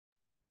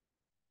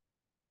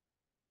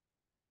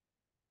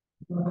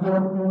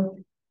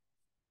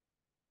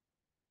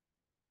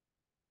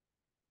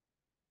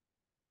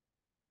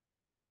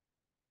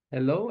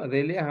Hello,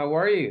 Adelia, how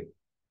are you?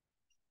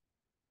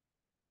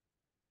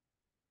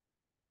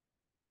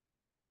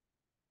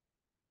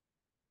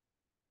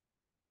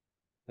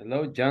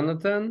 Hello,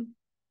 Jonathan.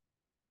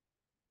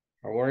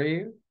 How are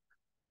you?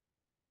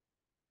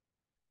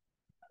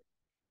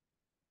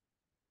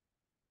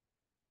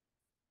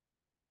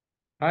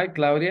 Hi,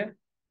 Claudia.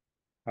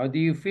 How do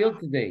you feel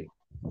today?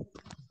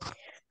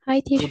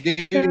 Hi, Good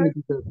teacher. evening,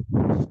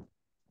 teacher.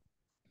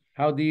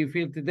 How do you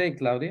feel today,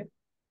 Claudia?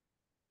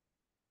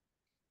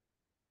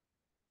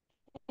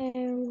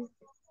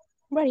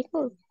 Very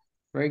good.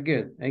 Very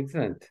good.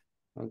 Excellent.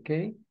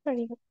 Okay.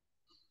 Very good.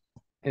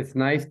 It's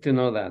nice to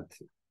know that.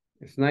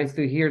 It's nice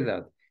to hear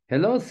that.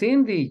 Hello,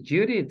 Cindy,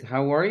 Judith,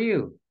 how are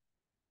you?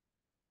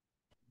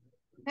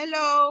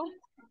 Hello.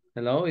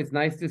 Hello, it's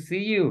nice to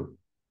see you.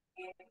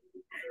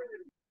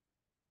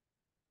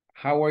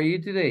 How are you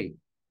today?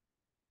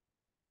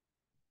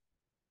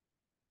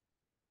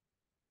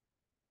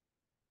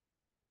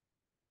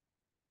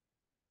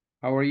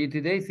 How are you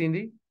today,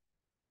 Cindy?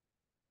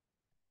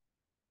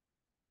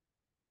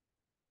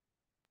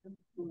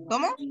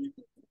 ¿Cómo?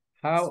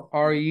 How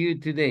are you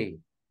today?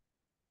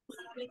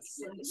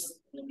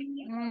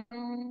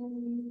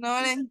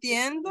 No lo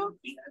entiendo.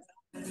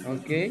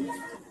 Okay.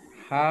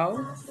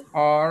 How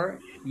are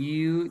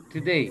you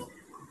today?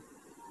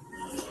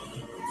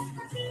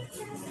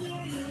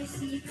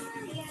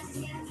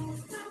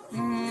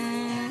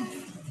 Mm,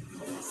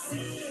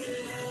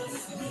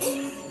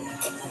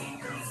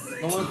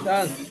 ¿Cómo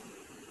estás?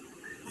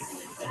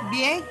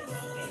 bien.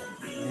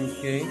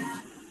 Okay.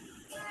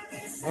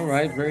 All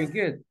right, very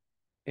good.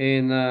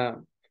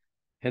 And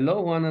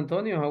hello, Juan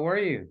Antonio, how are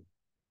you?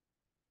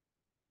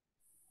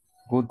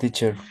 Good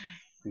teacher.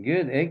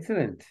 Good,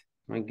 excellent.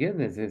 My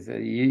goodness,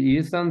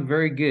 you sound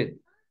very good.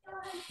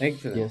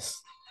 Excellent.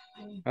 Yes.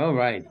 All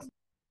right.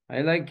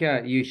 I like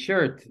your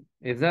shirt.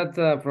 Is that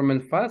from El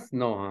Faz?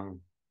 No, huh?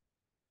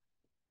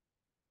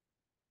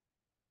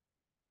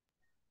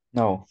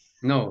 No.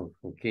 No,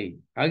 okay.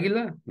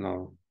 Águila?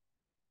 No,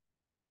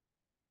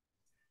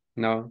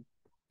 no.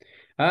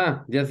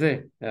 Ah, ya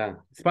sé.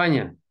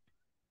 España.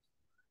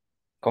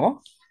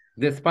 ¿Cómo?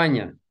 De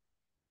España.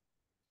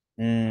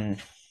 Mm,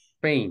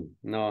 Spain.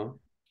 No.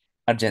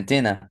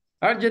 Argentina.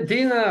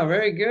 Argentina.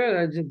 Very good.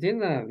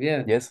 Argentina.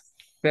 Yeah. Yes.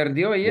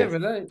 Perdió ayer, Yes.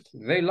 ¿verdad?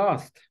 They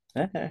lost.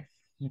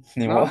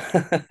 Ni modo. ¿No?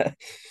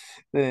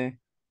 Sí,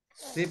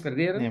 Sí, ni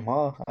perdieron.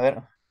 modo.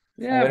 A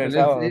Yeah, ver el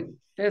pero sábado.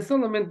 es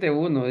solamente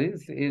uno.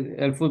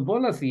 El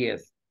fútbol así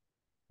es.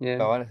 Yeah.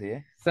 Cabal, sí,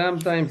 ¿eh?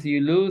 Sometimes you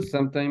lose,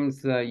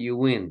 sometimes you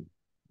win.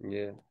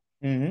 Yeah.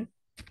 Ujú.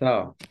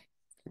 So,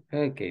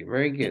 okay,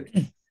 very good.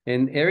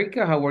 And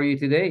Erica, how are you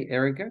today,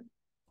 Erica?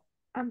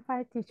 I'm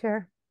fine,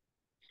 teacher.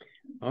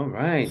 All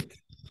right.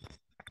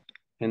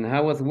 And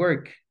how was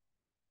work?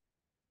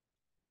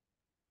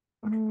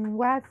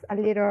 Was a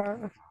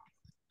little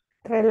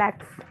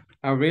relaxed.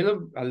 A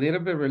little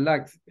bit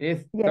relaxed.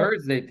 It's Yes,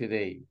 Thursday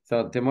today.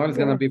 So tomorrow's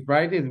gonna yes, be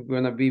Friday. It's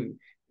gonna be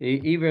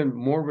even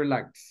more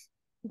relaxed.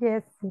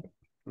 yes.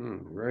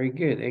 Very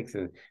good.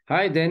 Excellent.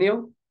 Hi,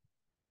 Daniel.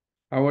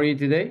 How are you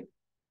today?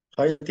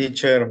 Hi,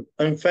 teacher.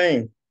 I'm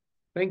fine.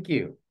 Thank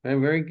you.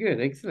 I'm very good.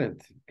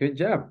 Excellent. Good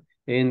job.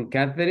 And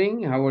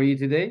Catherine, how are you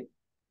today?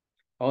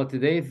 Oh,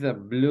 today is a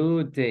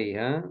blue day,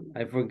 huh?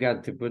 I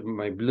forgot to put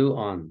my blue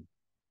on.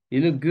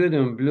 You look good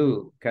in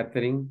blue,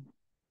 Catherine.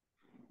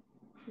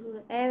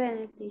 Good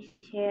evening,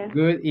 teacher.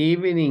 Good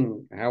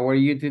evening. How are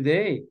you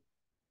today?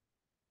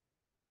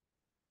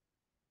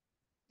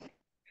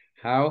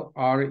 How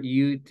are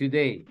you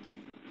today?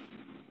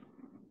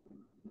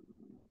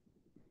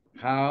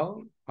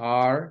 How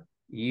are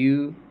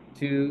you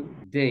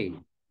today?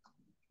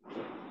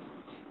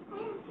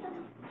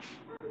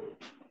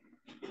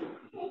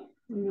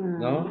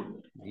 No?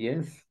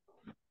 Yes?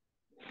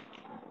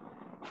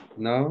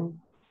 No?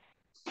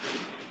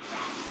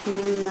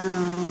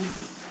 No.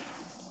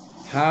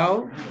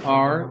 How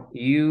are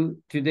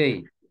you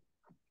today?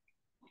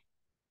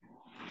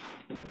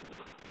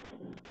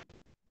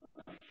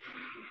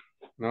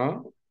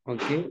 No?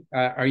 Okay.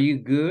 Are you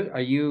good?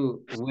 Are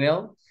you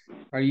well?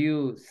 Are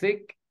you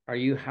sick? Are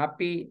you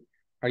happy?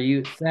 Are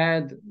you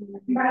sad?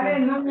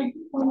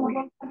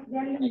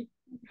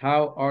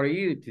 How are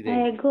you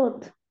today?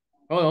 Good.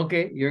 Oh,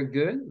 okay. You're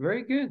good.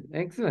 Very good.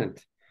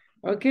 Excellent.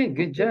 Okay,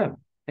 good job.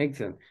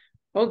 Excellent.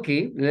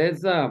 Okay,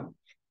 let's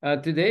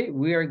today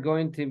we are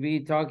going to be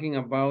talking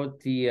about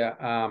the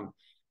uh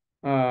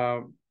uh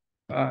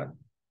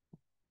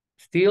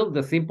still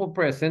the simple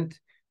present,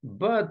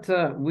 but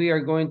we are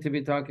going to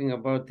be talking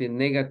about the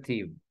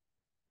negative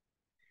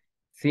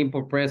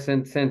simple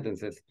present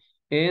sentences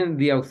and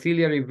the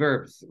auxiliary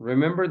verbs.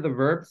 Remember the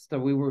verbs that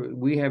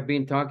we have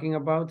been talking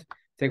about?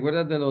 ¿Se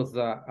acuerdan de los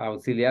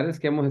auxiliares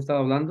que hemos estado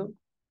hablando?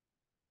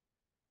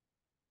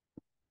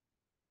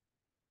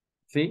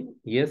 Sí,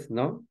 yes,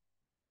 no,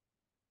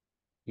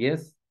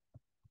 yes.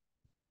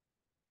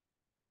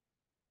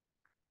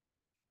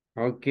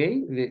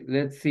 Okay,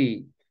 let's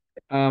see.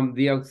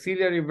 The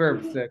auxiliary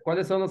verbs.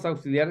 ¿Cuáles son los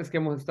auxiliares que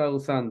hemos estado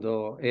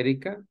usando,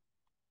 Erika?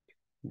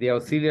 The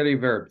auxiliary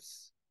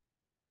verbs.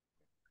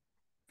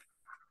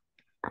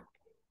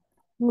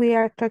 We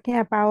are talking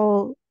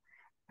about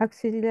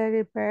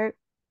auxiliary verb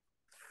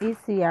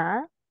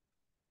ECR,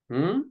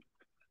 ¿Mm?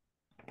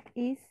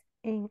 is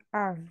and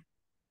are.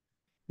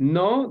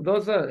 No,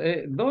 those are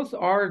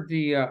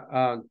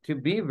the to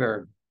be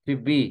verb. To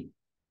be.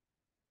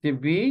 To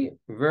be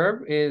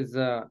verb is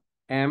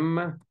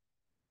am,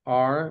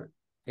 are,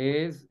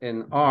 is,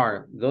 and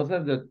are. Those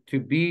are the to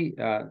be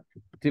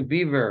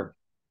verb.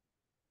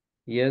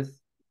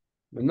 Yes.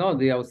 No,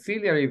 the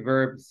auxiliary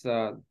verbs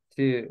to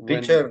when.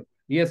 Teacher,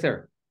 Yes,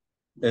 sir.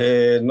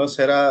 ¿no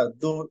será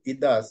do y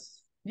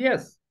does?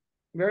 Yes.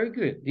 Very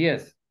good.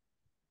 Yes.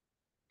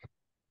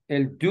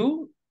 El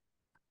do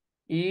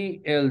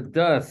y el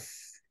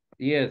does.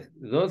 Yes,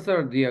 those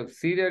are the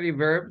auxiliary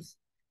verbs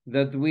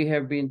that we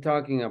have been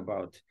talking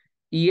about.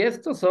 Y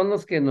estos son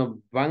los que nos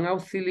van a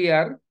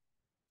auxiliar,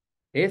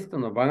 esto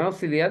nos van a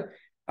auxiliar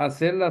a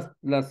hacer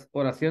las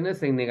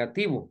oraciones en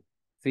negativo,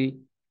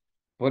 ¿sí?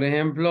 Por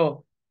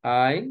ejemplo,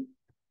 I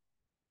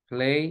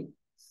play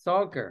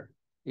soccer.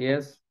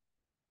 Yes.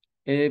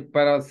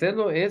 Para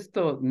hacerlo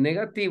esto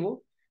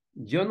negativo,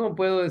 yo no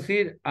puedo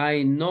decir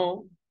I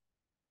know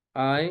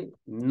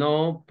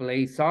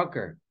play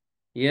soccer.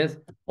 Yes.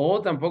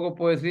 O tampoco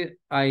puedo decir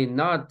I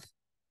not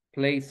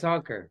play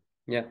soccer.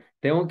 Ya.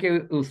 Tengo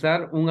que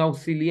usar un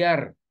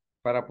auxiliar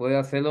para poder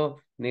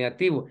hacerlo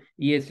negativo.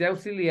 Y ese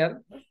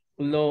auxiliar,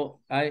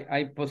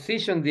 I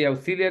position the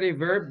auxiliary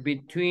verb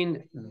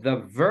between the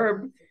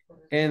verb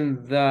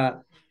and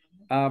the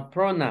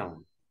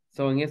pronoun.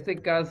 So, en este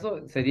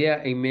caso,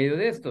 sería en medio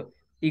de esto.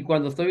 Y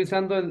cuando estoy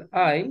usando el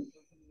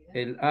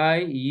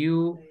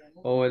you,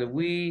 o el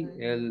we,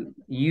 el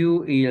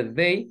you y el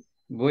they,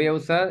 voy a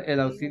usar el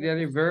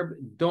auxiliary verb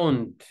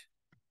don't.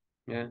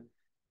 ¿Ya?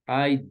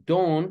 I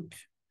don't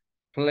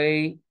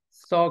play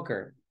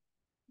soccer.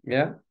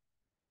 ¿Ya?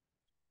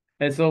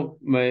 Eso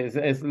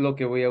es lo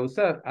que voy a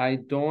usar. I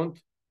don't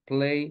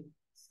play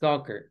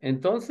soccer.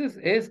 Entonces,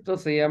 esto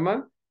se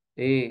llama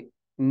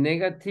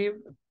negative,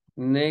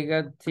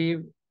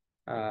 negative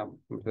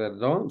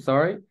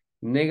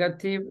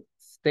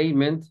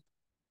statement,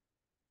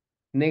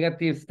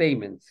 negative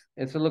statements.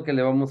 Eso es lo que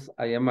le vamos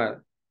a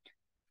llamar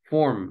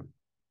form.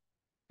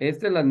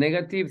 Esta es la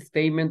negative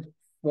statement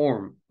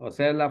form, o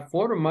sea, la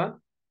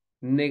forma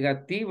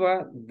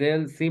negativa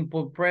del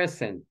simple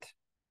present.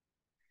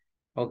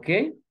 ¿Ok?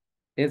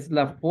 Es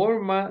la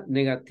forma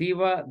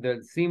negativa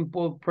del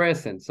simple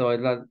present. So, es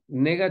la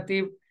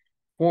negative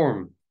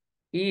form.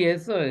 Y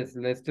eso es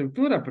la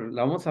estructura, pero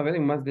la vamos a ver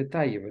en más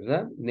detalle,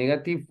 ¿verdad?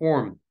 Negative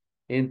form.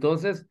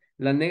 Entonces,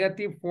 la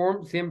negative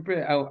form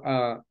siempre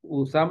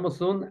usamos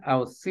un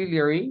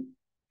auxiliary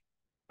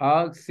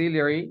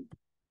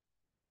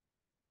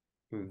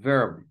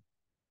verb.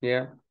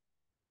 ¿Ya?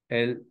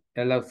 El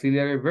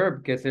auxiliary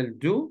verb, que es el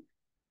do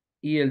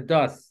y el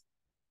does.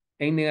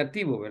 En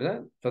negativo,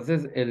 ¿verdad?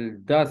 Entonces,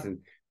 el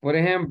doesn't. Por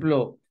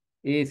ejemplo,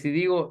 si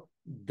digo,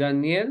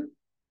 Daniel,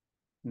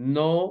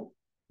 no,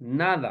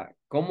 nada.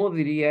 ¿Cómo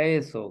diría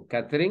eso,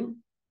 Catherine?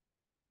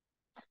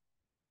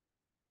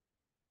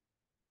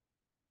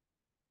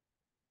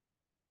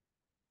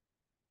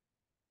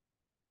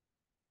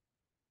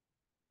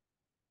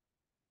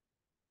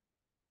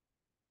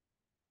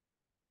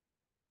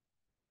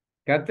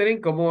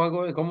 Catherine,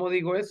 cómo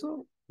digo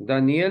eso?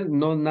 Daniel,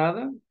 no,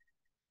 nada.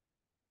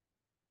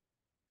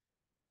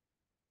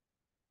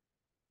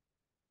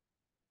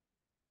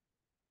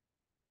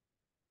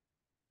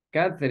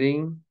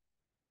 Catherine,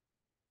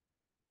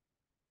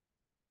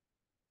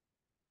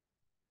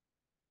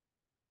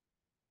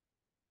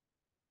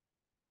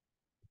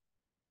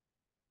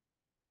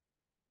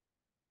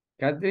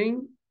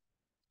 Catherine,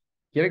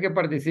 quiere que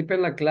participe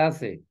en la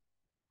clase.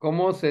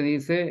 ¿Cómo se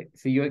dice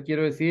si yo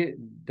quiero decir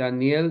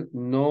Daniel,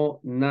 no,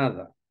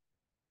 nada?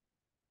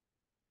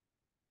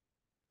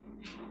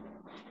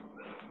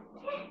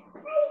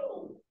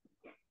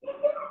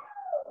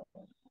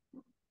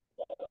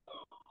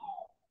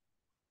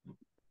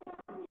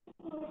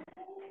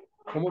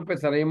 ¿Cómo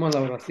empezaremos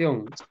la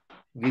oración?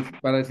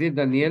 Para decir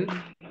Daniel,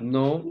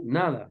 no,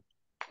 nada.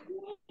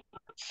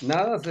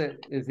 Nada se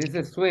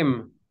dice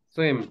swim,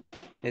 swim.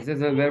 Ese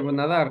es el verbo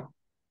nadar.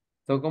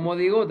 So, como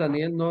digo,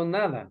 Daniel, no,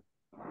 nada.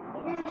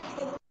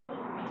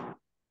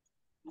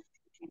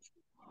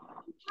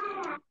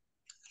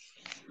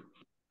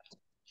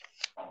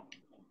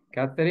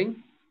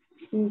 Catherine,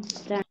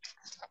 Da-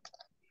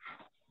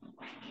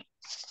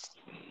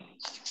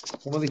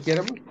 ¿cómo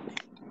dijéramos?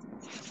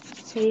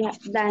 Sería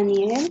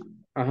Daniel,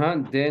 Ajá,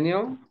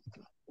 Daniel.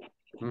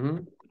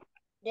 Ujú.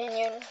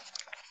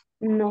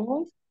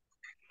 no,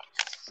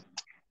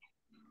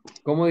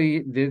 ¿Cómo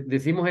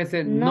decimos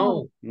ese no,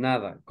 no,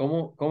 nada?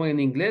 ¿Cómo en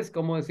inglés,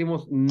 cómo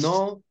decimos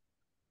no,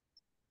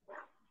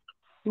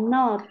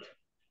 not,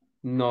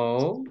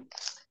 no,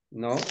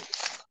 no?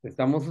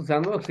 Estamos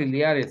usando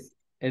auxiliares.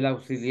 El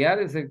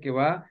auxiliar es el que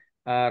va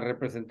a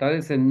representar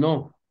ese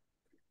no.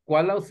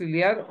 ¿cuál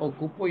auxiliar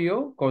ocupo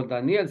yo con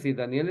Daniel? Si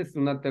Daniel es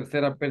una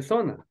tercera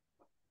persona.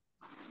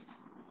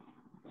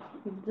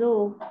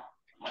 Do.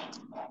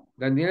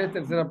 Daniel es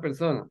tercera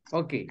persona.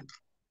 Ok.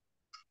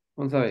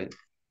 Vamos a ver.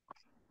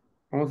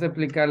 Vamos a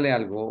explicarle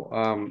algo,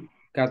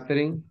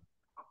 Catherine,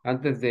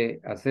 antes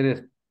de hacer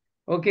esto.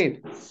 Ok.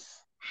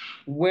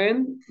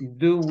 When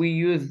do we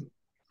use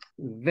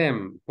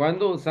them?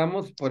 ¿Cuándo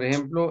usamos, por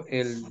ejemplo,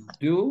 el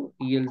do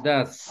y el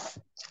does?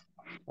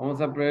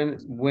 Vamos a poner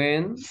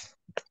when,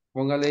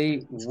 póngale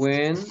ahí,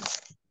 when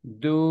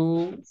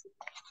do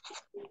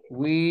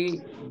we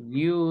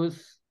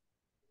use,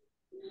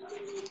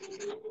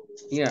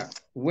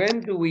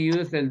 when do we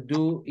use el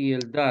do y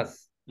el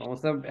does?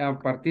 Vamos a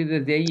partir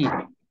desde allí.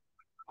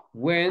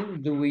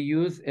 When do we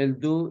use el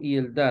do y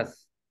el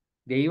does?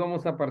 De ahí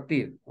vamos a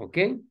partir, ¿ok?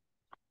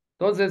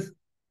 Entonces,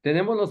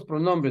 tenemos los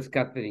pronombres,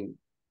 Catherine.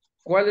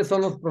 ¿Cuáles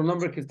son los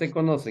pronombres que usted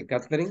conoce,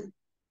 Catherine?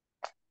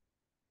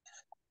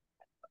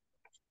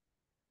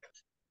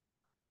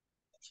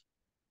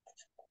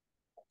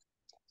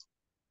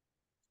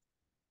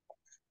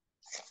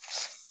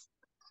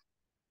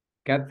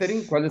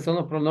 Catherine, ¿cuáles son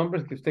los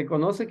pronombres que usted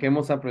conoce que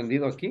hemos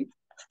aprendido aquí?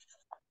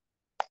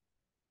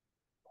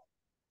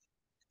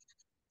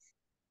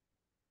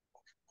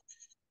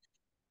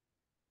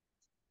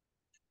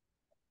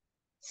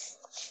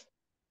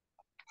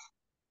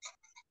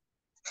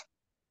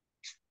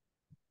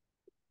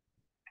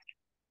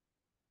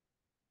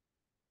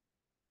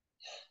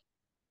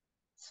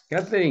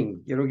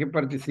 Catherine, quiero que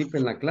participe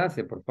en la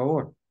clase, por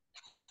favor.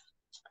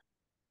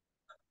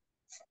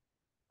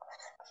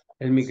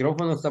 El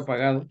micrófono está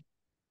apagado.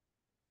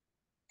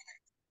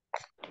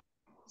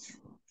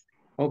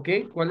 Ok,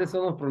 ¿cuáles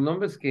son los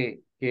pronombres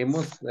que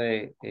hemos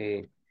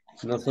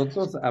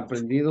nosotros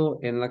aprendido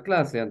en la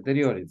clase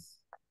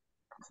anteriores?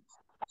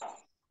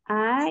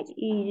 I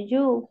y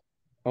you.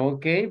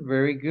 Ok,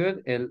 very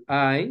good. El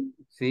I,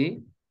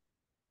 ¿sí?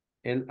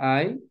 El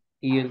I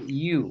y el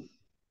you.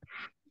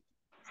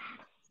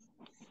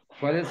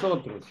 ¿Cuáles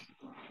otros?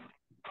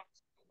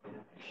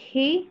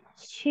 He,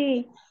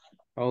 she.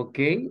 Ok,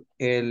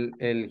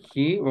 el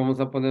he, vamos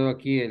a poner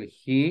aquí el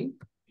he,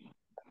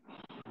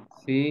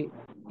 sí,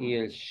 y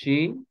el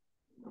she.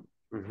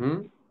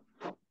 Ujú.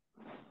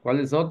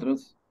 ¿Cuáles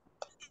otros?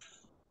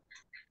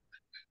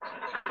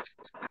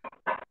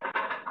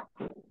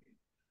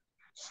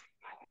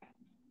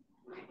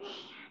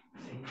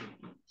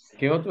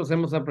 ¿Qué otros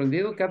hemos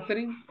aprendido,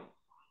 Catherine?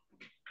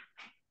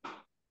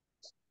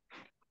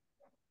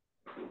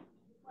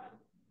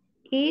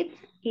 It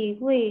y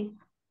we.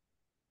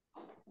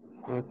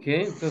 Ok,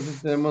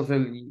 entonces tenemos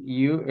el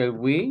you, el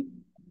we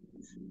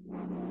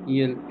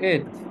y el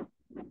it.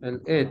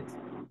 El it.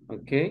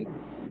 Ok,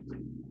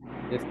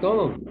 es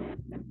todo.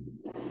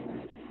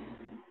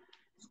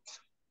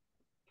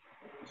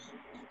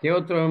 ¿Qué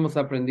otro hemos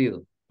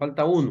aprendido?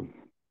 Falta uno.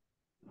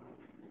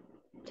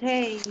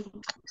 They.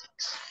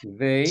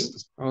 They,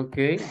 ok,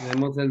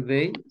 tenemos el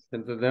they,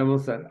 entonces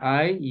tenemos el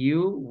I,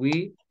 you,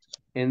 we,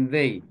 and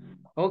they.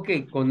 Ok,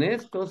 con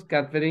estos,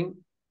 Catherine,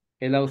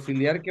 el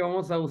auxiliar que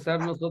vamos a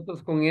usar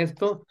nosotros con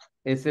esto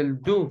es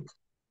el do,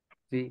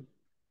 ¿sí?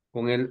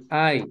 Con el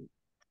I.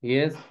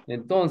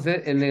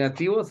 Entonces, el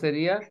negativo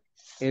sería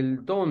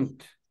el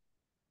don't.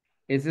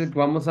 Ese es el que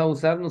vamos a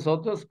usar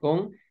nosotros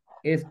con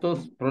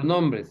estos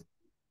pronombres.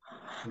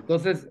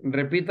 Entonces,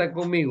 repita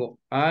conmigo,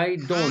 I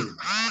don't.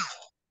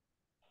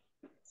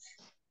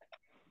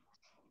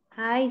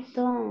 I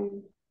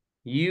don't.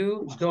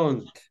 You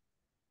don't.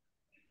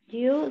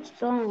 You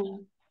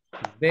don't.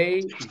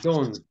 They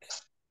don't.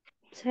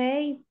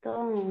 They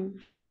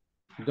don't.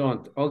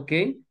 Don't. Ok.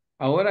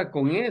 Ahora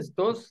con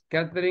estos,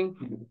 Catherine,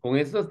 con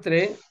estos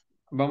tres,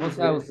 vamos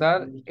a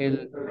usar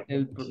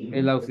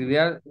el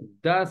auxiliar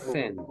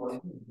doesn't.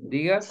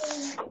 Diga,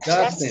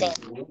 doesn't.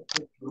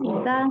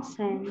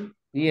 Doesn't.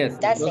 Yes.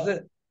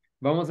 Entonces,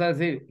 vamos a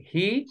decir,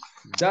 he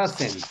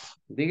doesn't.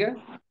 Diga,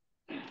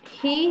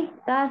 He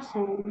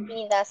doesn't.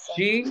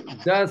 she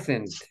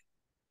doesn't.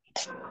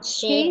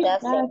 She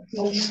doesn't.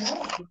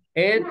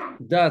 It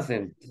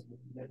doesn't.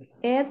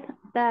 It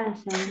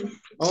doesn't.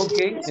 Ok,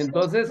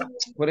 entonces,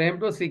 por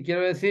ejemplo, si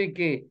quiero decir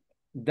que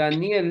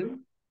Daniel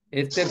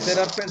es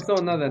tercera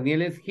persona,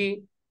 Daniel es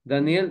he,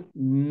 Daniel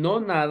no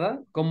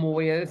nada, ¿cómo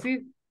voy a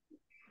decir?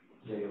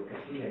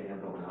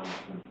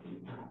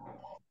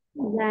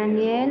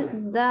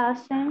 Daniel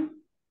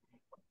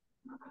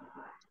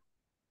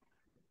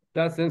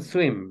Doesn't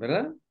swim,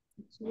 ¿verdad?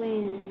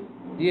 swim.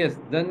 Yes,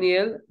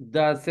 Daniel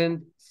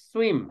doesn't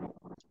swim.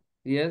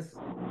 Yes.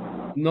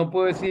 No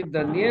puedo decir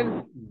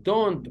Daniel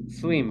don't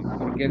swim,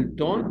 porque el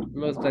don't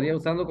lo estaría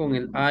usando con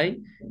el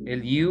I,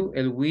 el you,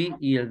 el we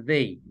y el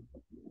they.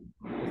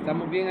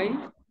 ¿Estamos bien ahí?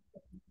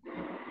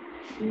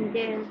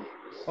 Yes.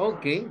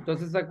 Ok,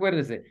 entonces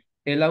acuérdese,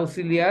 el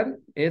auxiliar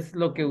es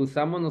lo que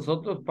usamos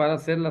nosotros para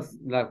hacer las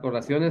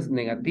oraciones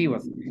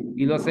negativas.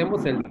 Y lo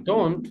hacemos el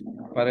don't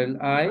para el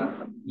I,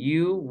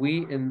 you,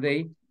 we, and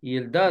they, y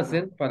el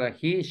doesn't para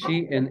he,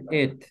 she, and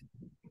it.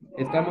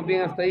 ¿Estamos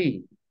bien hasta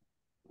ahí?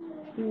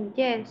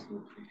 Yes.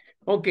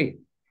 Ok,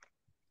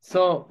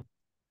 so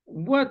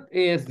what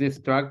is the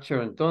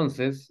structure?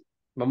 Entonces,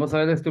 vamos a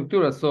ver la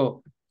estructura.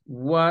 So,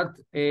 what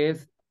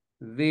is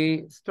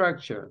the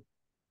structure?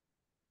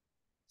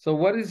 So,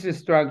 what is the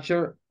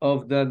structure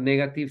of the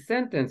negative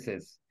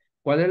sentences?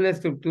 ¿Cuál es la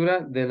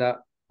estructura de las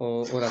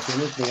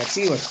oraciones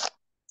negativas?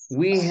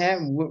 We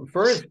have,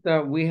 first,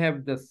 we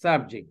have the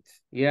subject,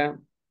 yeah?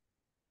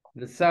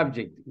 The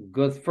subject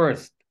goes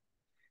first.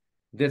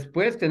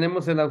 Después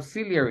tenemos el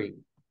auxiliary,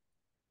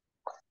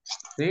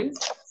 ¿sí?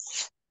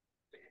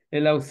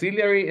 El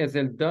auxiliary es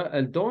el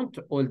don't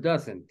o el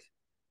doesn't.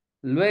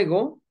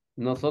 Luego,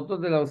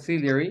 nosotros del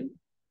auxiliary,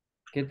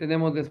 ¿qué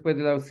tenemos después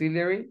del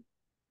auxiliary?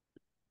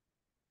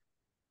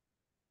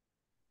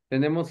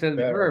 Tenemos el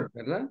verb,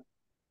 ¿verdad?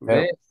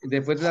 Verb.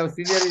 Después del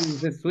auxiliary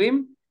dice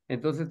swim,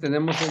 entonces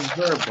tenemos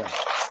el verb.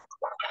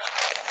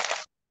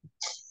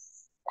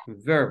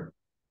 Verb,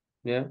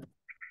 ¿ya?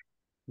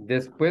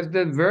 Después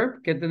del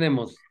verb, ¿qué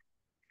tenemos?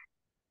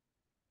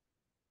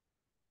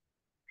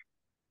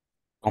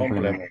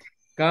 Complement.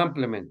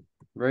 Complement.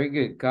 Very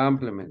good,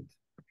 complement.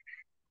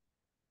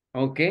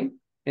 Ok,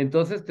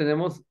 entonces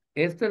tenemos,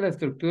 esta es la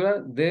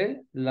estructura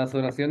de las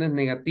oraciones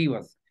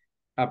negativas.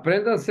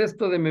 Apréndanse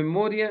esto de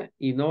memoria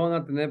y no van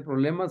a tener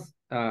problemas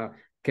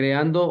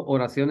creando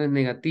oraciones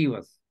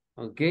negativas,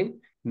 ¿ok?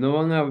 No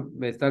van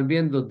a estar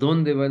viendo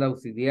dónde va el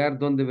auxiliar,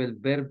 dónde va el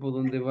verbo,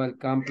 dónde va el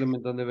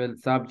complement, dónde va el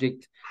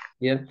subject,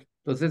 ¿ya?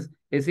 Entonces,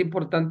 es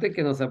importante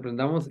que nos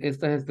aprendamos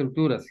estas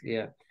estructuras,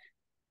 ¿ya?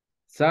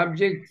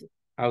 Subject,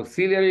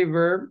 auxiliary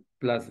verb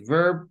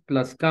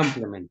plus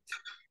complement.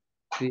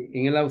 Sí,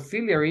 en el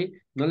auxiliary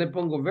no le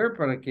pongo verb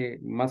para que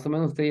más o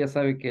menos usted ya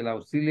sabe que el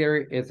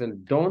auxiliary es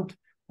el don't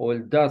o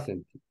el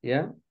doesn't,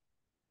 ¿ya?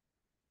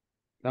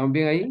 ¿Estamos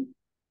bien ahí?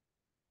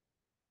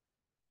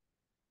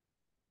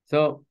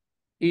 So,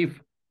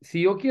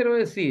 si yo quiero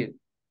decir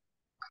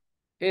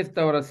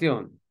esta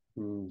oración,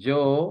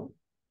 yo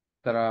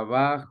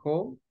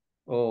trabajo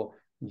o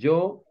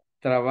yo Muy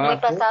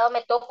trabajo, pasado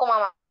me toco,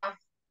 mamá.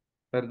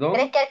 perdón,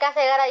 ¿Crees que alcance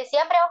a llegar a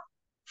diciembre?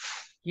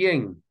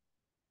 ¿quién?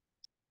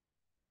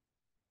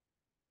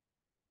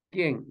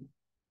 ¿Quién?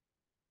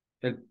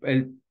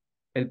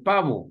 El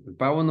pavo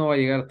no va a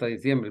llegar hasta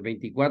diciembre, el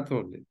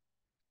 24,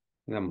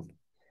 digamos.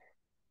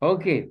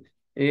 Ok,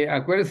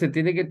 acuérdense,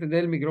 tiene que tener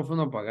el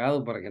micrófono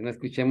apagado para que no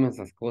escuchemos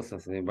esas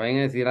cosas. Vayan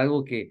a decir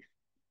algo que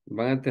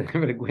van a tener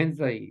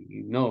vergüenza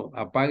y no,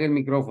 apague el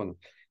micrófono.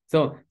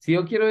 So, si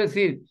yo quiero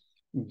decir,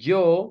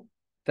 yo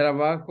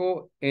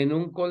trabajo en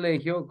un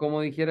colegio,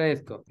 ¿cómo dijera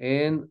esto?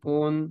 En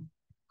un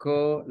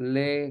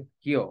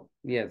colegio.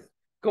 Yes.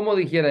 ¿Cómo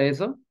dijera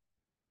eso?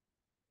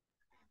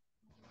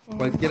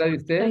 ¿Cualquiera de I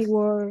ustedes?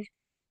 work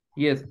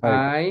Yes,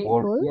 I I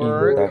work in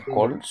work the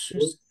college.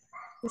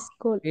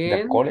 school.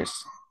 The in, college.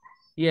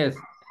 yes,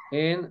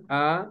 in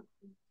a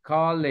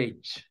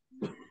college.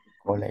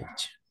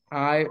 College.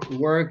 I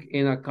work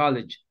in a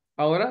college.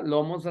 Ahora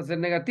lo vamos a hacer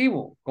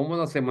negativo. ¿Cómo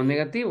lo hacemos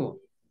negativo?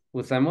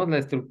 Usamos la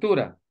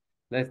estructura.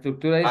 La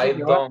estructura dice I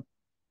que don't.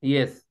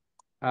 yes,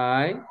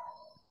 I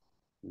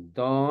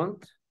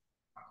don't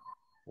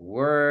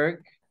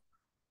work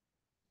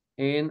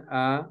in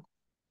a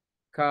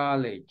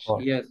college.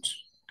 Yes,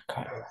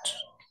 College.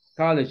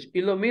 college.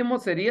 Y lo mismo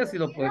sería si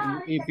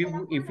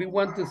if we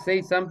want to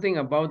say something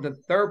about the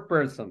third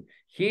person,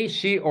 he,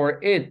 she, or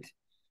it.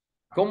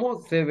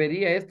 ¿Cómo se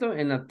vería esto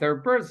en la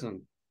third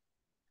person?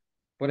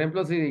 Por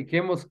ejemplo, si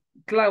dijimos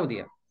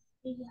Claudia,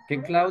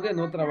 que Claudia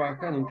no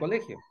trabaja en un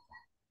colegio.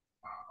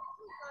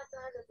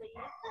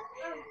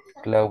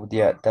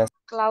 Claudia does.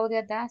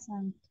 Claudia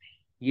doesn't.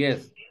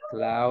 Yes,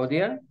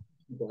 Claudia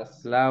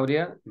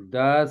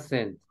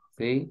doesn't,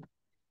 ¿sí?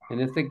 En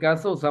este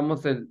caso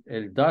usamos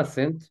el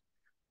doesn't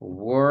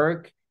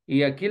work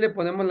y aquí le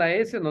ponemos la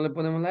S o no le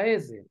ponemos la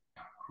S.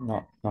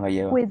 No, no la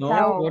lleva. No,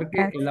 Without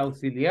porque us. el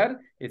auxiliar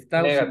está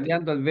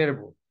auxiliando al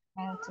verbo.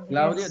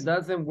 Claudia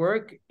doesn't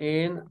work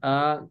in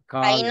a Ahí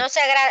college. no se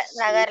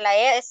agarra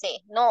la S,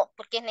 no,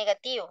 porque es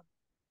negativo.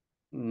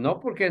 No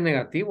porque es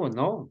negativo,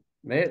 no.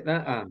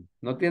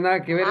 No tiene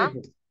nada que ver Ajá.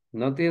 eso.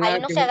 No tiene Ahí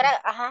nada no que se ver.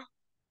 agrega, ajá.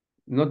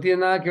 No tiene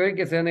nada que ver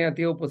que sea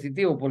negativo o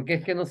positivo, porque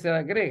es que no se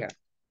agrega.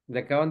 Le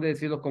acaban de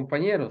decir los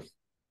compañeros.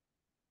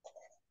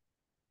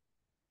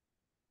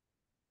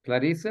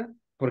 Clarisa,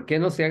 ¿por qué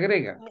no se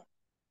agrega?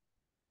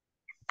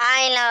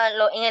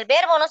 En el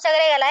verbo no se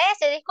agrega la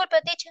S,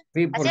 disculpe, teacher.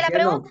 Sí, ¿Así ¿por es la qué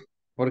no? pregunta?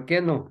 ¿Por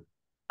qué no?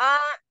 Ah,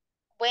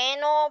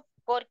 bueno,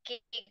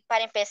 porque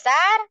para empezar,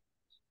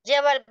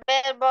 lleva el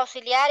verbo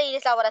auxiliar y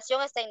la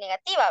oración está en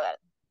negativa, ¿verdad?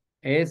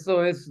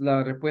 Eso es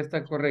la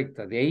respuesta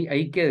correcta. De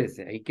ahí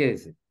quédese, ahí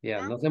quédese.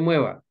 Ya, no se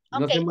mueva,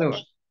 no Ok, se ok. mueva.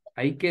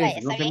 Ahí Vaya,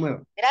 quédese, no está se bien.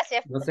 mueva.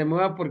 Gracias. No se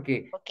mueva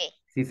porque Ok.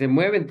 si se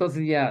mueve,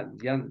 entonces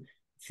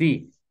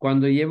sí,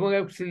 cuando llevo un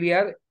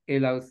auxiliar,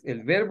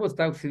 el verbo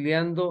está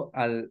auxiliando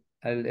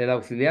el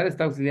auxiliar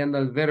está auxiliando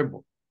al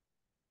verbo.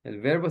 El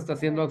verbo está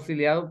siendo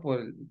auxiliado por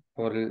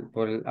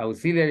el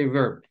auxiliary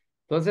verb.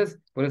 Entonces,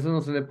 por eso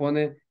no se le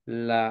pone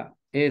la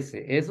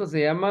S. Eso se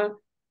llama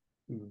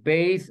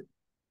base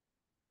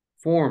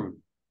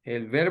form.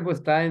 El verbo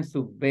está en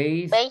su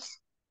base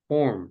 ¿Veis?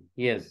 form.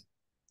 Yes.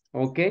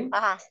 ¿Ok?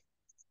 Ajá.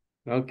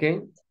 Ok.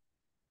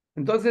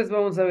 Entonces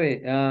vamos a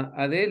ver.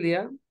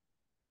 Adelia.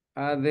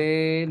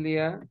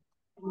 Adelia.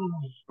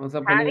 Vamos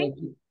a poner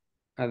aquí.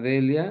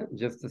 Adelia,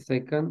 just a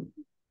second.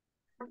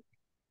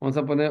 Vamos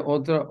a poner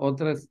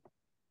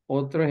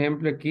otro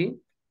ejemplo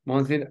aquí.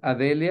 Vamos a decir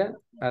Adelia,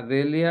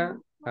 Adelia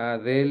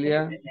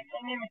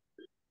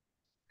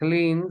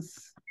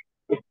cleans.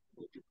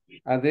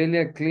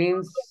 Adelia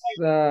cleans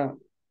the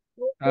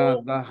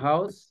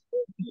house.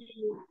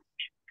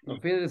 Los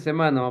fines de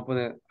semana vamos a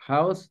poner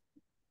house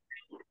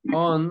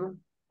on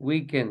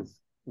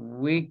weekends.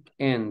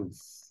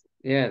 Weekends.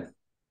 Yes.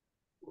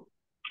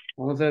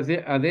 Vamos a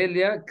decir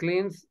Adelia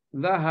cleans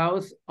the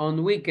house on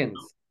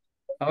weekends.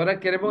 Ahora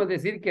queremos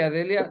decir que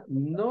Adelia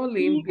no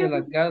limpia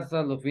la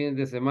casa los fines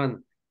de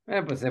semana.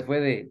 Pues se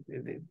fue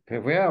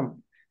se fue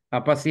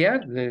a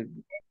pasear,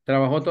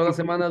 trabajó toda la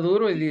semana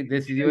duro y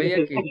decidió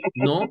ella que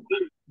no,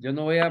 yo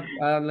no voy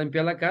a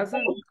limpiar la casa.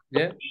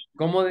 ¿Ya?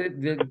 ¿Cómo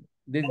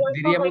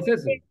diríamos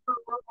eso?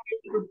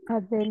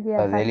 Adelia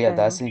Adelia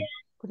doesn't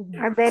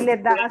Adelia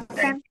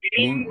doesn't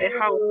clean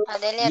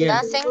Adelia Yes.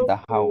 doesn't the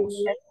house.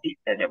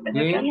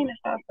 Clean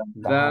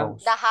The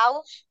the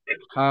house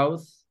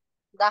house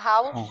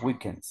house on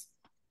weekends.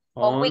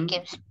 on on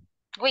weekends.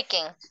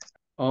 Weekends.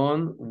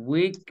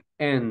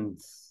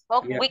 weekends.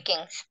 On Yeah,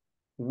 weekends.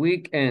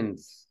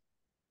 weekends.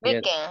 Yes.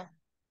 Weekend.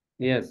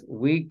 Yes,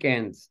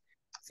 weekends.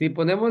 Si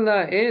ponemos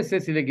la S,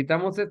 si le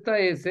quitamos esta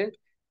S,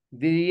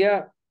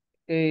 diría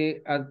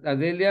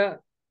Adelia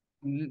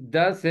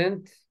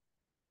doesn't,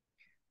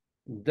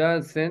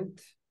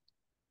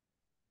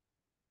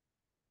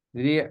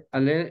 diría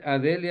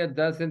Adelia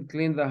doesn't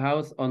clean the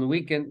house on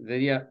weekend,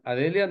 diría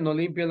Adelia no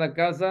limpia la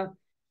casa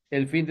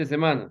el fin de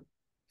semana.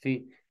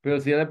 Sí, pero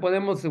si le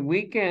ponemos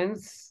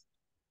weekends,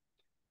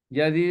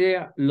 ya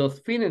diría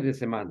los fines de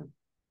semana.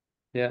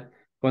 Ya,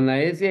 con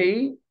la S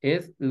ahí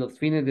es los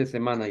fines de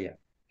semana ya.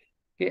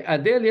 Okay,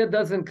 Adelia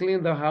doesn't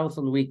clean the house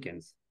on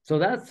weekends. So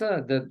that's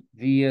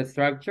the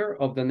structure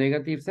of the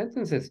negative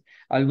sentences.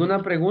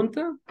 ¿Alguna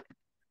pregunta?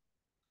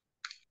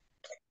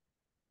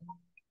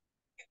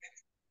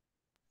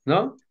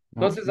 ¿No?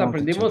 Entonces No,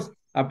 teacher.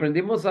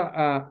 aprendimos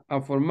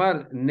a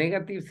formar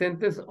negative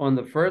sentence on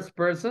the first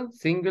person,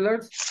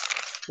 singulars,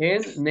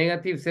 and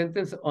negative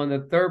sentence on the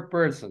third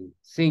person,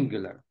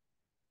 singular.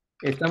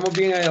 ¿Estamos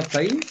bien hasta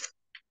ahí?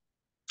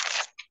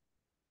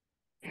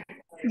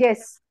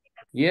 yes.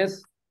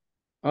 Yes.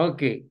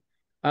 Okay.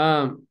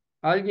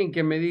 Alguien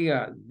que me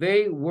diga,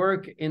 they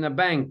work in a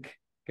bank,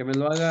 que me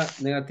lo haga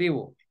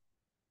negativo.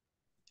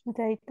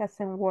 They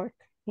doesn't work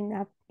in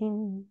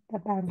the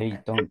bank. They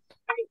don't.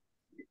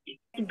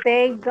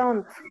 They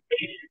don't.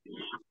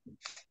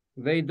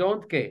 They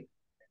don't, ¿qué?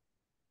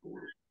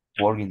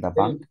 Work in the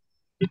bank.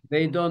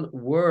 They don't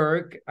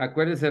work.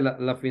 Acuérdense,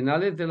 las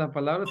finales de las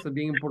palabras es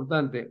bien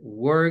importante.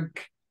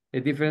 Work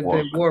es diferente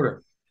de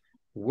work.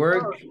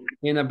 Work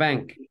in a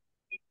bank.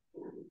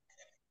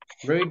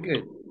 Very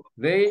good.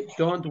 They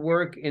don't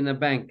work in a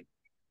bank.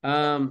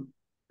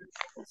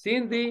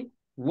 Cindy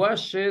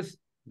washes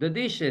the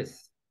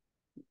dishes.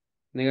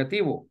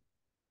 Negativo.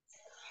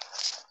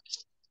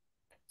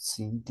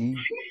 Cindy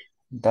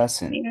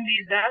doesn't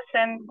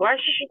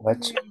Wash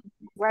watch.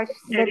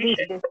 the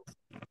dishes.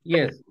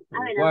 Yes,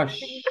 wash.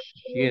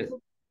 Yes.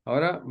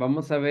 Ahora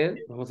vamos a ver,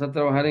 vamos a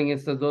trabajar en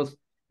estas dos,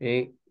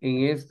 en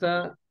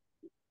esta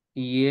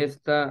y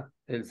esta,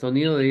 el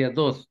sonido de ellas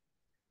dos.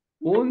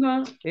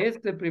 Una,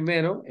 este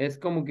primero, es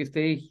como que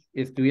usted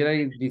estuviera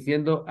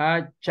diciendo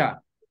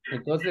cha.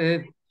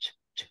 Entonces es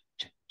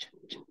cha,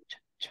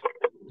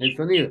 el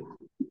sonido.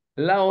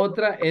 La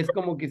otra es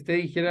como que usted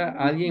dijera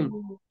a alguien.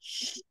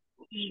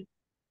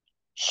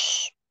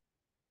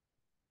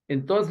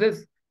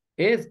 Entonces,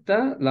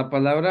 esta, la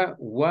palabra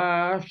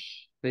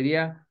wash,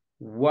 sería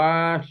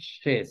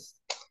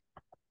washes.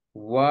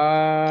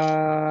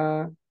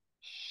 Washes,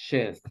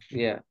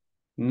 yeah.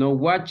 No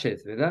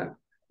watches, ¿verdad?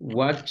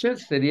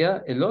 Watches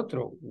sería el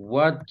otro.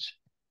 Watches,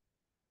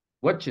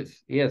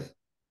 yes.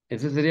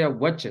 Ese sería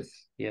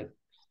watches, yes.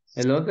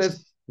 El otro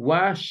es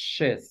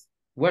washes.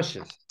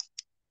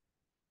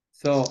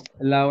 So,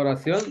 la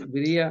oración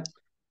diría,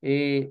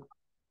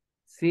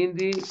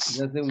 Cindy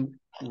doesn't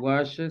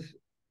washes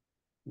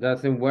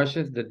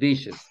the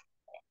dishes.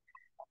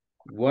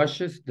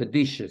 Washes the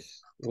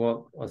dishes.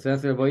 O sea,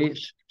 se voy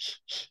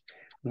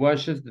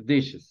washes the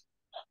dishes.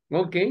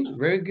 Ok,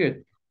 very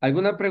good.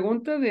 ¿Alguna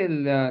pregunta de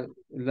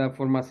la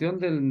formación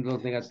de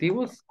los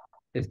negativos?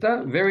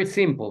 Está very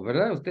simple,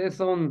 ¿verdad? Ustedes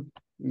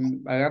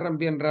agarran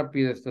bien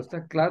rápido esto.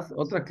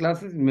 Otras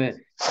clases me han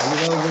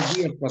llevado 2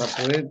 días para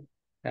poder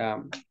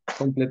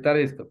completar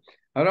esto.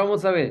 Ahora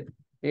vamos a ver.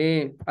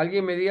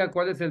 ¿Alguien me diga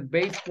cuál es el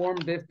base form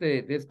de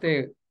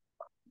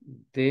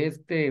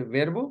este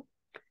verbo?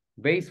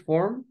 Base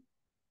form.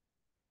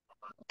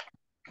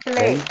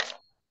 Play.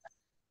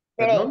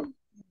 ¿Perdón?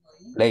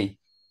 Play.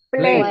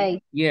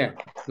 Play. Yeah,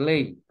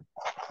 play.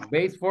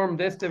 Base form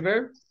de este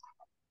verbo.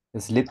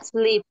 Sleep.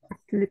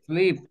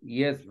 Sleep.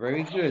 Yes,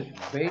 very good.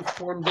 Base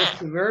form de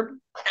este verbo.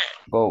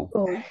 Go.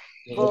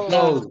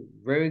 Go.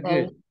 Very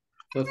good.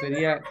 So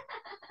sería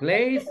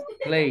plays,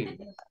 play.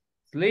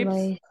 Sleeps,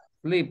 Play.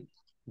 sleep.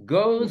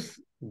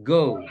 Goes,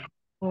 go.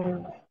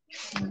 Oh.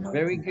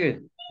 Very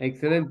good.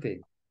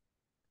 Excelente.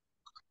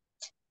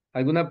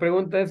 ¿Alguna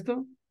pregunta a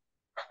esto?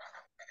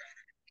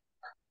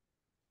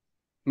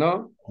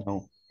 ¿No?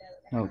 No.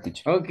 No,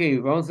 teacher. Ok,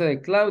 vamos a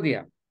ver.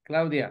 Claudia,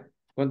 Claudia,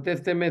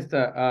 contésteme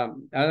esta.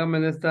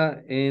 Hágame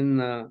esta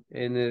en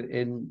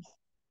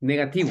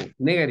negativo,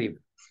 negative.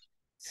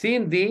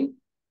 Cindy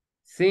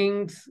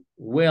sings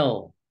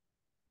well.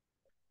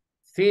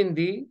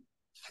 Cindy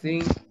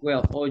sings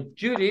well. O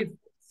Judith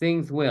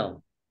sings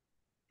well.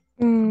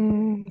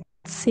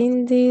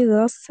 Cindy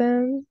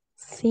doesn't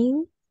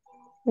sing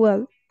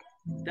well.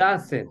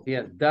 Doesn't,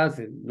 yeah,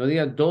 doesn't. No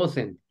diga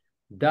doesn't.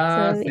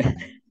 Sorry. Doesn't.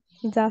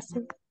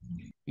 Doesn't.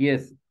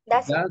 Yes,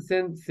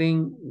 doesn't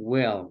sing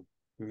well.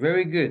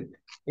 Very good.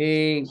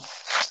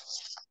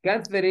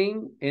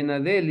 Catherine en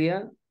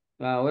Adelia,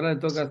 ahora le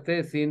toca a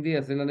usted, Cindy,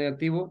 hacer lo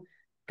negativo.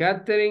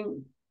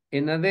 Catherine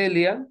en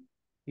Adelia,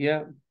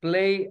 yeah,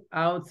 play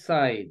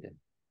outside.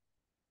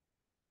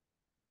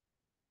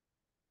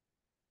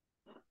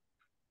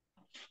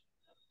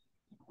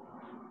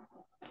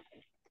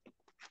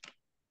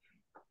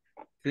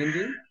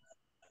 Cindy.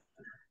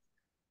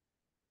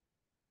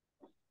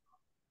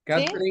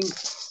 Catherine,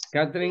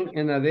 Catherine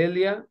en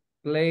Adelia,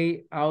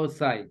 play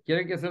outside.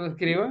 ¿Quiere que se lo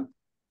escriba?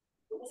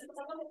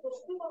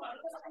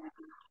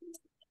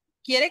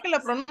 ¿Quiere que lo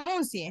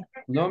pronuncie?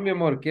 No, mi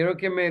amor, quiero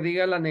que me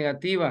diga la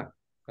negativa.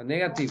 La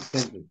negative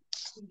sentence.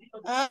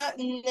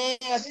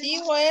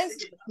 Negativo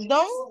es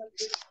don't.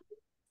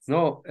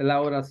 No,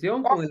 la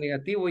oración con el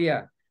negativo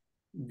ya.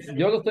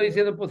 Yo lo estoy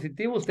diciendo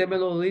positivo, usted me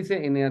lo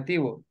dice en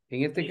negativo.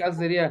 En este caso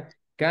sería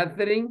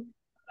Catherine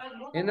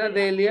en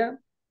Adelia,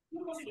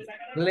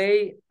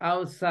 play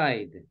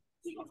outside.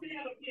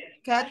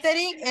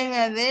 Catherine en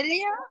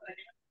Adelia.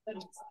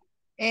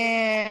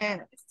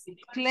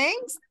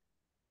 Plays.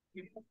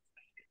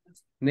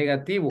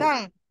 Negativo.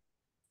 Don't.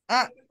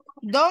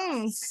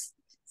 Don't.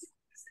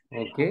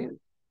 Ok.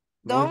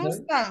 Don't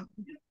Vamos a ver.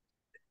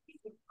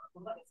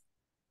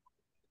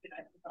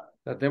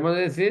 Tratemos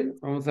de decir,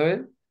 vamos a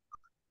ver.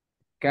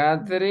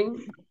 Catherine.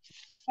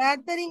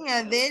 Catherine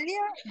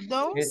Adelia.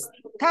 Don't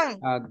stand.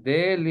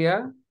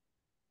 Adelia.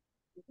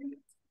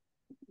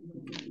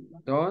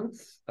 Don't.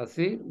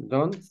 Así.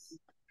 Don't.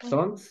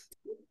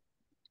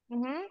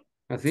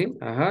 Así.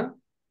 Ajá.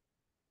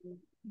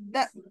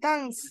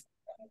 Dance.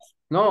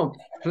 No.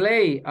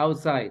 Play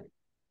outside.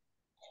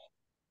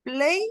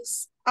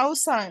 Plays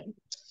outside.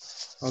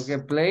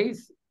 Ok.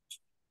 Plays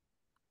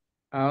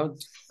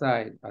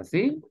outside.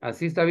 ¿Así?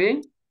 ¿Así está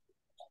bien?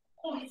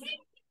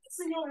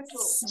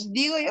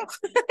 Digo yo.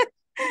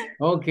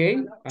 Ok.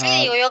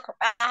 Sí, digo yo.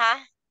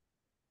 Ajá.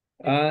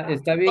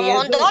 ¿Está bien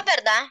Como son eso? dos,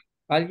 ¿verdad?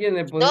 ¿Alguien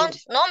le podía?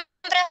 Dos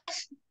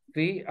nombres.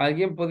 Sí,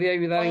 ¿alguien podía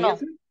ayudar ¿O en no?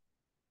 eso?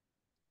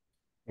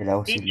 El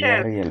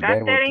auxiliar y el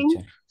verbo, Catherine.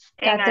 teacher.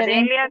 En Catherine.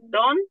 Adelia,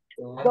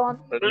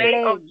 Don't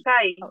play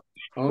outside.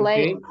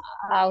 Play Ok.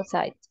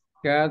 outside.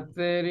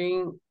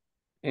 Catherine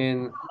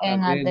en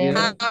En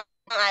Adelia.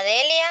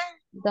 Adelia,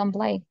 Don't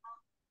play.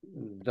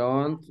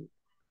 Don't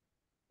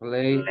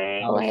play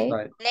Play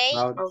outside. play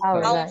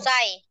outside.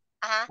 outside.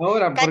 Ajá.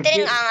 Ahora, ¿por Catherine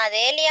qué? and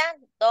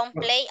Adelia, don't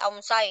play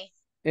outside.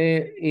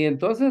 Y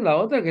entonces la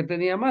otra que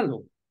tenía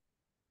malo.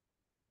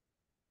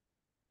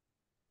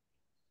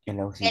 El El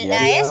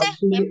auxiliar. AS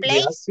en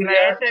place,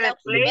 La S el de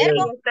play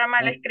verbo. está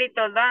mal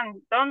escrito,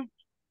 don't.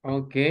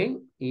 Ok.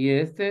 Y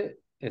este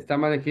está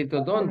mal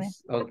escrito don't.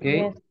 Ok.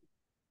 Yes.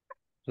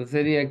 Entonces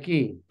sería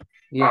aquí.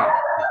 Ya,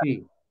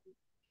 aquí.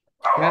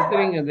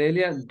 Catherine and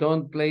Adelia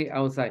don't play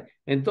outside.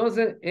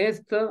 Entonces,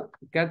 esto,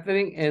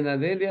 Catherine and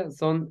Adelia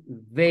son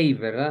they,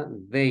 ¿verdad?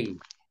 They.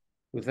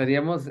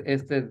 Usaríamos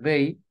este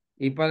they.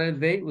 Y para el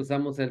they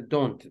usamos el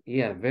don't.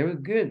 Yeah, very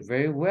good,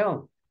 very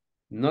well.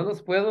 No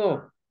los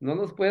puedo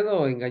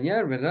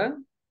engañar, ¿verdad?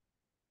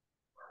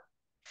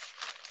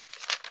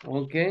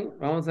 Ok,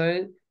 vamos a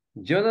ver.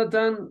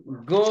 Jonathan,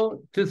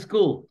 go to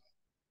school.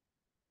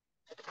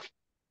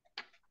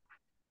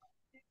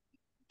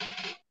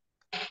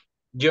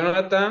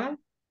 Jonathan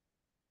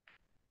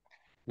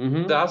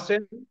Mhm.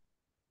 doesn't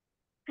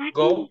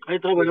go to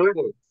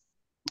school.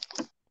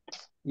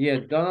 Yeah,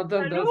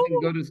 Jonathan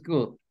doesn't go to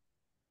school.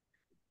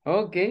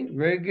 Ok,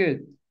 very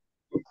good.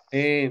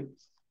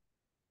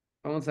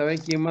 Vamos a ver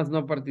quién más no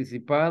ha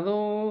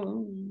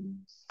participado.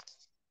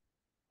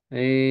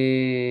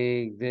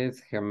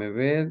 Déjame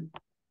ver.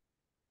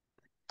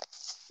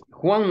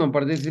 Juan no ha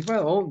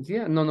participado. Oh,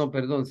 yeah. No,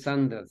 perdón,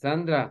 Sandra.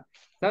 Sandra,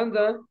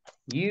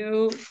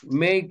 you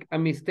make a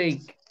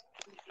mistake.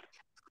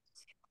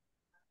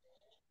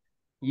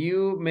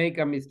 You make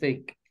a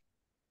mistake.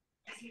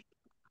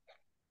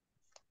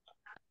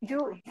 You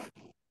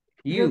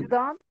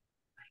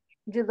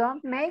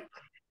don't make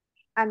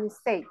a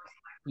mistake.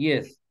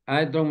 Yes,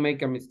 I don't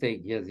make a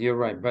mistake. Yes, you're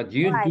right. But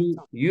you Right.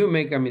 you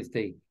make a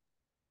mistake.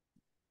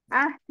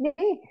 Me.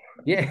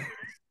 Yeah.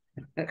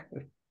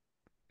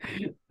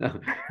 No,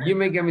 you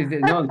make a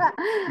mistake. No,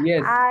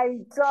 yes.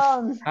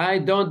 I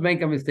don't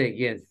make a mistake.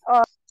 Yes.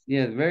 Oh.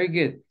 Yes, very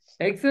good.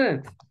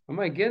 Excellent. Oh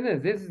my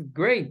goodness, this is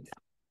great.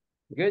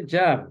 Good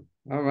job.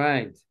 All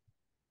right.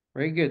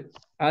 Very good.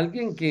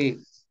 ¿Alguien que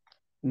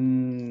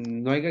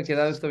no haya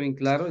quedado esto bien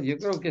claro? Yo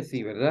creo que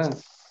sí, ¿verdad?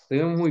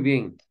 Estuvimos muy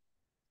bien.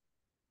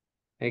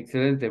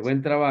 Excelente,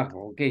 buen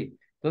trabajo. Ok,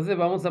 entonces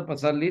vamos a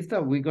pasar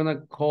lista. We're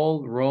gonna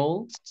call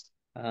roll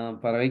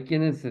para ver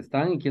quiénes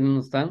están y quiénes no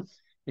están.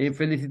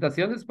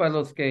 Felicitaciones para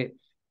los que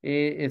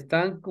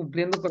están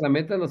cumpliendo con la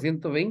meta de los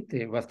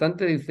 120.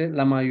 Bastante de ustedes,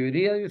 la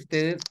mayoría de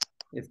ustedes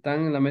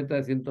están en la meta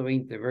de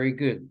 120. Very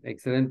good,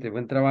 excelente,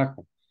 buen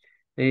trabajo.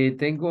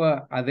 Tengo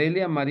a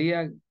Adelia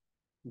María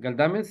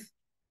Galdames.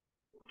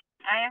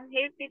 I am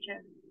here,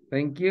 teacher.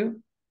 Thank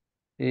you.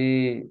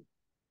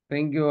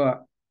 Tengo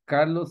a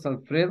Carlos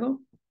Alfredo.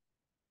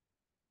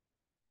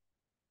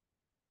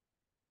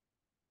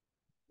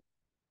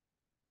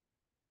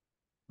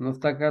 ¿No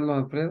está Carlos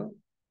Alfredo?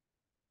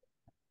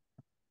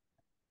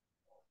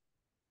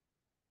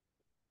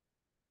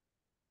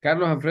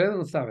 Carlos Alfredo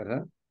no está,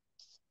 ¿verdad?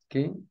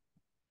 Okay.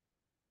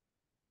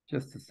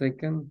 Just a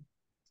second.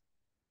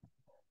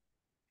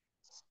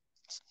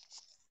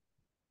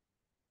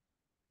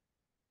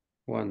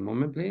 One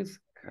moment, please.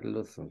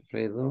 Carlos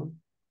Alfredo.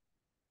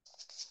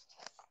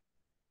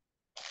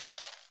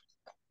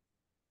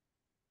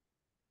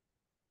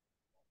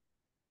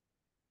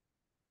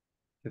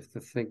 Just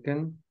a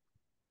second.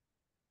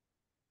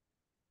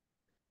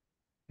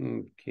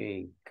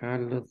 Okay,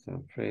 Carlos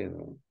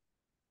Alfredo.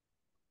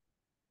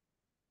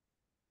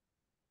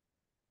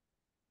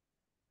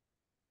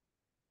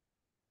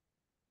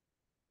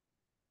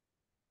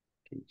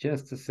 Okay,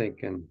 just a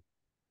second.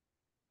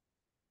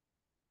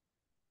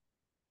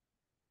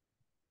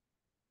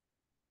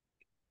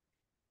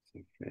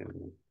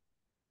 Alfredo.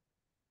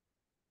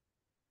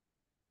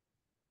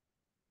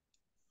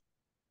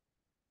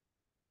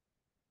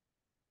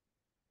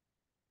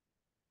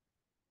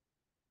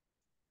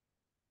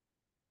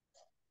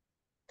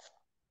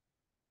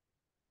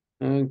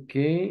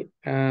 Okay,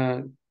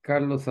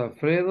 Carlos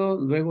Alfredo.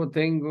 Luego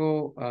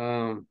tengo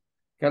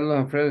Carlos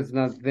Alfredo is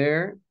not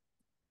there.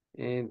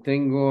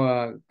 Tengo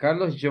a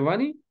Carlos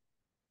Giovanni.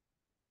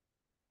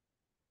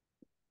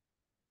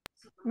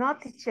 No,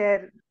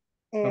 teacher.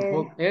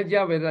 Tampoco. Él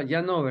ya, ¿verdad?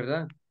 Ya no,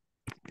 ¿verdad?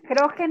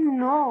 Creo que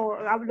no.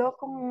 Habló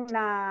con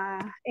la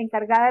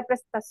encargada de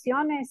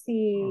prestaciones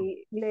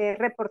y le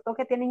reportó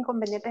que tiene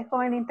inconvenientes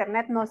con el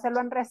internet. No se lo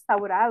han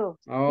restaurado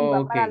y Oh,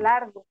 va para okay.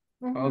 largo.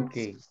 Ujú.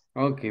 Okay,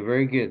 okay,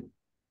 very good.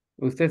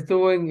 ¿Usted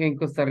estuvo en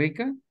Costa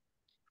Rica?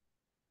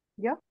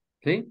 ¿Yo?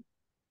 Sí.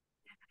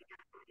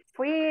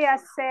 Fui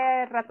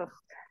hace rato.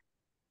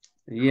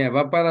 Yeah,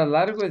 va para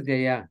largo es de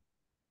allá.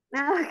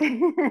 Ah,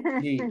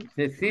 ok. Sí,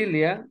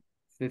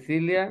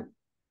 Cecilia,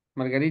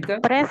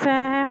 Margarita.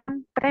 Present,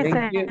 Thank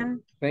you,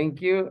 present. thank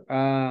you.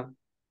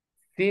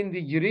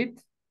 Cindy Judith,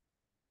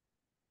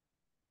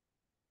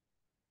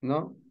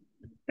 ¿no?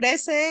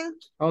 Present.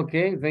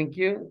 Okay, thank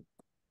you.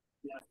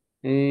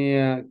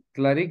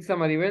 Clarixa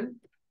Maribel,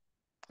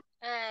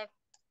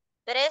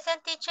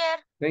 Present, teacher.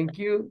 thank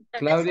you. Present.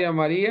 Claudia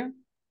María,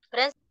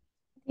 Present.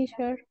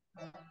 Teacher.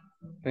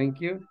 thank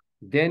you.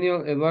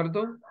 Daniel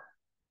Eduardo,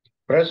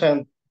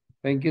 Present.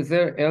 thank you,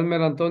 sir.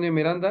 Elmer Antonio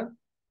Miranda.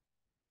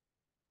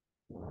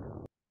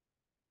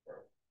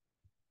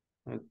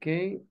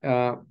 Okay.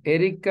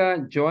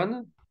 Erika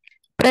Joana,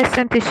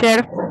 Present,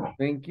 teacher.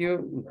 thank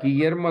you.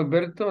 Guillermo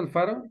Alberto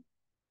Alfaro.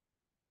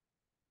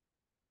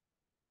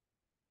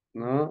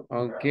 No,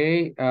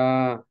 okay.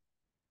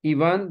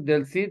 Iván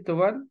del Cid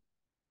Tobar,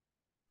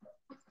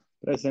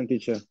 Present,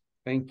 teacher.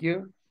 thank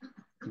you.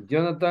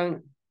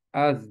 Jonathan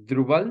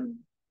Asdrubal,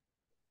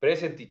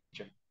 Present,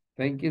 teacher.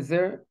 thank you,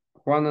 sir.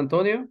 Juan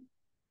Antonio,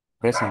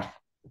 Present.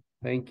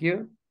 thank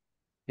you.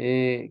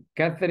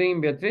 Catherine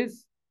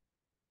Beatriz,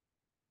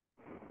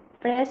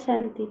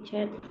 Present,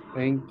 teacher.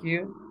 thank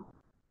you.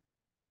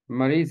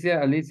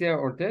 Maricia Alicia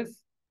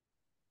Ortiz,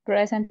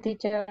 Present,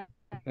 teacher.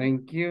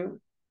 thank you.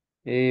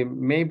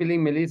 Maybelline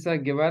Melissa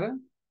Guevara,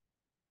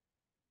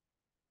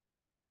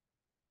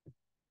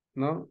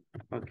 no,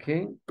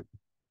 okay.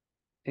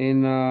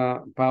 And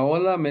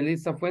Paola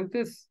Melissa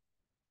Fuentes.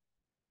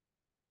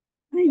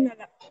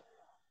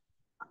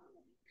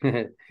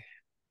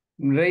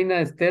 Reina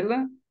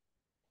Estela,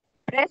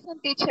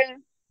 Present, teacher.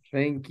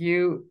 thank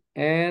you.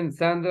 And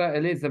Sandra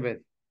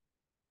Elizabeth,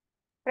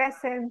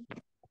 Present.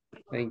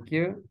 thank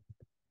you.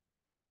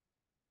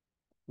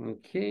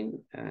 Okay,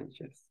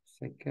 just a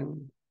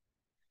second.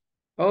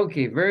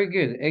 Okay, very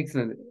good,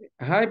 excellent.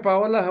 Hi,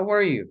 Paola, how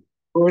are you?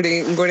 Good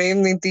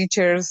evening,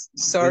 teachers.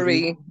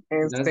 Sorry,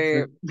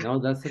 No,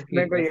 that's okay.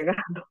 vengo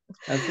llegando.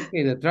 That's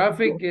okay. The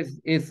traffic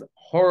is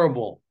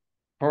horrible,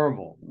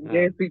 horrible.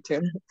 Yes,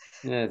 teacher.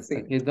 Yes,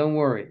 Sí. okay, don't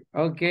worry.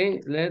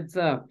 Okay, let's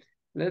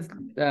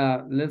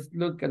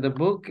look at the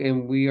book,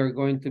 and we are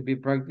going to be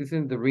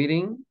practicing the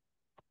reading.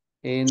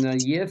 And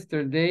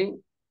yesterday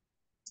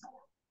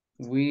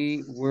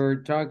we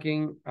were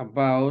talking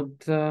about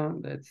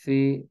let's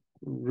see,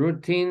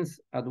 routines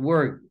at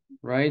work,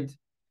 right?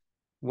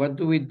 What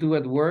do we do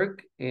at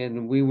work?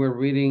 And we were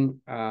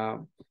reading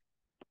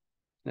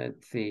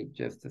let's see,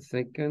 just a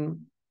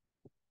second.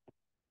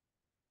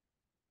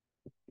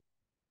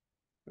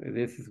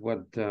 this is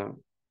what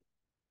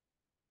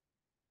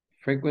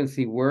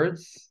frequency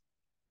words.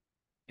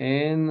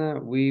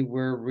 And we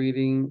were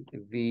reading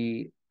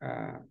the,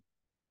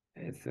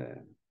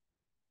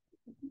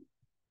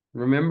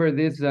 remember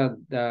this,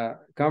 the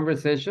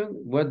conversation?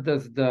 What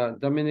does the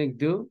Dominic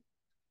do?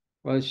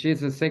 Well,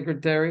 she's a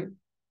secretary.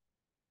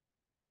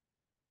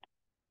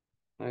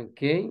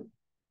 Okay.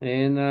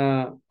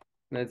 And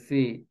let's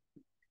see.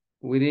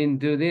 We didn't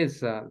do this.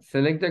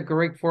 Select the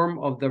correct form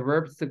of the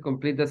verbs to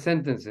complete the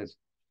sentences.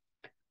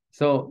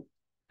 So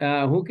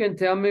who can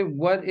tell me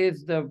what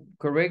is the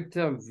correct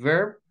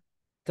verb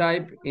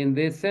type in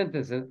this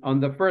sentence? On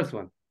the first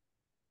one.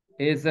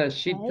 Is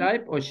she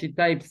type or she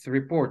types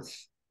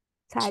reports?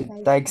 She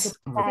types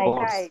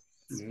reports.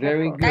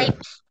 Very good.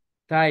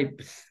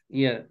 Types.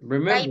 Yeah.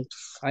 Remember,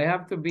 I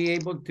have to be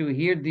able to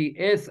hear the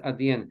S at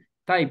the end.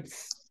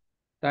 Types.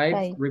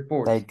 Types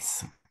reports.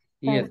 Types.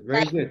 Yes,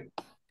 very good.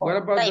 What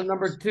about the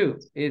number 2?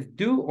 Is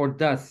do or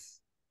does?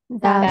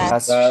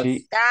 Does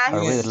she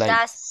arrive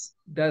late?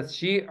 Does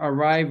she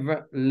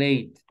arrive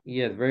late?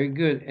 Yes, very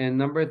good. And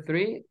number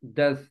 3,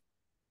 does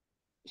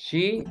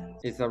she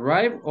is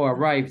arrive or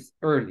arrives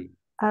early?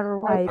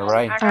 Arrive.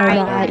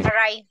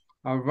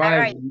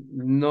 Arrive.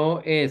 No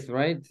S,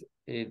 right?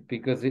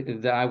 Because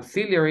the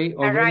auxiliary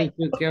already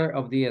took care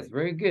of the S.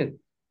 Very good.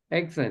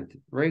 Excellent.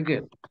 Very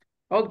good.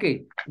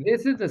 Okay,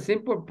 this is the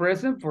simple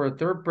present for a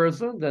third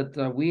person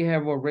that we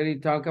have already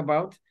talked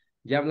about.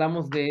 Ya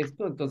hablamos de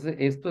esto, entonces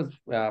esto es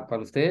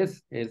para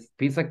ustedes, es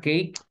pizza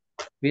cake.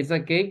 Pizza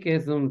cake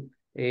es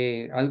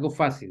algo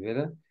fácil,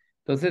 ¿verdad?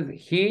 Entonces,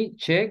 he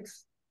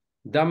checks,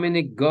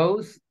 Dominic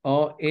goes,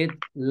 or it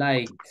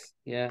likes.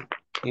 Yeah.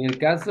 En el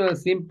caso de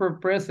simple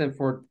present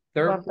for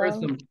third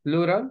person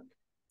plural,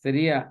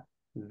 sería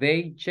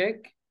they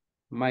check,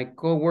 my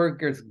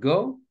coworkers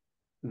go,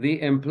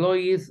 the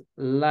employees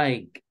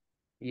like.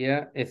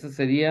 Ya, esa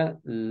sería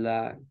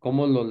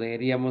cómo lo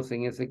leeríamos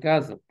en ese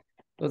caso.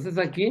 Entonces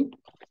aquí,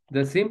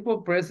 the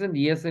simple present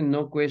yes and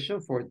no question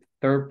for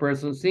third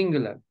person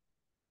singular.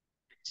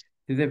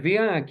 Si se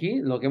fijan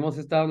aquí, lo que hemos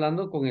estado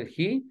hablando con el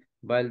he,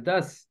 va el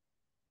does.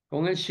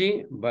 Con el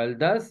she, va el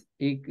does.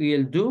 Y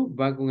el do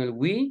va con el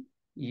we,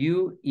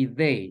 you y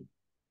they.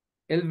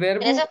 El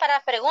verbo... Eso es para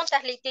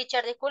preguntas,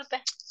 teacher,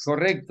 disculpe.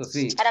 Correcto,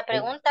 sí. Para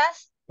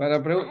preguntas.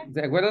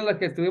 ¿Se acuerdan las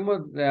que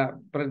estuvimos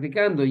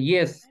practicando?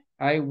 Yes.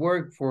 I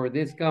work for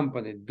this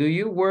company. Do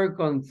you work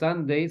on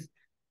Sundays?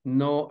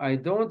 No, I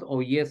don't.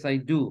 O yes, I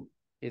do.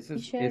 Eso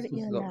es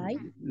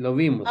lo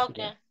vimos.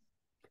 Okay.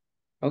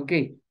 Ok.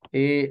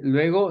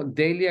 Luego,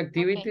 daily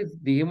activities. Okay.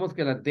 Dijimos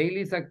que las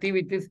daily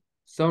activities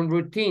son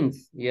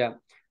routines. Yeah.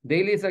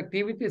 Daily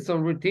activities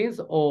son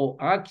routines o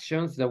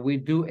actions that we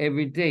do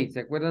every day. ¿Se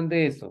acuerdan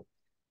de eso?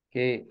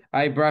 Que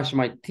I brush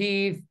my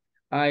teeth.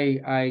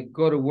 I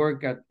go to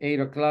work at 8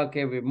 o'clock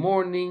every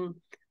morning.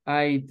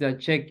 I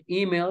check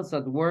emails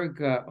at work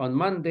on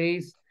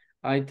Mondays.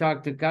 I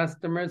talk to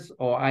customers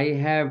or I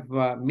have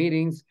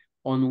meetings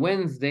on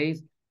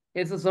Wednesdays.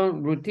 Esos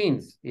son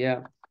routines,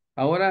 yeah.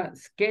 Ahora,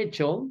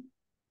 schedule,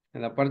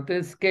 en la parte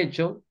de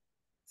schedule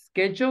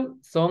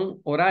son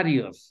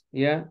horarios,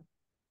 yeah.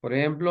 Por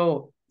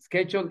ejemplo,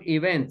 schedule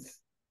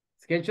events.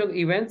 Schedule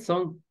events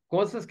son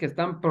cosas que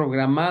están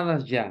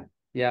programadas ya,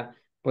 yeah.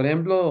 Por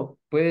ejemplo,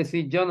 puede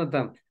decir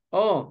Jonathan,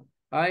 oh,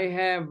 I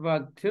have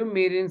 2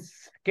 meetings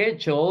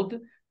scheduled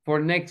for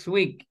next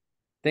week.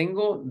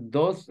 Tengo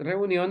 2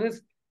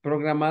 reuniones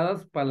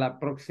programadas para la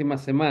próxima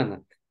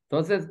semana.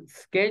 Entonces,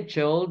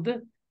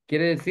 scheduled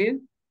quiere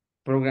decir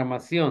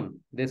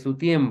programación de su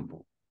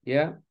tiempo,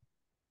 ¿ya?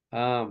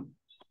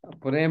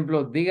 Por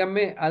ejemplo,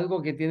 dígame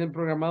algo que tienen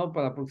programado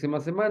para la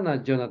próxima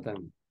semana,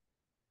 Jonathan.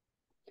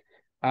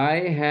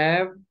 I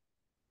have,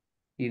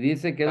 y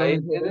dice que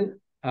 ¿dónde tiene?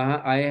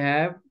 I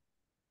have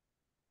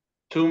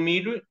 2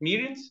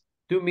 meetings.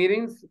 2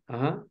 meetings,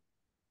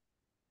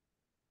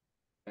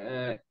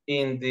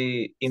 In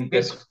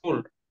the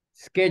school.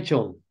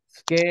 Schedule.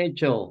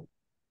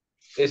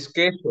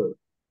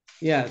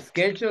 Yeah,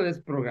 schedule es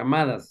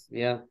programadas,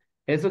 yeah.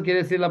 Eso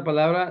quiere decir la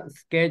palabra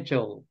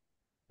schedule,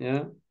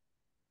 yeah.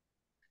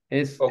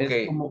 Es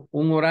como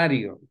un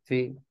horario,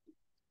 sí.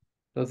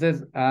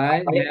 Entonces,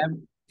 I have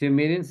 2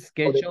 meetings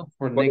scheduled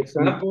for next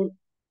example, week.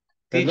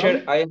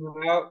 Teacher, I have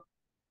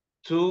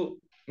 2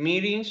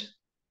 meetings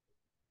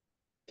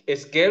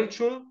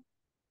scheduled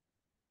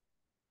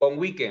on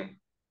weekend.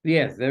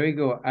 Yes, there we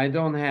go. I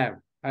don't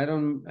have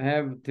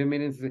 2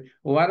 meetings,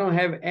 or I don't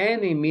have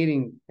any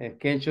meeting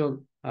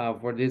scheduled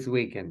for this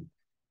weekend.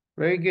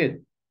 Very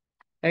good.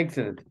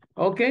 Excellent.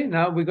 Okay,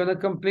 now we're going to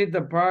complete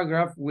the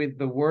paragraph with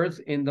the words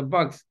in the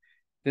box.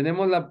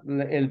 Tenemos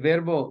el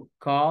verbo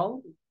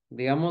call,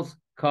 digamos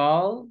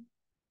call.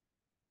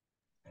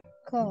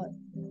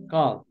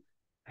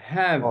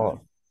 Have.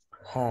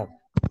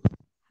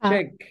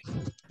 Check.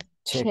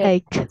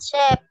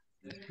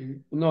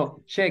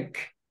 No, check.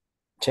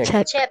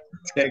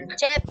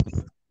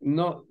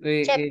 No,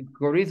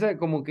 Corisa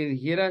como que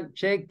dijera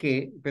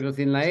cheque, pero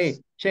sin la E.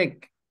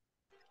 Check.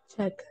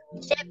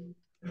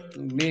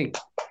 Bien.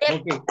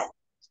 Okay.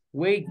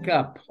 Wake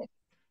up.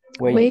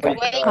 Wake up.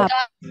 Wake up.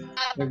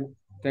 up.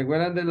 ¿Te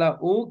acuerdan de la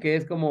U que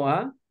es como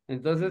A?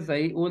 Entonces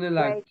ahí une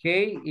la Wake- K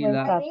y wake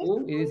la up.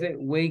 U y dice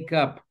wake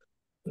up.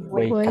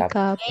 Wake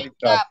up.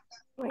 Wake up.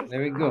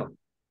 There we go.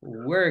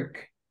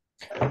 Work.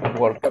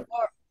 Work.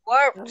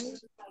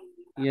 Works.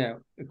 Yeah.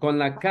 Con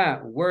la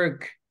K.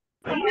 Work.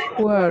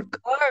 Work.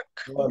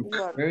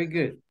 Work. Very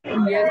good.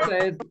 Y esta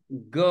es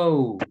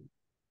go.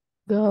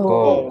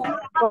 Go.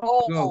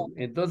 Go.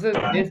 Entonces,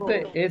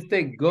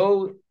 este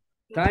go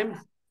times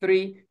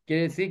 3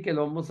 quiere decir que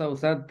lo vamos a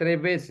usar 3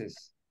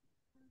 veces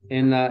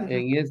en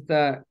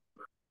esta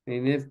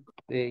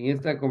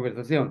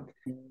conversación.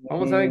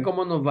 Vamos a ver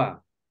cómo nos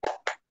va.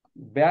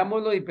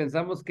 Veámoslo y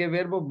pensamos qué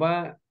verbo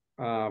va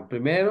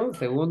primero,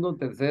 segundo,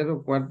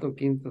 tercero, cuarto,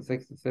 quinto,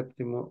 sexto,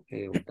 séptimo,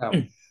 octavo.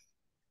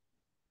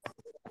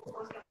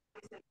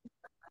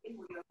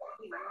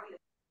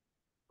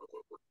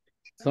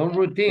 Son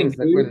routines,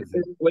 acuérdense.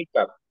 Wake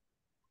up.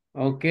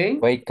 Okay.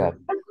 Wake up.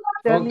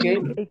 Okay.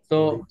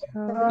 So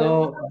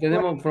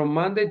tenemos from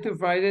Monday to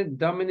Friday,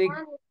 Dominic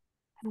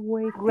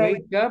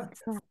wake up.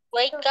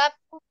 Wake up.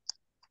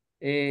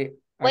 Wake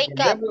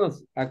up.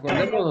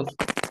 Acordémonos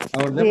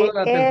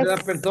la tercera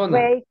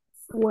persona.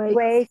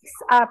 Wakes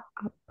up.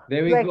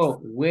 There we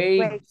go.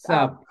 Wakes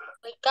up.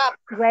 Wake up.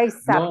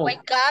 Wakes up. No,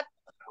 Wake up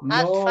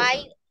at no,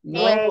 5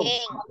 no,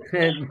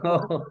 a.m.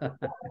 no.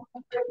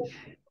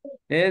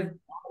 Es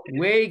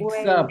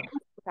wakes up.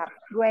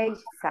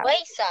 Wakes up.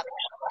 Wakes up.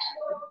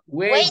 Wakes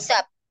Wakes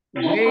up.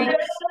 Wakes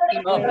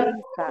up.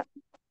 Wakes up.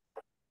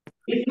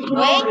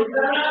 Wake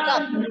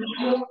up.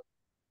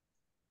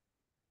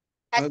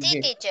 Así,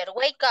 Okay. teacher.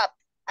 Wake up.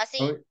 Así.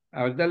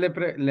 Ahorita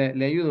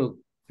le ayudo,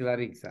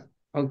 Clarixa.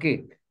 Ok,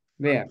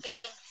 vea.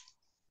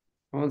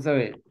 Vamos a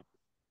ver.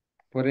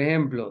 Por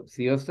ejemplo,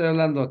 si yo estoy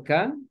hablando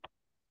acá,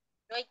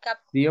 Wake up.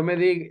 si yo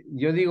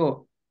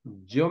digo,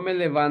 yo me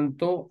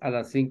levanto a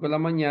las 5 de la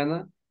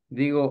mañana,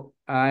 digo,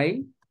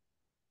 I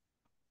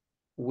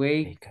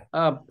wake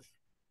up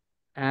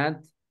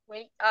at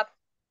Wake up.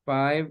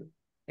 5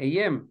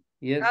 a.m.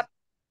 Yes, Up.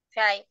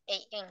 5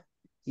 a.m.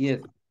 yes,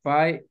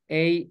 5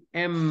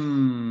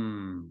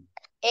 a.m.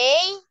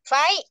 5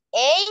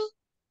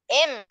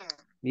 a.m.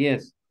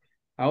 Yes.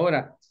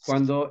 Ahora,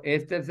 cuando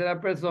es tercera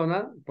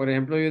persona, por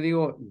ejemplo, yo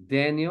digo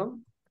Daniel,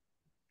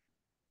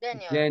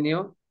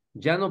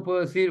 ya no puedo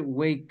decir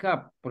wake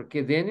up,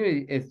 porque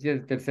Daniel es de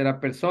tercera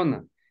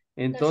persona.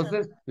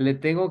 Entonces,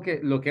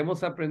 lo que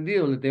hemos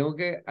aprendido, le tengo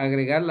que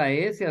agregar la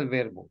S al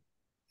verbo,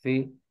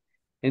 ¿sí?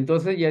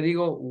 Entonces ya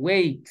digo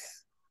wakes.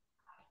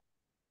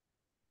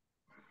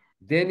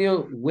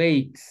 Daniel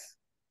wakes.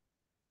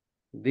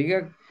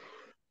 Diga.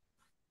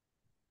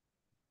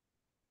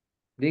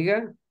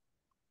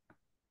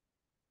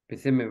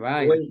 Pues se me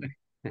va.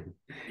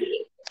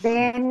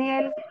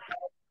 Daniel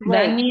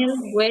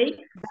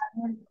Wake.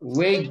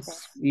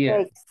 Wakes.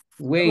 Yeah.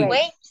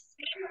 Wakes.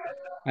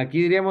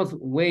 Aquí diríamos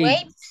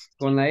wakes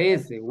con la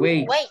S.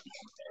 Wakes. Wake.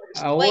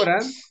 Ahora,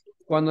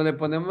 cuando le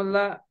ponemos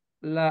la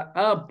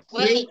up,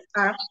 Wake.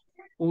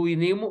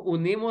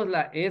 unimos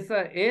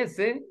esa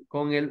S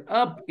con el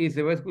up y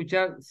se va a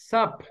escuchar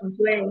sup.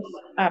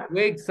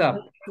 Wakes up.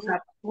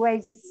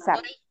 wakes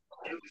up.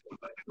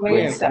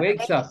 Wakes up.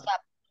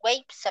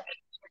 Wakes up.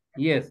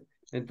 Yes.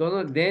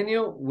 Entonces,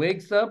 Daniel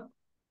wakes up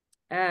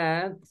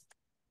at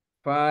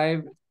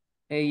 5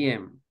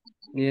 a.m.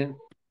 Yeah.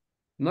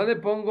 No le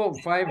pongo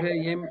 5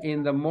 a.m.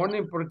 in the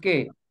morning. ¿Por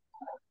qué?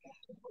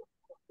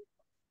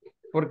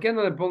 ¿Por qué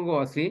no le pongo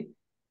así?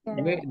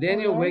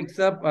 Daniel wakes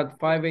up at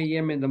 5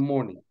 a.m. in the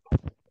morning.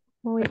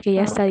 Porque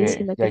ya está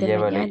diciendo que Ya de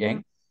lleva el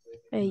mañana.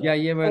 Ya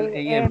lleva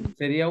el AM.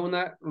 Sería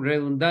una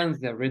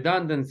redundancia,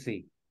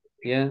 redundancy.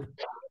 Yeah.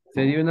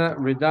 Sería una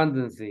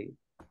redundancy.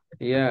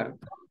 Yeah.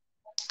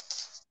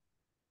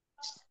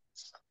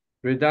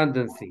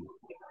 Redundancy.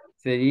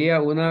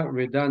 Sería una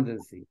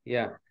redundancy.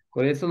 Yeah.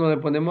 Por eso no le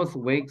ponemos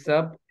wakes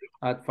up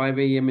at 5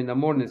 a.m. in the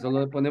morning.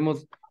 Solo le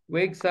ponemos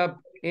wakes up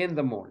in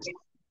the morning.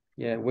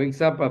 Yeah.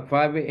 Wakes up at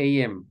 5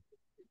 a.m.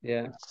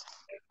 Yeah.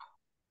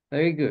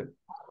 Very good.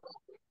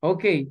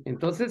 Ok,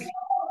 entonces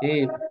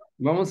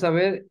vamos a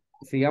ver,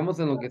 sigamos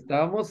en lo que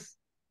estábamos.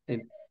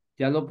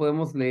 Ya lo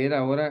podemos leer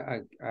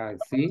ahora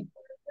así.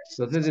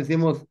 Entonces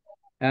decimos,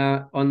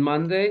 on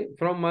Monday,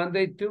 from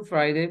Monday to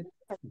Friday,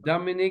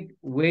 Dominic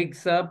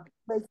wakes up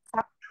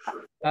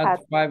at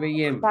 5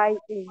 a.m. 5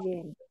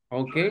 a.m.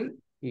 Ok,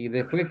 y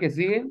después que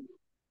sigue,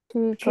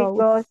 She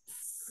goes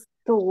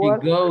to she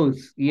work.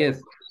 goes,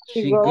 yes,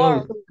 she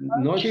goes.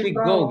 No she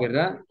go,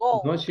 ¿verdad?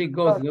 No she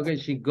goes, sino que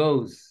she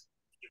goes.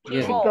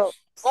 Yes.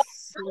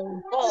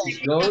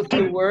 She goes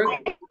to work.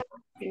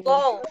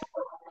 Go.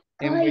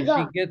 And when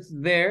she gets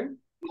there,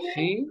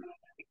 she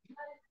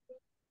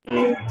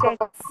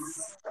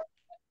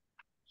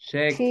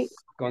checks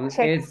con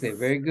S.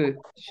 Very good.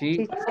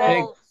 She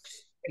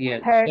checks. Yeah,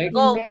 checks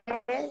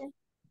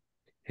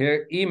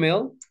her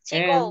email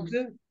and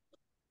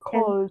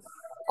Calls.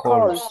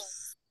 Con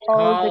S.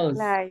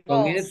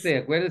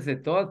 Acuérdense,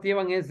 todas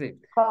llevan S.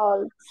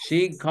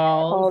 She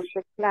calls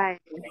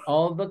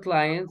all the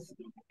clients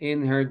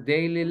in her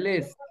daily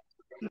list.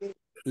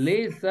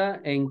 Lisa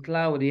and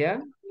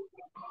Claudia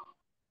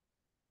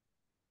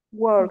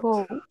Work.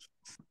 Go.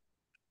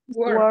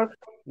 Work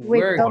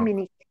with work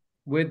Dominic.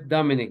 with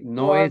Dominic.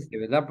 No Work.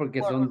 ¿verdad?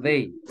 Porque son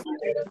they.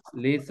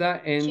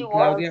 Lisa and She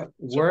Claudia works.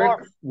 She work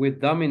works. with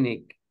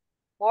Dominic.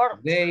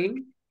 Works. They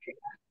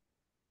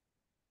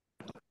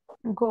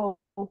Go.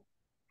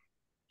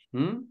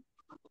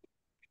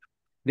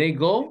 They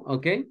go,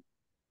 okay.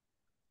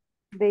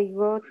 They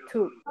go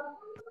to.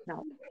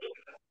 No.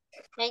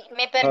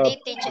 Me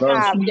perdí, teacher.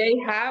 lunch. They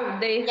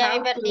have Ya me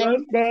to perdí.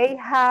 learn. They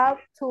have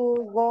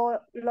to go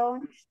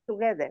lunch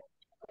together.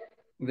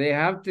 They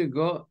have to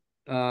go.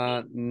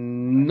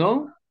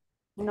 No,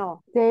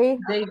 No. They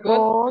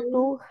go go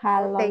to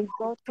have They lunch.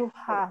 go to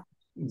have.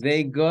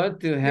 they go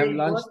to have They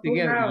lunch go to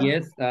together. have.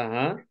 Yes,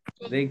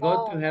 They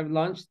go to have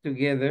lunch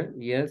together.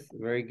 Yes,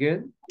 very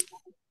good.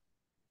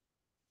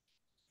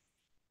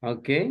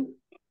 Okay.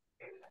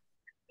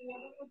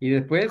 Y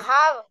después,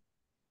 Have.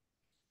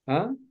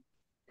 ¿ah?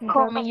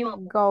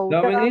 Dominic go.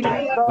 Dominic,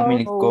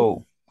 Dominic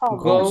go.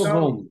 go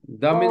home.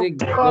 Dominic,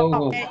 go Go.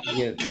 home.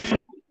 Yes.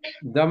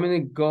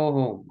 Dominic, go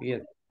home.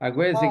 Yes.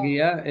 Acuérdense que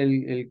ya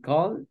el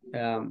call,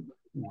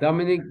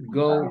 Dominic,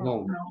 go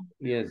home.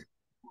 Yes.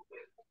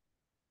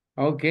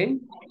 Okay.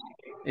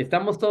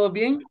 ¿Estamos todos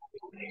bien?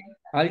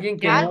 ¿Alguien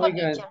que no Algo,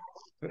 oiga, teacher.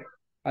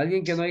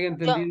 alguien que no haya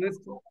entendido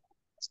esto?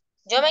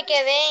 Yo me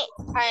quedé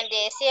donde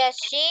decía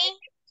she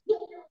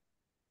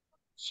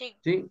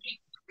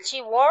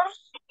Sí.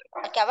 works.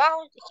 Aquí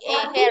abajo,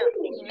 her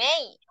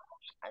email.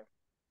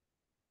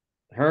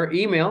 Her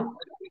email.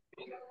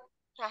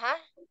 Ajá.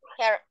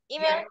 Her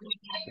email.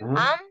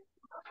 Ajá.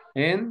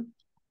 And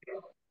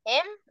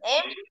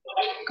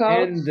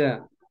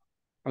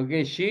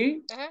okay,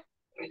 she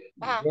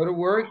Ajá. go to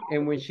work,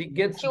 and when she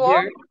gets She there,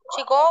 works.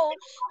 She goes.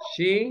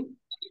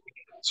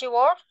 she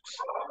works.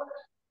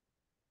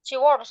 She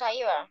works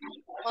ahí, ¿verdad?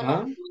 ¿O no?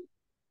 ¿ah?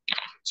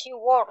 She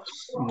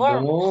works.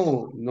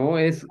 No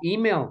es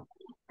email.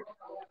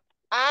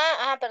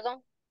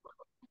 Perdón.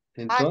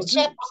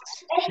 Entonces,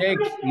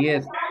 checks,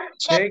 yes.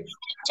 Checks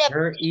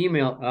her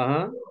email.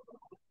 Ajá.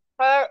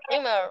 Her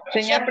email.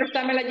 Señor,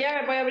 préstame la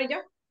llave, voy a abrir yo.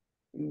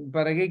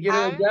 ¿Para qué quiere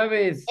las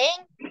llaves?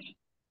 En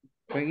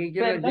 ¿Para qué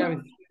quiere las llaves?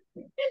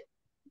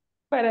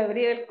 Para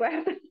abrir el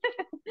cuarto.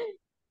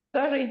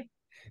 Sorry.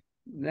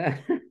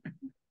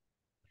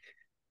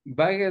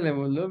 Bájale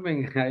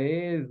volumen a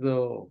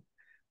eso.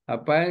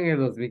 Apaguen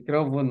los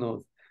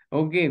micrófonos.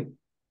 Ok.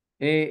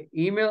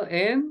 Email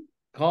and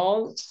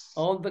call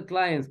all the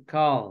clients.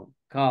 Call.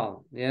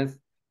 Yes.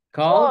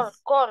 call,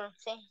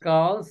 sí.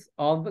 Calls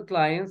all the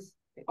clients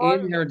All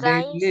in her the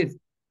daily clients. list.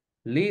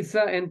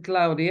 Lisa and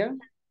Claudia.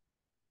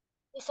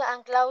 Lisa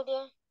and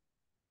Claudia.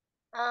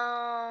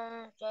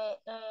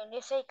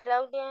 Lisa y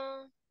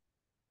Claudia.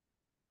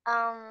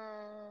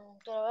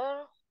 Quiero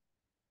ver.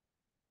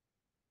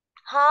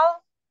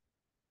 How?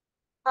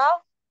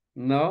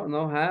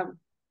 No have.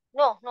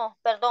 No,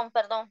 perdón,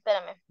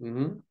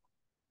 espérame.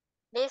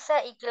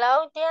 Lisa y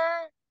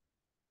Claudia.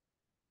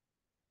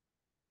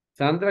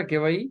 Sandra, ¿qué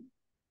va ahí?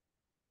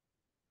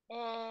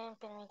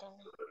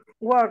 Permítame.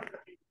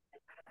 Work.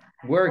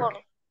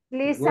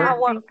 Lisa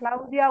Work. and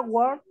Claudia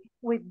work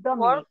with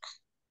Dominic.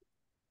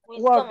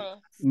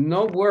 Dominic.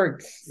 No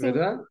works, Sí.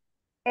 ¿verdad?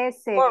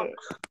 S.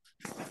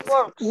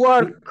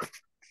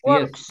 Works.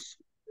 Yes.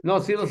 No,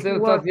 sí lo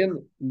está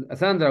haciendo.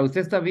 Sandra,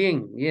 usted está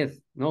bien.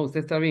 Yes. No,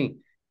 usted está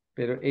bien.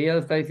 Pero ella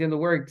está diciendo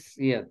works.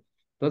 Yes.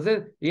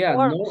 Entonces,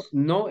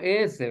 no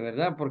ese,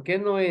 ¿verdad? ¿Por qué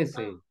no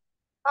ese?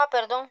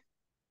 Perdón.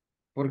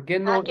 ¿Por qué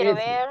no Quiero ese?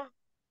 ver.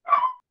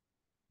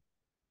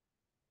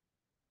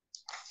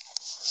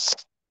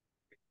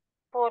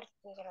 Porque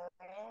quiero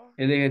ver.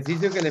 El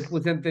ejercicio que le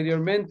puse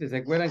anteriormente, ¿se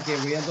acuerdan que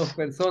había dos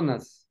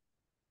personas?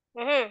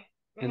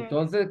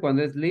 Entonces,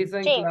 cuando es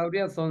Lisa y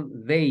Claudia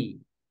son they.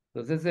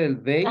 Entonces,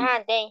 el they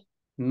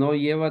no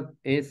lleva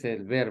ese,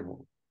 el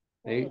verbo.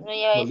 No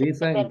lleva ese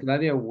Lisa verbo. and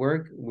Claudia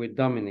work with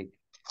Dominic.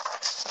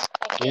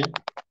 Okay. Yeah?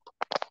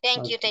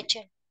 Thank you,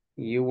 teacher.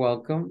 You're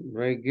welcome.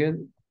 Very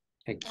good.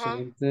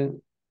 Excelente.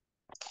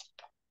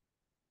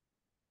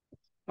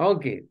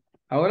 Ok.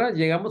 Ahora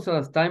llegamos a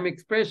las time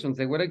expressions.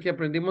 ¿Se acuerdan que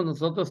aprendimos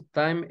nosotros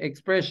time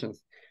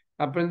expressions?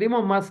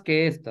 Aprendimos más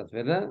que estas,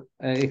 ¿verdad?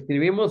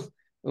 Escribimos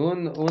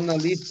una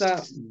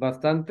lista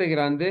bastante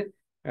grande.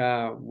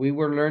 We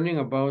were learning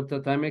about the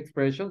time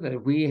expressions.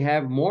 That we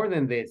have more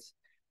than this.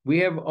 We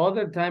have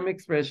other time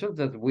expressions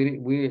that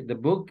the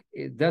book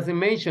doesn't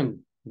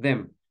mention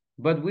them,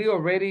 but we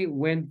already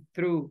went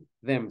through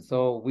them.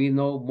 So we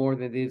know more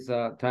than this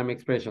time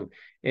expression.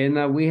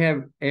 And we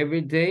have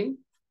every day.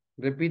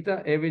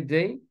 Repita, every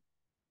day.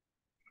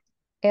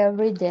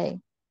 Every day.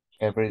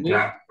 Every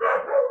day.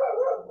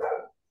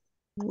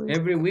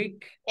 Every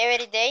week.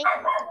 Every day.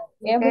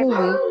 Every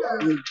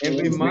week.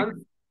 Every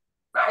month.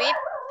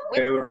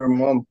 Every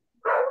month.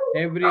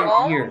 Every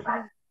year.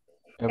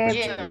 Every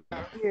Yes.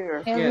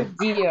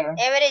 year.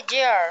 Every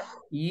year.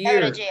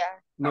 Year.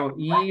 No,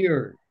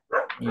 year.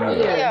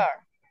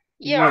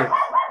 Year.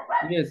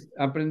 Yes,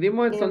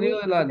 aprendimos el sonido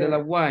de la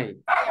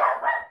Y.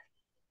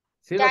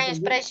 ¿Sí lo Time aprendimos?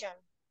 expression.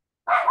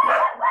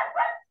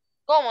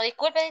 ¿Cómo?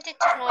 Disculpen,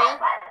 teacher, no oí.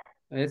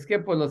 Es que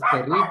por los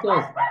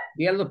perritos,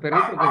 y a los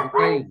perritos que se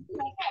caen.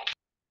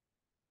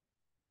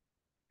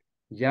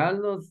 Ya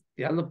los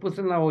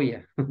puse en la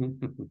olla.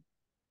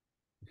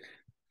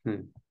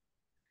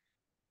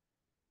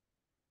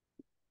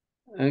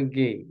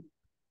 Okay.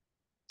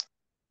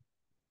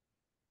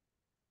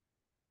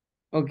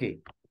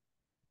 Okay.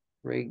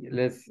 Great.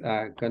 Let's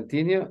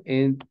continue.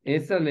 En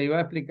esta le iba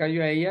a explicar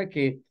yo a ella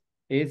que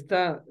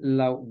esta,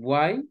 la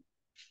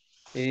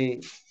Y,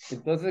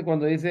 entonces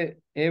cuando dice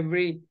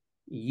every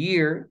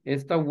year,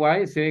 esta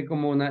Y se ve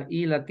como una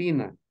I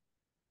latina.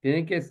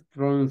 Tiene que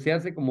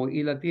pronunciarse como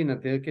I latina.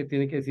 Tiene que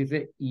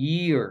decirse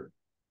year,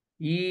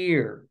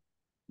 year,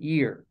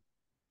 year.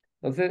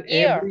 Entonces,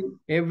 Year.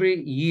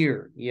 every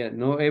year. Yeah,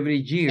 no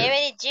every year.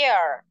 Every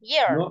year.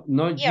 Year.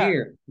 No Year.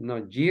 year.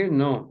 No year,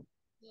 no.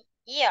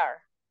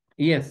 Year.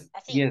 Yes,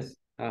 Así. yes.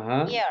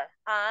 Ajá. Year.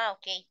 Ah,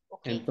 ok,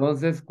 ok.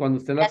 Entonces, cuando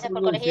usted la Gracias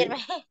por pronuncie,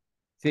 corregirme.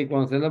 sí,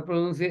 cuando usted la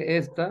pronuncie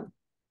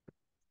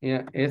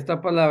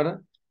esta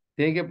palabra,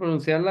 tiene que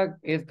pronunciarla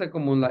esta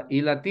como la I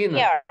latina.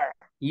 Year.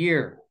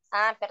 Year,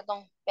 Ah,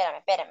 perdón.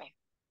 Espérame.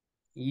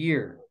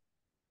 year.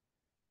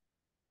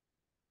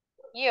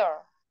 Year.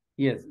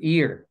 Yes,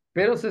 year.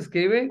 Pero se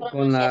escribe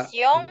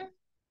Pronunciación.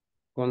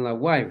 con la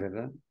Y,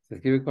 ¿verdad? Se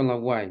escribe con la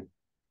Y.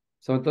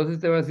 So, entonces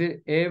te va a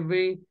decir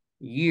every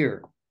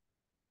year.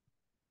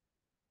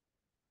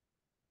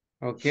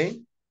 ¿Ok?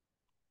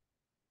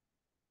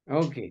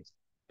 Ok.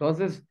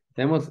 Entonces,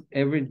 tenemos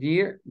every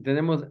year,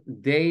 tenemos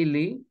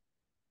daily.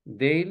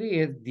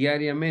 Daily es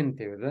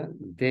diariamente, ¿verdad?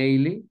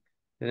 Daily.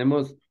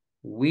 Tenemos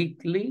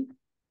weekly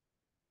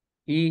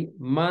y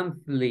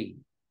monthly.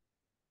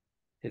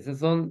 Esas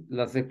son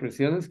las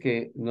expresiones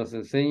que nos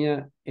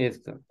enseña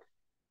esta.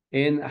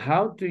 En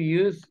how to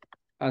use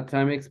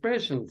time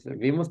expressions.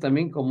 Vimos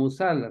también cómo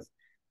usarlas.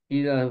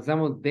 Y las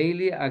usamos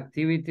daily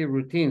activity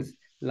routines.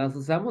 Las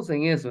usamos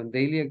en eso, en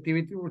daily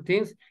activity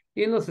routines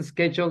y en los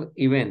scheduled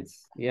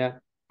events.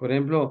 ¿Ya? Por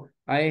ejemplo,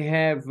 I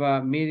have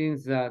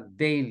meetings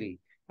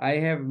daily. I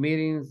have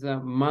meetings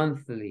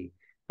monthly.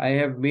 I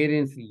have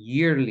meetings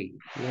yearly.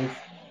 Yes.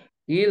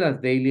 Y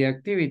las daily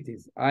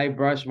activities. I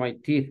brush my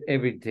teeth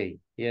every day.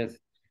 Yes.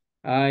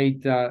 I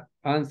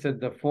answer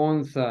the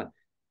phones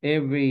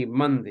every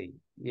Monday,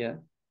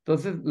 ¿ya?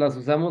 Entonces las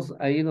usamos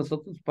ahí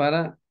nosotros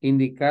para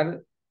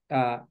indicar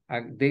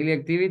daily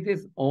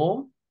activities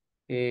o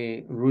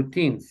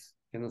routines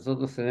que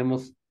nosotros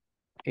tenemos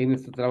en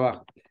nuestro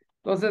trabajo.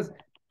 Entonces,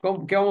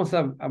 ¿qué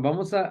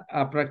vamos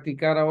a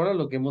practicar ahora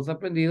lo que hemos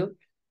aprendido?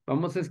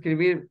 Vamos a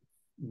escribir,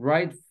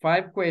 write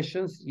 5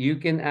 questions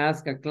you can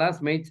ask a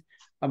classmate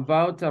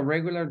about a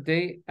regular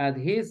day at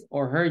his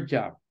or her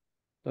job.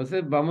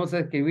 Entonces vamos a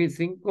escribir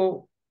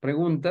 5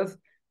 preguntas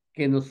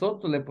que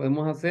nosotros le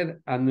podemos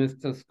hacer a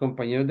nuestros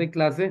compañeros de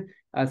clase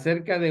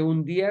acerca de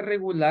un día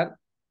regular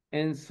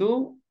en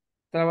su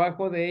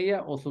trabajo de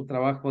ella o su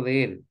trabajo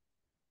de él.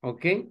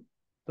 ¿Ok?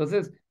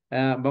 Entonces,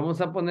 vamos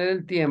a poner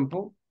el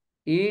tiempo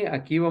y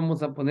aquí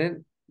vamos a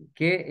poner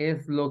qué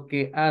es lo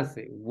que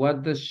hace. What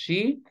does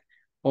she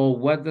or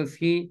what does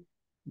he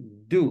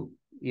do?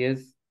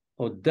 Yes,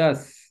 o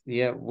does.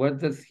 Yeah, what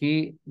does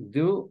he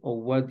do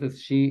or what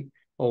does she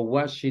or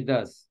what she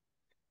does.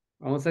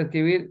 Vamos a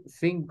escribir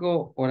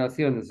 5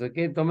 oraciones,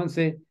 ¿ok?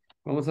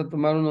 Vamos a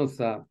tomar unos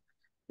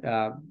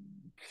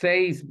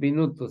 6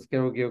 minutos,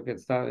 creo que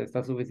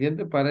está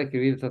suficiente para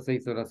escribir esas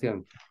 6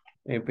 oraciones.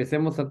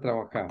 Empecemos a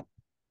trabajar.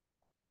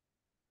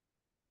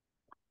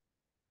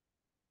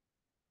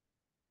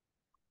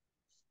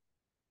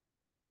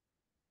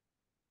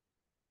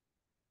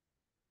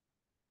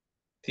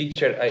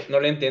 Teacher, no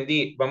le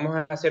entendí. ¿Vamos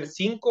a hacer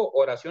 5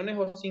 oraciones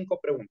o 5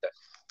 preguntas?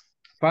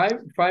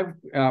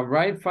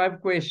 Write 5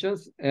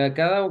 questions.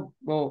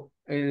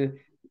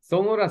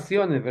 Son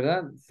oraciones,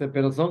 ¿verdad?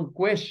 Pero son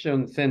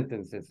question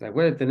sentences.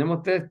 Acuérdense,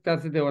 tenemos 3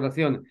 clases de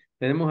oraciones.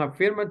 Tenemos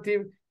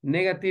affirmative,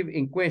 negative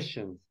y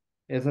questions.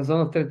 Esos son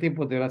los 3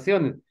 tipos de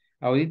oraciones.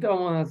 Ahorita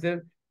vamos a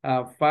hacer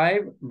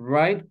 5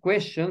 write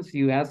questions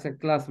you ask a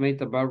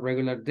classmate about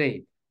regular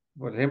day.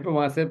 Por ejemplo,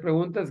 vamos a hacer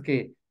preguntas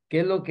 ¿qué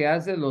es lo que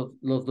hace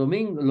los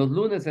domingos, los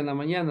lunes en la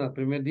mañana,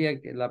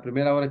 la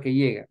primera hora que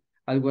llega?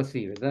 Algo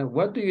así, ¿verdad?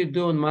 What do you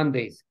do on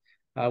Mondays?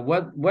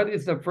 What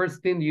is the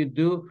first thing you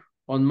do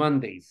on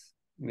Mondays?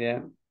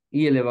 ¿Ya?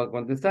 Y él le va a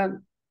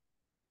contestar.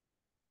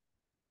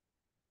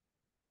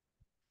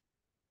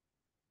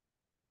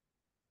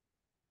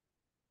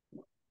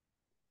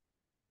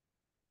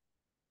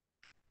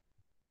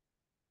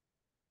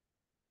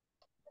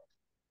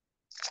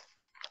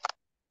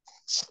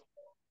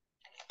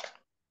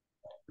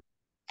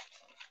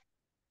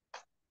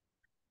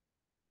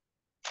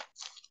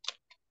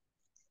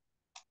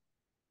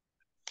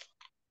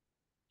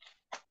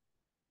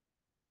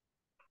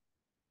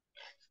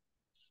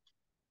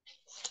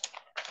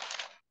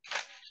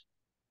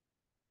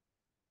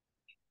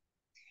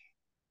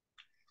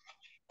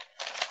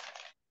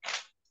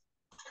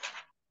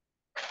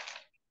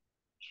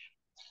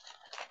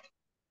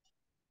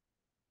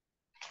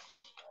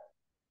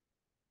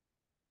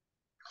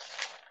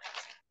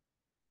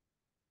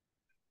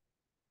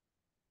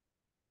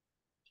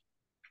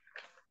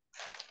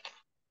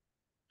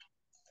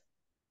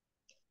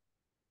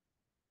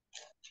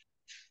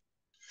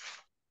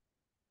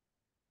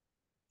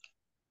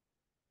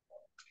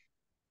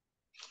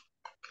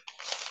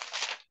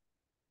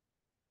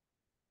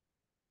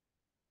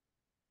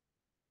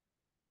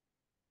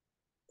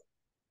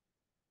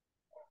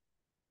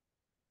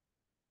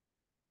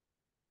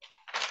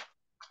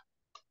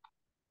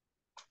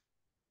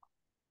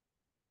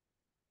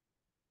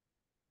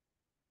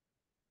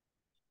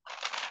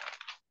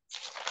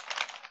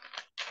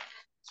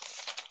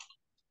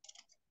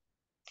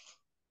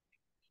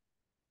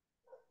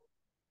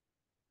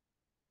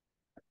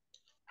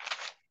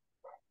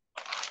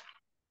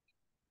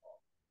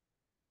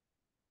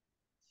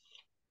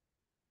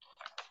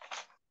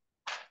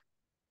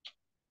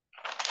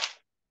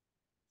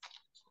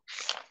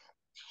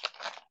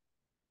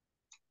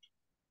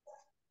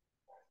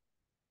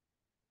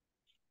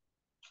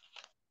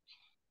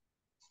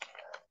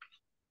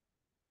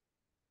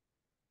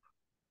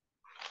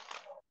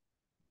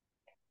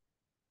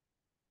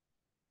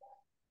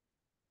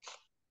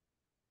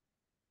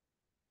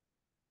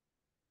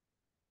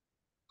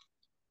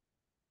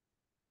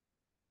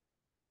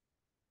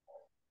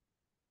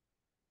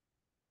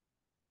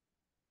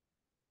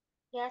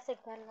 ¿Qué hace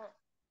Carla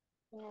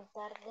en la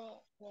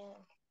tarde? ¿Qué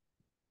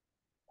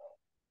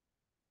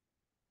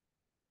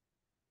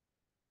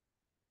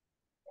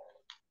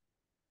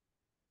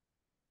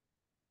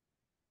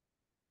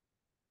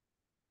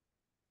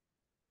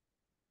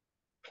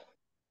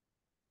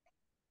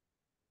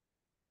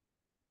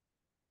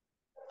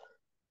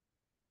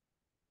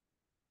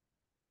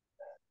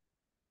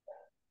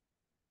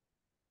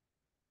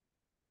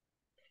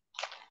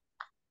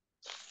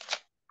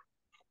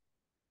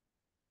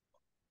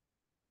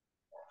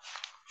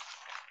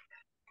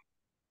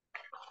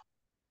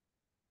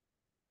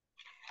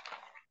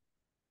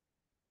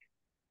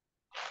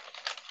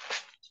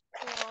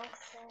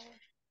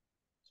hace?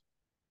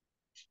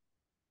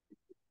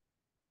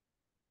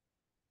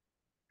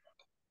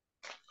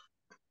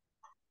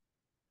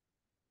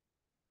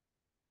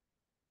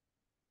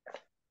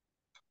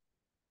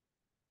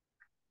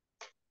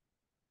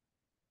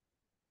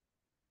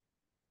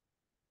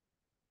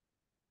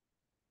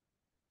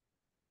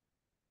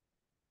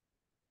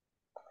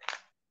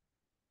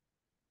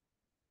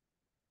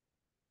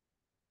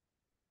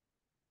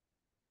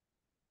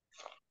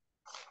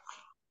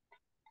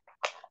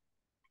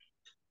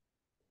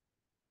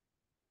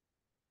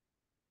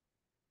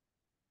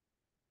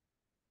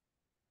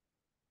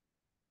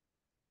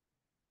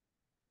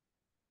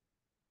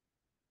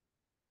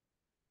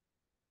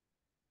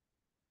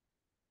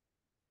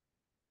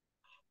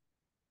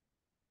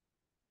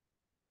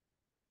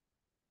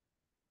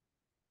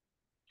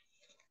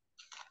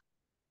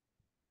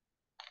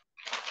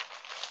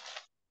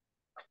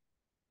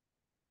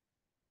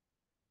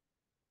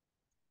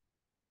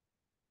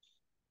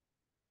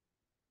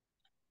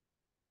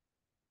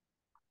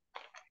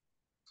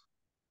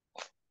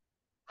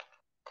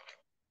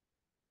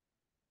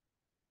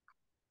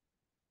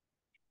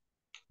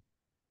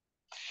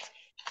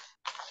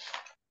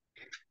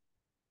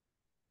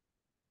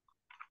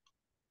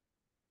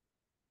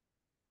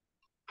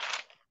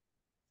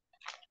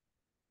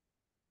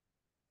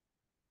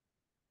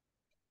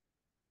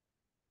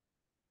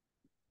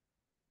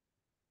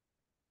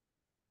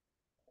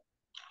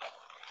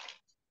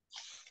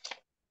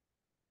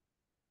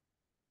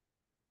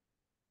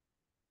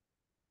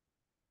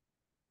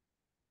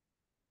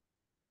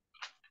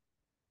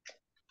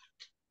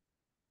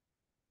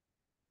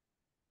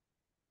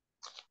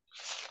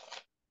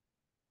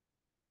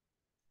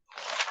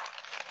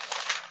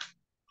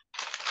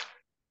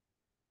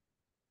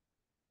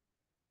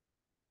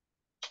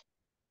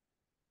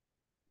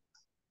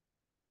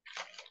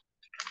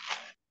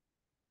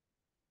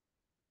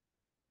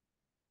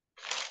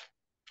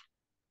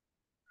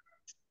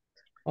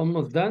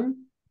 Almost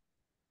done?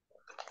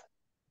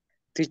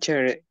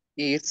 Teacher,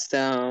 it's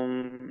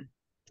a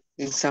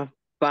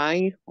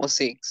 5 or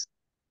 6.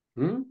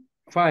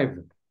 5.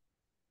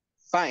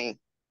 Fine.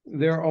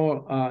 They're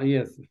all,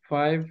 yes,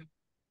 5,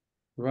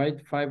 right?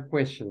 5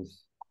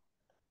 questions.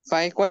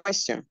 5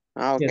 question.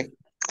 Okay. Yes.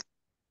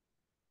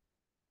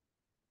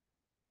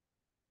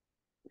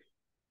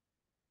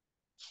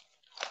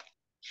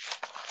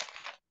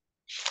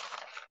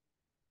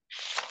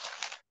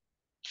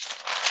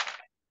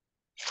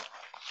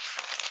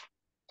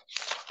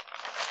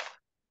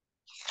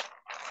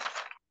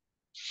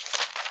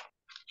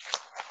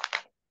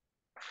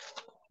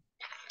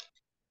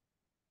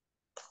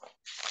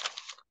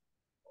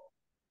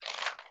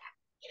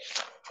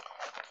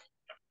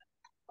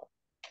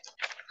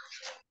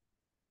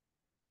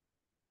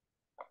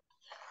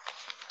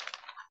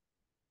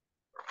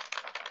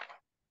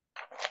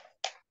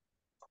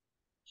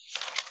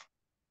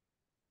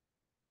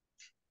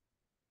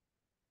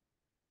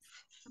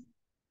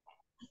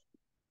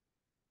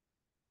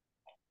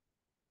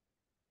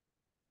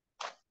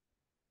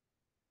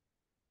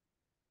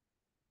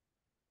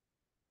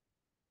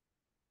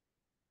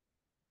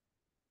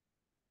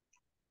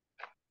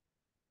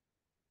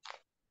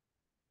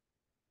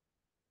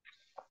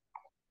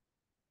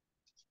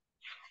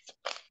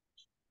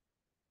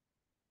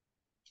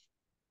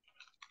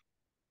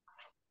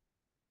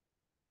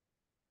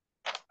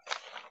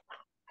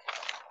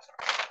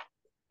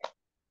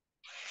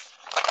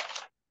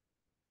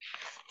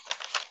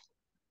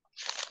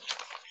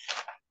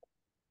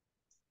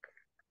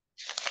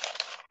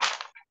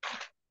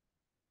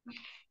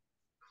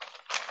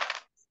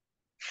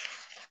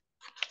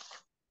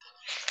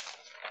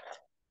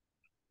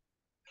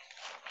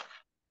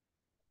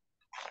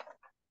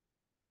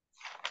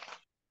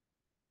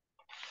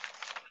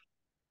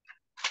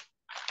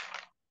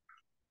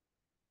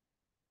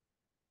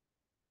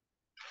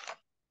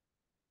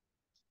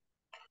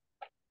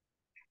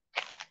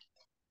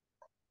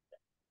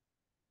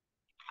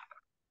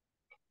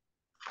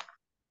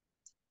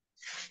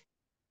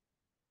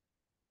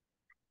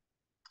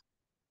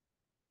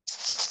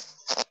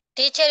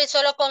 Teacher, y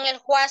solo con el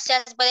was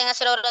se pueden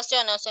hacer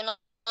oraciones, o sea, no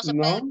se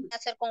pueden No,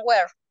 hacer con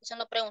where. Eso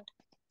no pregunto.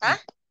 ¿Ah?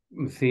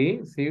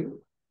 sí, sí.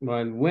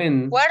 Well,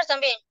 when. Where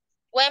también.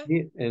 When,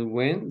 Sí, el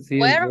when, sí,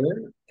 el where.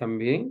 where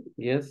también,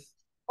 yes.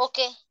 Ok.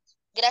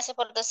 Gracias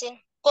por decir.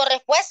 Con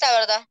respuesta,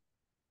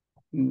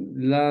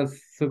 ¿verdad?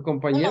 Sus ¿O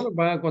compañeros no?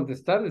 van a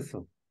contestar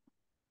eso.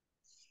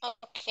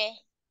 Okay.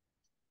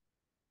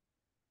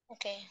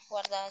 Okay.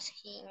 What does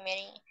he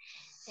marry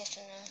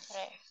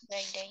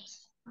Friday?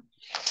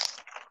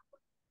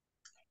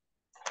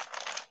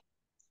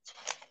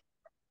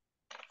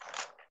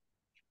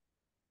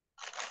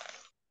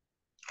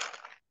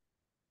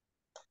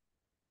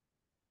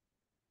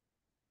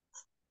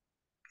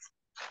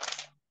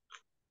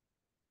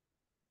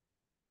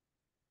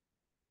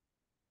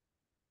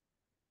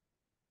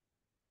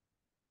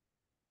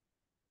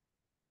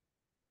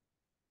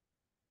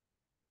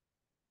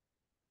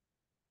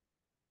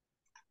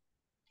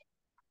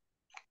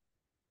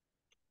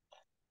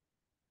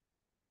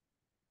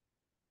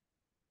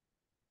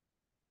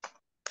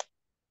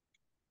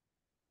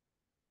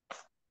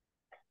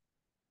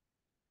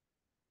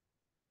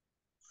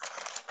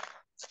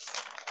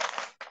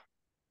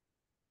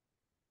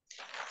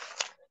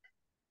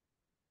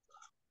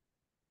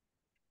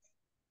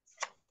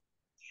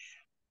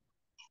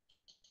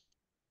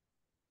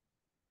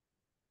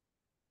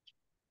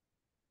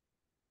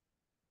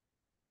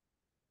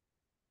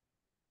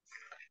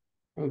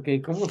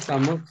 Ok, ¿cómo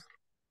estamos?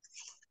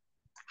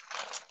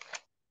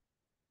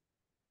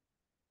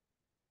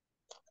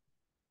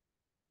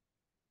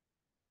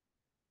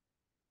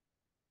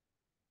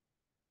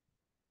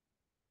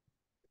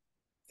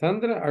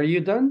 Sandra, are you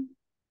done?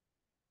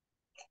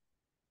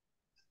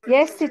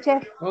 Yes,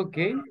 teacher.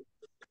 Okay.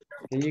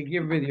 Can you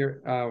give me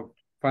your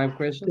 5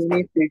 questions?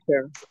 Finish,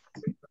 teacher.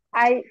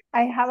 I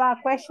have a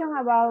question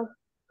about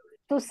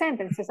 2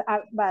 sentences,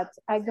 but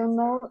I don't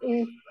know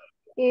if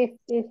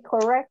it's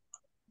correct.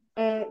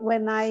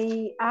 When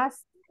I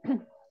ask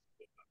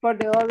for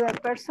the other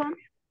person,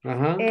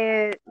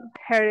 her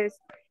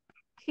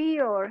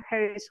he or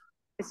her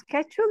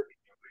schedule,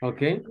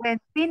 Okay. when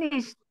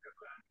finished,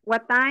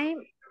 what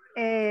time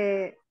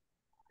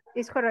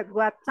is correct?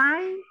 What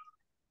time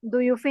do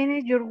you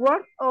finish your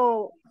work,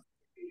 or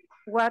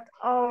what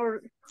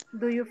hour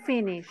do you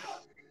finish?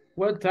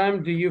 What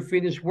time do you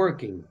finish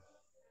working?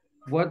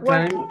 What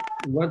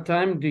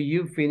time do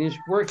you finish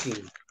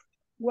working?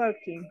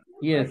 Working.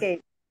 Yes. Okay.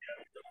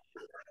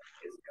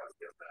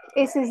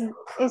 Is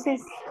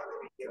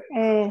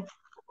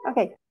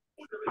okay.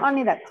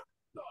 Only that.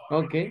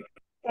 Okay.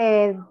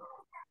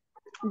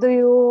 Do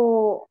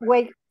you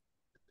wake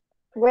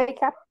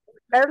up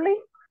early?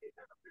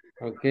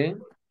 Okay.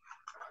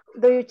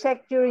 Do you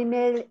check your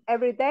email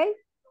every day?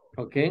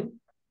 Okay.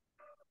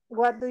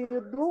 What do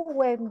you do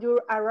when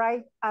you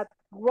arrive at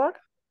work?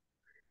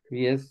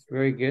 Yes,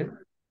 very good.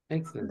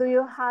 Excellent. Do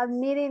you have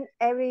meeting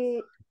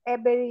every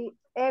week?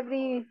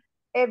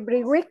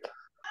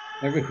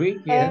 Every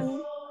week, yes.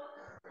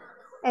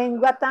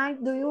 And what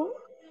time do you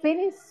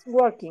finish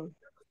working?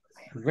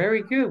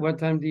 Very good. What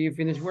time do you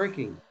finish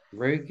working?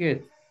 Very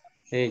good.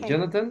 Hey,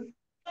 Jonathan?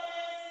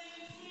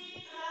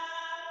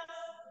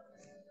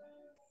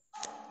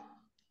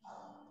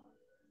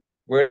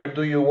 Where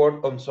do you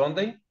work on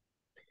Sunday?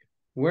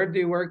 Where do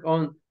you work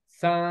on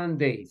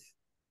Sundays?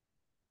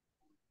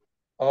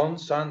 On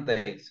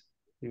Sundays.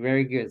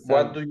 Very good.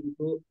 What do you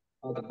do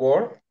at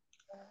work?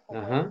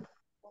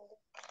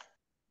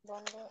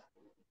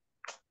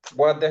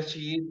 What does she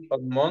eat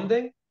on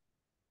Monday?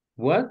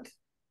 What?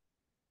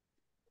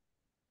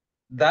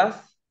 Does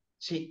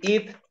she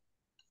eat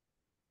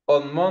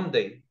on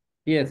Monday?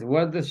 Yes,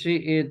 what does she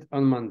eat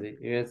on Monday?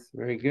 Yes,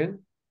 very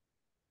good.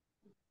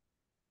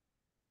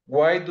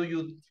 Why do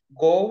you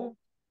go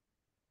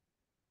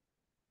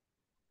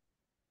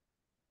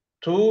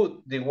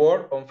to the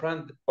work on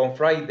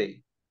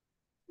Friday?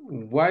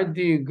 Why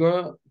do you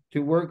go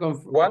to work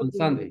on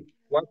Sunday?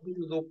 What do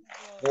you do?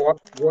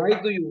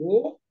 Why do you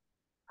go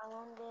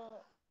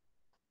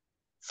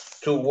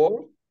to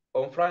work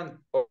on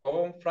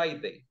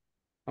Friday?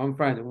 On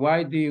Friday.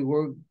 Why do you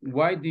work?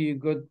 Why do you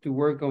go to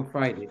work on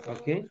Friday?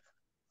 Okay.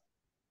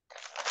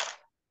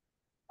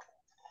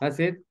 That's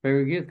it.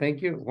 Very good.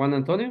 Thank you. Juan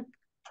Antonio?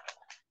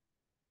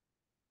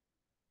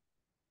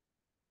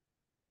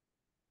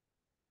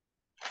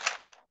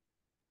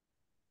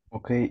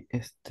 Okay,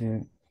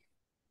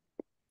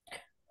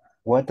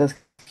 what does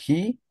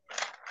he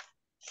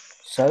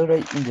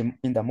Saturday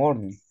in the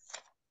morning?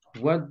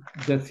 What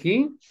does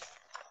he?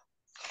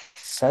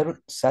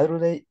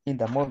 Saturday in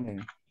the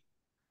morning.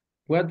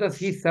 What does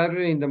he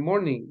Saturday in the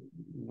morning?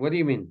 What do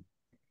you mean?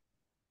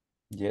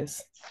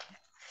 Yes.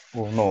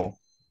 Or no?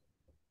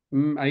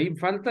 Ahí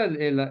falta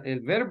el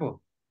verbo.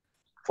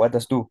 What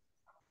does do?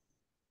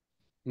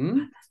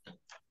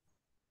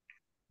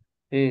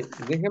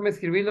 Déjame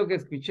escribir lo que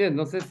escuché.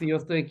 No sé si yo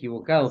estoy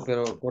equivocado,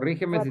 pero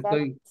corrígeme si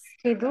estoy...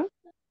 He do?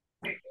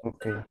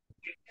 Okay.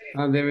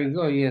 There we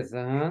go. Yes,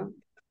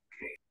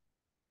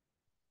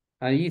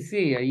 ahí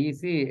sí,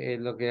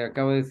 lo que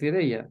acaba de decir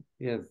ella.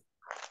 Yes.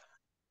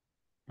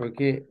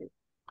 Porque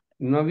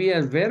no había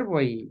el verbo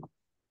ahí.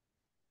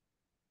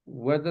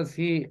 What does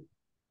he...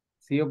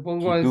 Si yo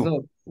pongo He do.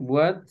 eso,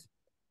 what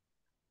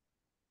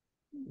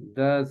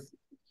does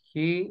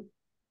he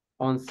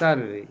on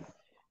Saturday?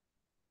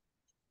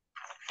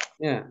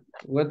 Yeah,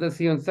 what does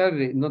he on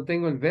Saturday? No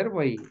tengo el verbo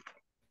ahí.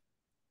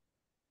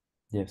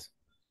 Yes.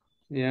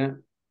 Yeah,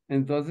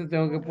 Entonces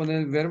tengo que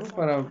poner el verbo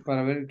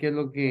para ver qué es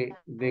lo que,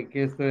 de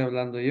qué estoy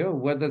hablando yo.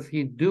 What does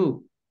he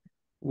do?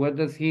 What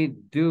does he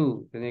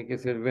do? Tiene que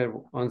ser el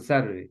verbo. On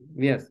Saturday.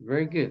 Yes,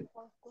 very good.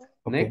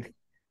 Okay. Next.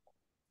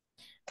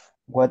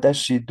 What does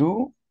she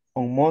do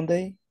on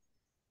Monday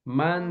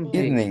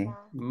Monday. evening? On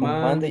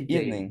Monday Monday.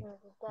 evening.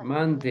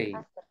 Monday.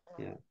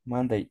 Yeah.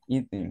 Monday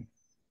evening.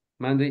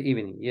 Monday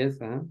evening. Yes.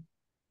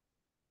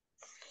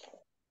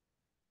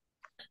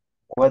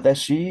 What does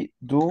she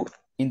do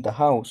in the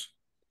house?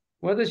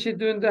 What does she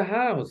do in the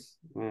house?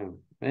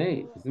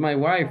 Hey, it's my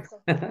wife.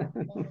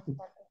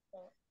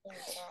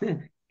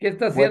 ¿Qué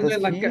está What haciendo does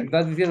en la casa? he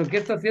Estás diciendo, ¿qué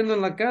está haciendo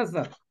en la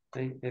casa?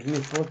 Ay, es mi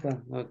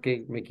esposa. Ok,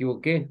 me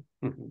equivoqué.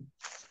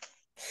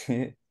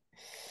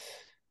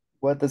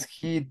 What does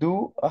he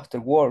do after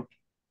work?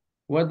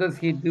 What does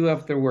he do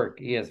after work?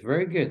 Yes,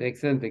 very good.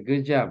 Excellent.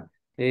 Good job.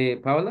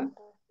 Paula?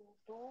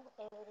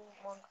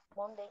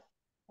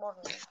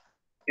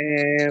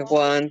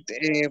 One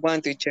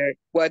teacher.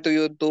 What do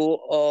you do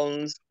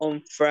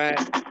on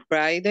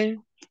Friday?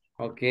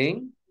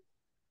 Okay.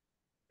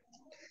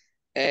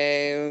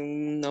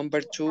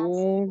 Number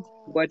two,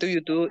 what do you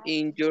do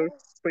in your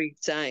free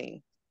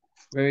time?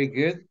 Very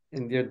good.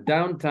 In your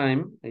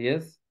downtime,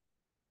 yes.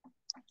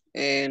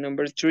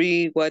 Number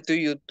three, what do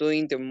you do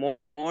in the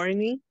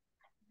morning?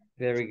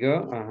 There we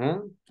go.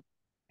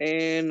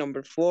 And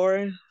number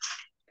four,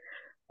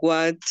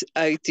 what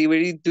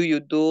activity do you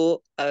do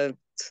at,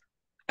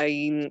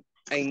 I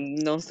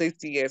no sé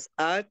si es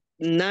at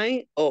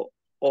night or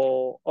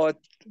at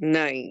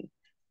night?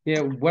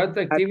 Yeah, what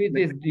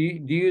activities do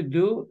you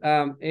do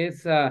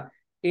is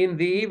in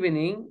the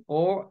evening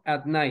or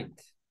at night?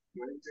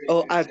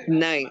 Oh, at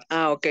night.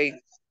 Ah, okay.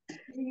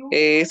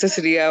 Ese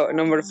sería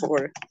number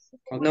four.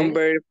 Okay.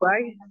 Number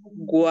five,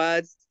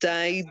 what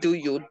time do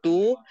you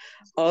do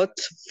out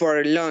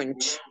for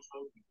lunch?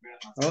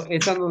 Oh,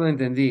 esa no la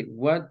entendí.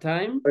 What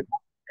time?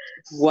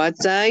 What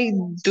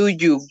time do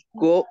you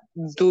go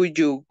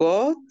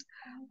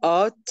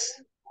out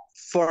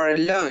for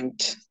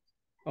lunch?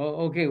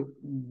 Oh, okay.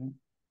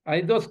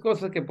 Hay dos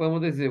cosas que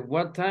podemos decir.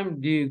 What time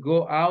do you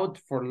go out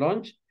for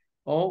lunch?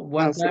 O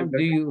what Sí, time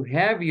do you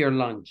have your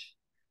lunch?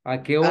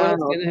 ¿A qué horas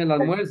tienes el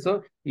okay.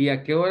 almuerzo y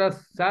a qué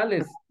horas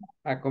sales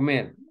a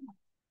comer?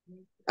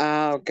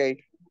 Ah, ok.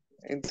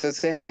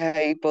 Entonces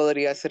ahí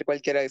podría ser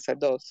cualquiera de esas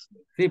dos.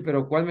 Sí,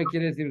 pero ¿cuál me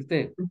quiere decir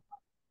usted?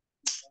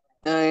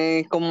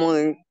 Como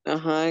de,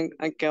 ajá,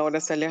 ¿a qué hora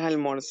sales a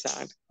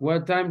almorzar?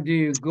 What time do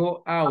you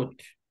go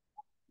out?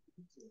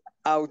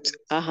 Out.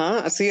 Ajá,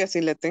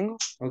 así le tengo.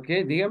 Ok,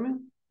 dígame.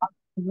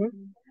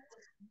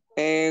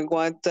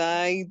 What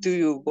time do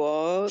you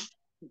go?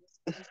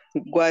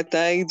 What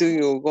time do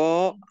you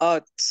go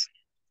out?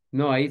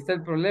 No, ahí está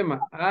el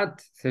problema.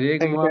 At sería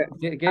como,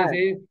 ¿qué Ah,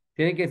 decir?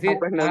 Tiene que decir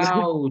pues no.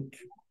 out,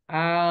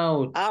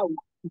 out. Out.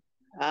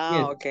 Ah,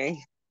 Yes, ok.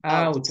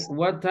 out.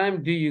 What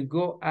time do you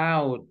go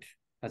out?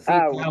 Así,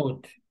 Out.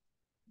 out.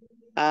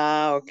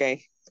 Ah, ok.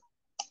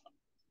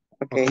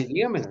 Ok,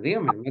 dígame,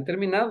 no he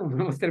terminado, no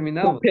hemos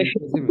terminado.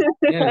 Decime,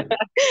 dígame.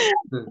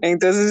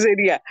 Entonces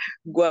sería,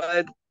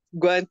 what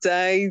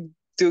time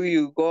do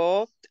you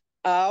go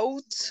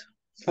out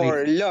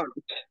for lunch?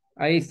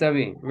 Ahí está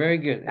bien. Very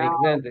good.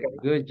 Excelente.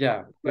 Good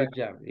job. Good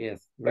job.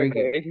 Yes. Very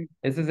good. Okay.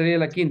 Esa sería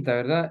la quinta,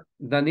 ¿verdad?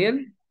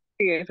 Daniel?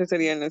 Sí, eso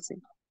serían las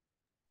cinco.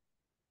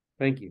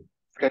 Thank you.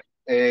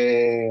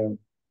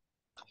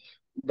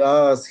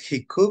 Does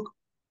he cook?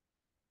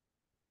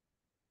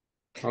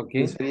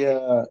 Okay.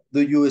 Sería,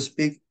 do you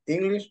speak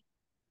English?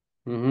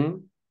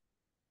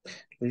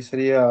 Y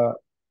sería,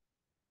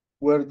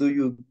 where do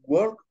you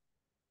work?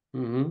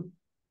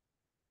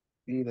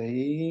 Y de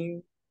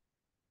ahí,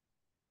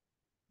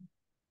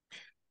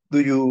 do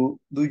you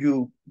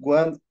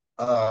want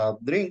a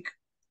drink?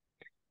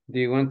 Do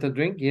you want a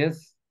drink?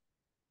 Yes.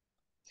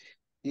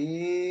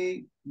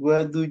 Y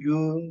what do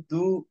you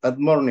do at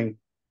morning?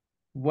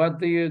 What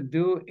do you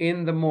do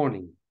in the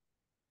morning?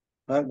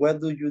 What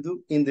do you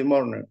do in the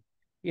morning?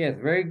 Yes,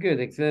 very good.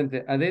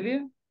 Excelente.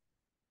 Adelia?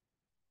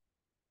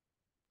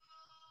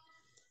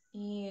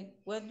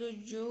 What do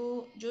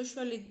you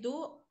usually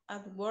do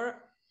at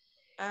work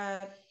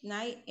at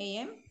 9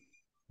 a.m.?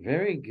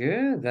 Very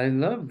good. I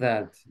love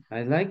that.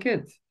 I like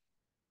it.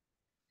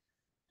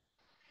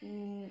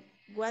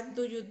 What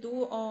do you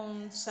do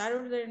on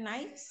Saturday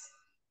nights?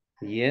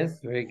 Yes,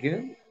 very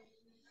good.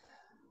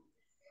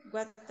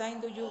 What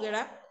time do you get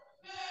up?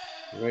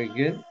 Very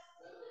good.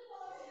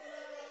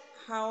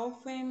 How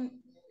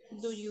often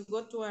do you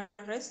go to a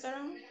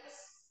restaurant?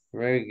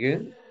 Very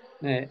good.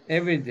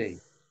 Every day.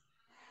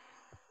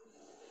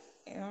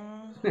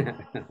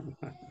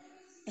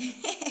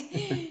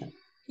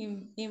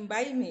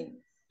 Invite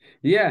me.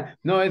 Yeah,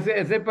 no, ese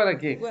es para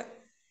que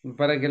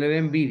le dé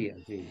envidia,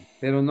 sí,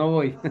 pero no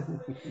voy.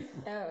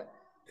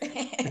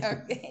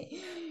 Okay.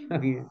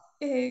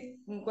 Okay.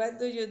 What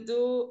do you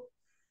do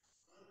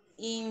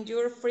in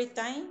your free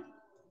time?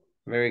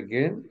 Very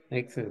good.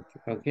 Excellent.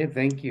 Okay,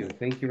 thank you.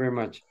 Thank you very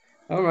much.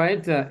 All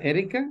right,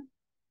 Erika?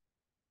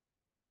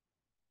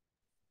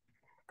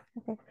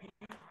 Okay.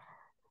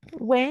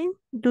 When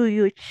do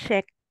you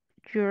check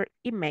your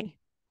email.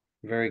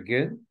 Very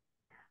good.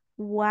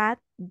 What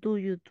do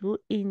you do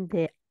in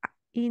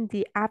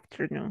the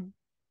afternoon?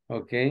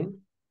 Okay.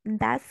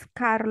 Does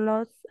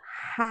Carlos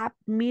have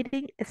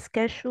meeting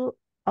scheduled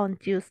on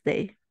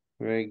Tuesday?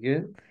 Very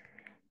good.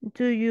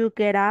 Do you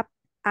get up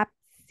at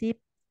 6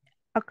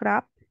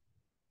 o'clock?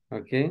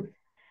 Okay.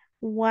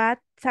 What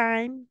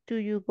time do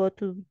you go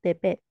to the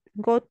bed?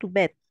 Go to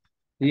bed.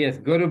 Yes,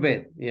 go to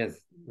bed. Yes,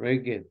 very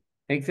good.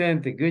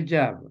 Excellent. Good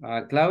job.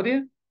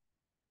 Claudia?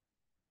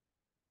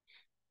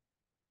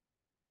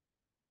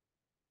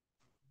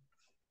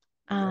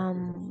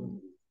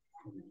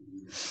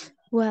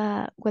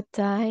 What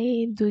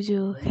time do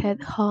you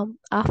head home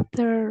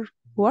after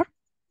work?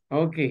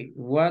 Okay.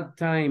 What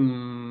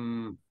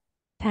time?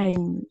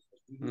 Time.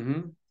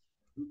 Mhm.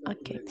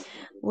 Okay.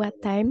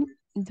 What time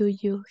do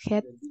you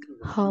head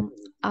home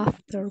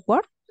after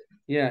work?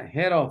 Yeah,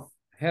 head off.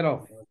 Head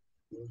off.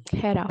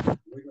 Head off.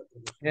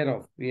 Head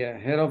off. Yeah,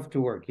 head off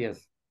to work.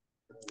 Yes.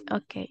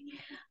 Okay.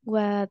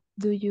 What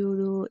do you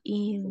do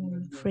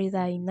in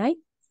Friday night?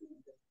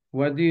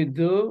 What do you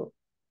do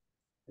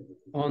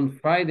on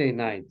Friday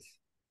night?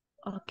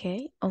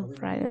 Okay, on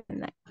Friday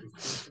night.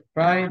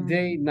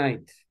 Friday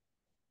night.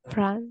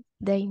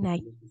 Friday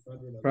night.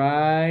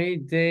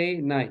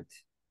 Friday night.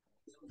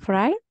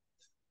 Friday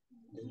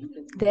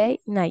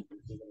night.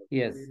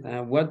 Yes.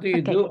 What do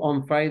you Okay. do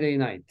on Friday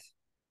night?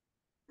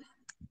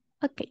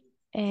 Okay.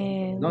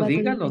 No, What do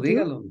you dígalo, do?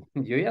 dígalo.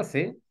 Yo ya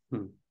sé.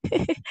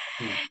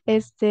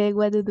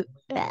 What do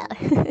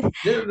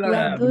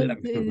what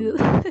do you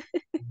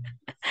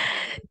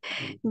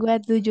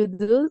what do you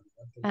do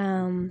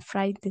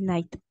Friday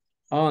night?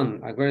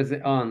 Acuérdese,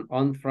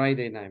 on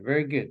Friday night.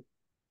 Very good.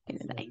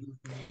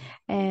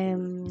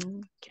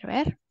 Quiero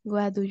ver.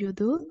 What do you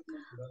do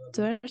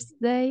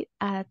Thursday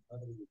at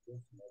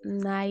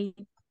 9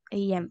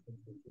 a.m.?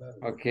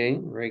 Okay,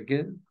 very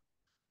good.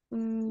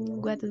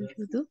 What do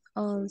you do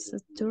on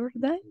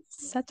Saturday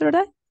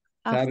Saturday?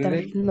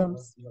 afternoon?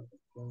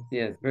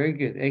 Yes, very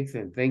good.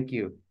 Excellent. Thank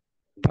you.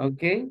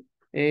 Okay.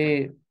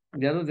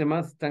 Ya los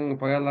demás están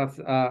apagadas.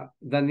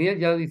 Daniel,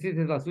 ya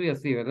hiciste la suya,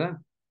 sí,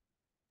 ¿verdad?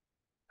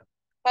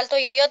 Falto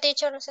yo,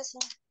 teacher, no sé si.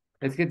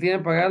 Es que tiene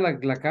apagada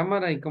la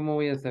cámara y cómo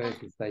voy a saber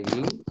si está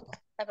allí.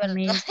 Perdón.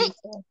 Me Ok,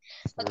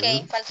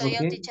 Ah, falto yo,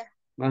 ok. teacher.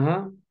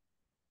 Ajá.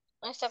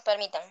 Esto,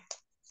 permítanme.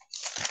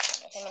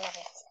 Déjenme la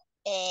ver.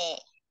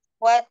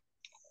 What,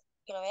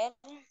 quiero ver.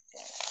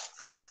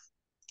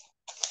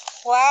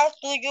 What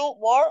do you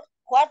work?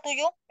 What do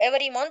you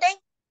every Monday?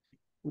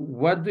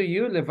 What do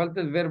you? Le falta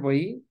el verbo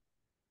ahí.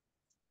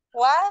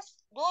 What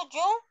do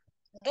you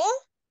do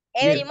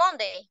every Yes.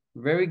 Monday?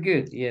 Very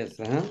good. Yes.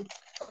 Ajá.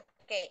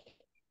 Okay.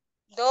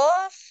 Do.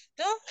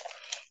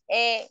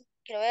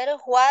 Quiero ver.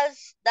 What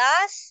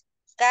does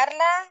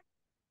Carla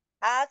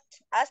at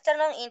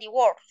afternoon in the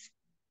work?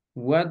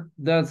 What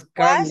does What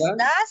Carla?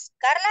 does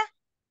Carla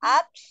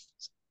at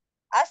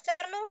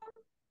afternoon?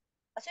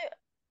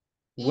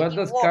 What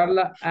does work?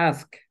 Carla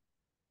ask?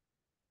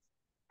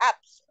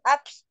 Apps.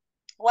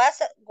 What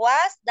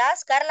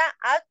does Carla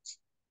at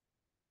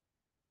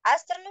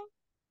afternoon?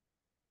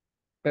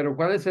 Pero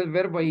 ¿cuál es el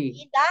verbo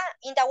ahí?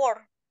 In the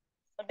work.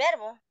 El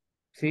verbo.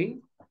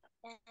 ¿Sí?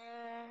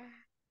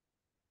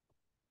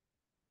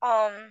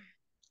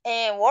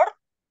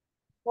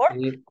 Work.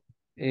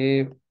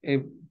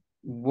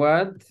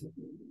 What?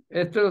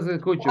 Esto los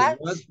escucho.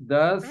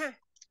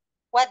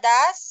 What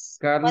does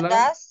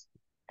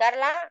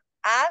Carla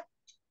at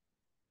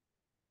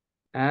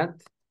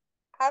at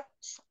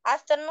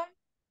afternoon?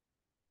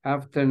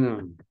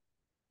 afternoon?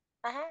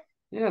 Ajá.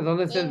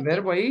 ¿Dónde está el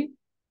verbo ahí?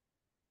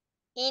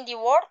 In the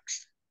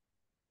works.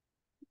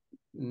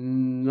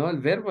 No, el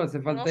verbo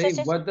hace falta ahí.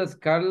 What does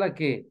Carla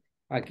que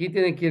aquí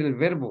tiene que ir el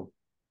verbo.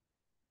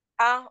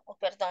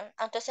 Perdón.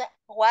 Entonces,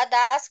 what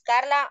does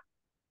Carla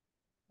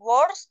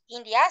works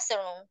in the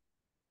afternoon?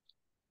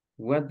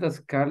 What does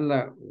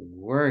Carla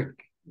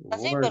work?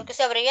 Así, porque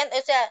se abrevian,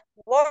 o sea,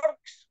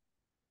 works.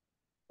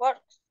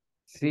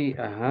 Sí,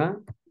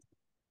 ajá.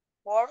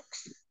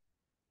 Works.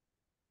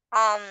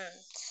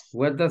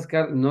 What does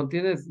Carla, ¿no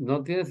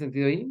tiene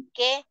sentido ahí?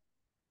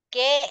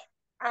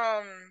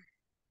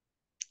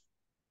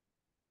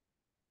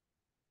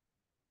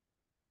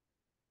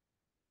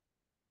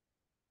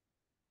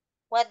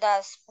 What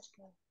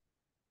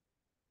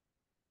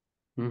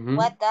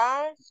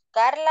does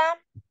Carla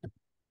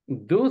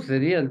Do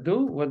sería el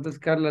do. What does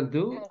Carla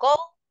do?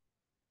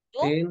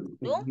 In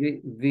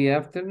the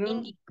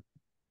afternoon? In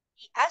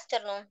the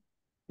afternoon.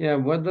 Yeah,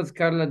 what does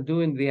Carla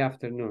do in the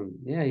afternoon?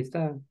 Yeah, ahí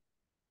está.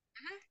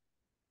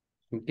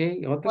 Ok,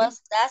 ¿otra? What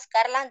does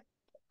Carla,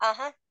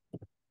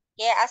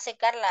 ¿qué hace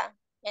Carla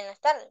en las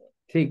tardes?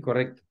 Sí,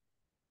 correcto.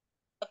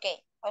 Ok,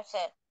 o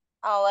sea,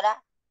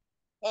 ahora,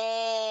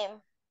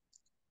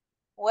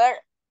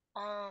 where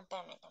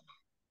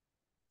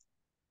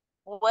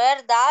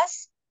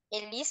does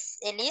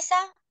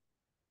Elisa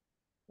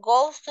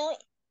goes to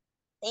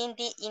in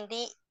the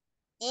afternoon?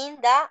 In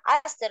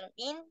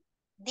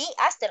the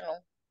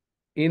afternoon.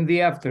 In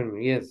the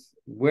afternoon, yes.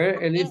 Where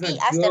Elisa the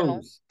afternoon.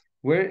 goes.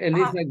 Where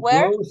Elisa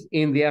where? goes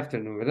in the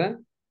afternoon, ¿verdad?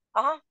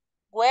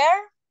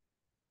 Where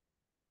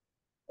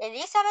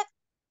Elizabeth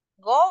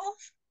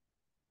goes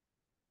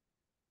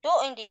to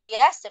in the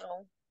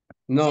afternoon.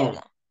 No, Sí,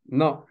 ¿verdad?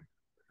 no.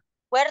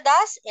 Where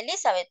does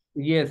Elizabeth?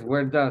 Yes,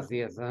 where does,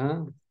 yes,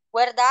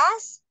 Where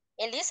does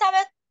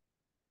Elizabeth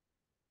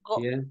go?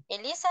 Yeah.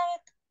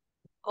 Elizabeth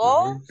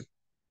goes,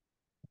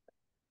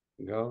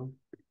 Go.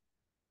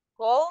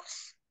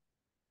 goes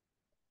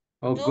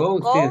Oh, to,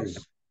 goes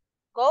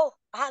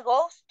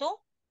goes to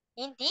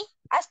in the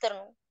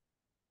afternoon.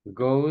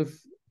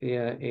 Goes,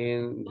 yeah,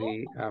 in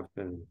the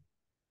afternoon.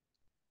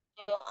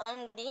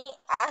 In the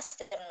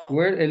afternoon.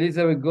 Where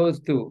Elizabeth goes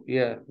to,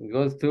 yeah,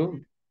 goes to.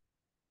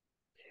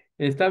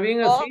 Está bien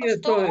así Goes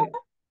esto, to,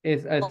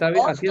 está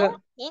bien goes así.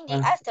 to in the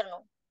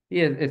afternoon.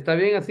 Yes, está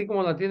bien así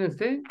como la tiene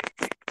usted.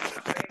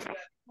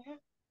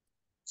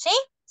 Sí,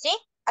 sí,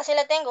 así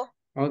la tengo.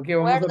 Ok,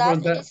 Where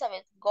does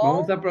Elizabeth go?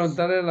 vamos a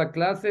preguntarle a la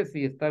clase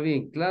si está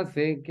bien.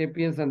 Clase, ¿qué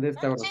piensan de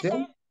esta Sí,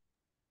 oración?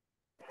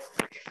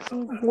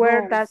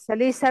 Where does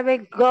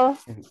Elizabeth go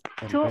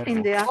to verbo.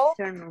 in the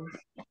afternoon?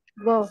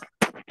 Go.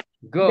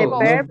 Go. The no-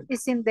 verb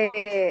is in the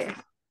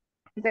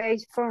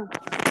base form.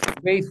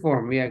 Base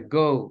form, yeah,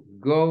 go.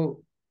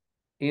 Go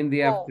in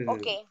the Go, afternoon.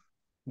 okay.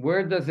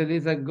 Where does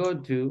Elisa go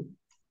to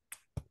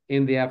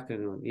in the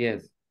afternoon?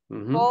 Yes.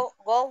 Go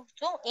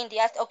to in the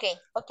afternoon. Okay,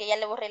 okay, ya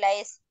le borré la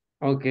S.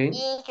 Okay.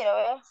 Y quiero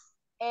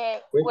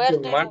ver. Where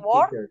Question do you mark,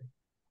 work? teacher.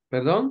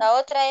 ¿Perdón? La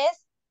otra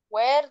es,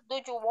 where do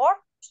you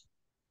work?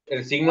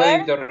 El signo de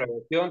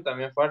interrogación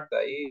también falta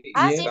ahí.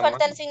 Sí,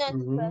 falta el signo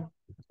de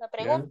la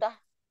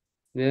pregunta.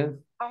 Yes.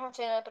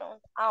 Signo de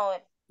pregunta.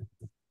 Ahora.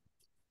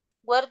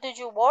 Where do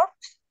you work?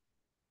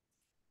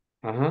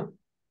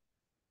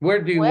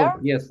 Where do you Where work?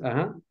 Yes,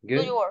 do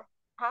good. you work?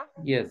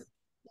 Yes.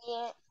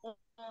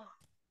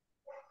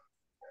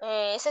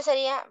 Y, ese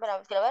sería,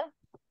 espera, quiero ver.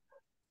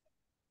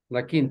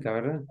 La quinta,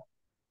 ¿verdad?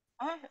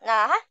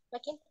 La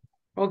quinta.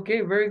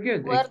 Okay, very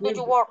good. Where do you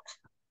Excellent. work?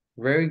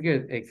 Very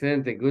good.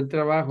 Excelente. Good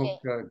trabajo,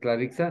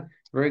 Clarissa.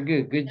 Very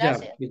good. Good job.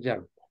 Gracias. Good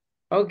job.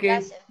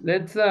 Okay,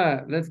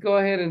 Gracias. let's go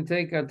ahead and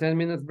take a 10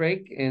 minutes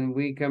break and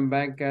we come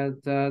back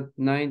at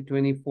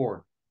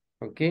 9:24.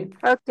 Okay?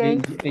 Okay.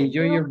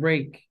 Enjoy your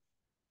break.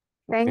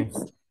 Thanks.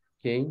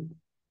 Okay.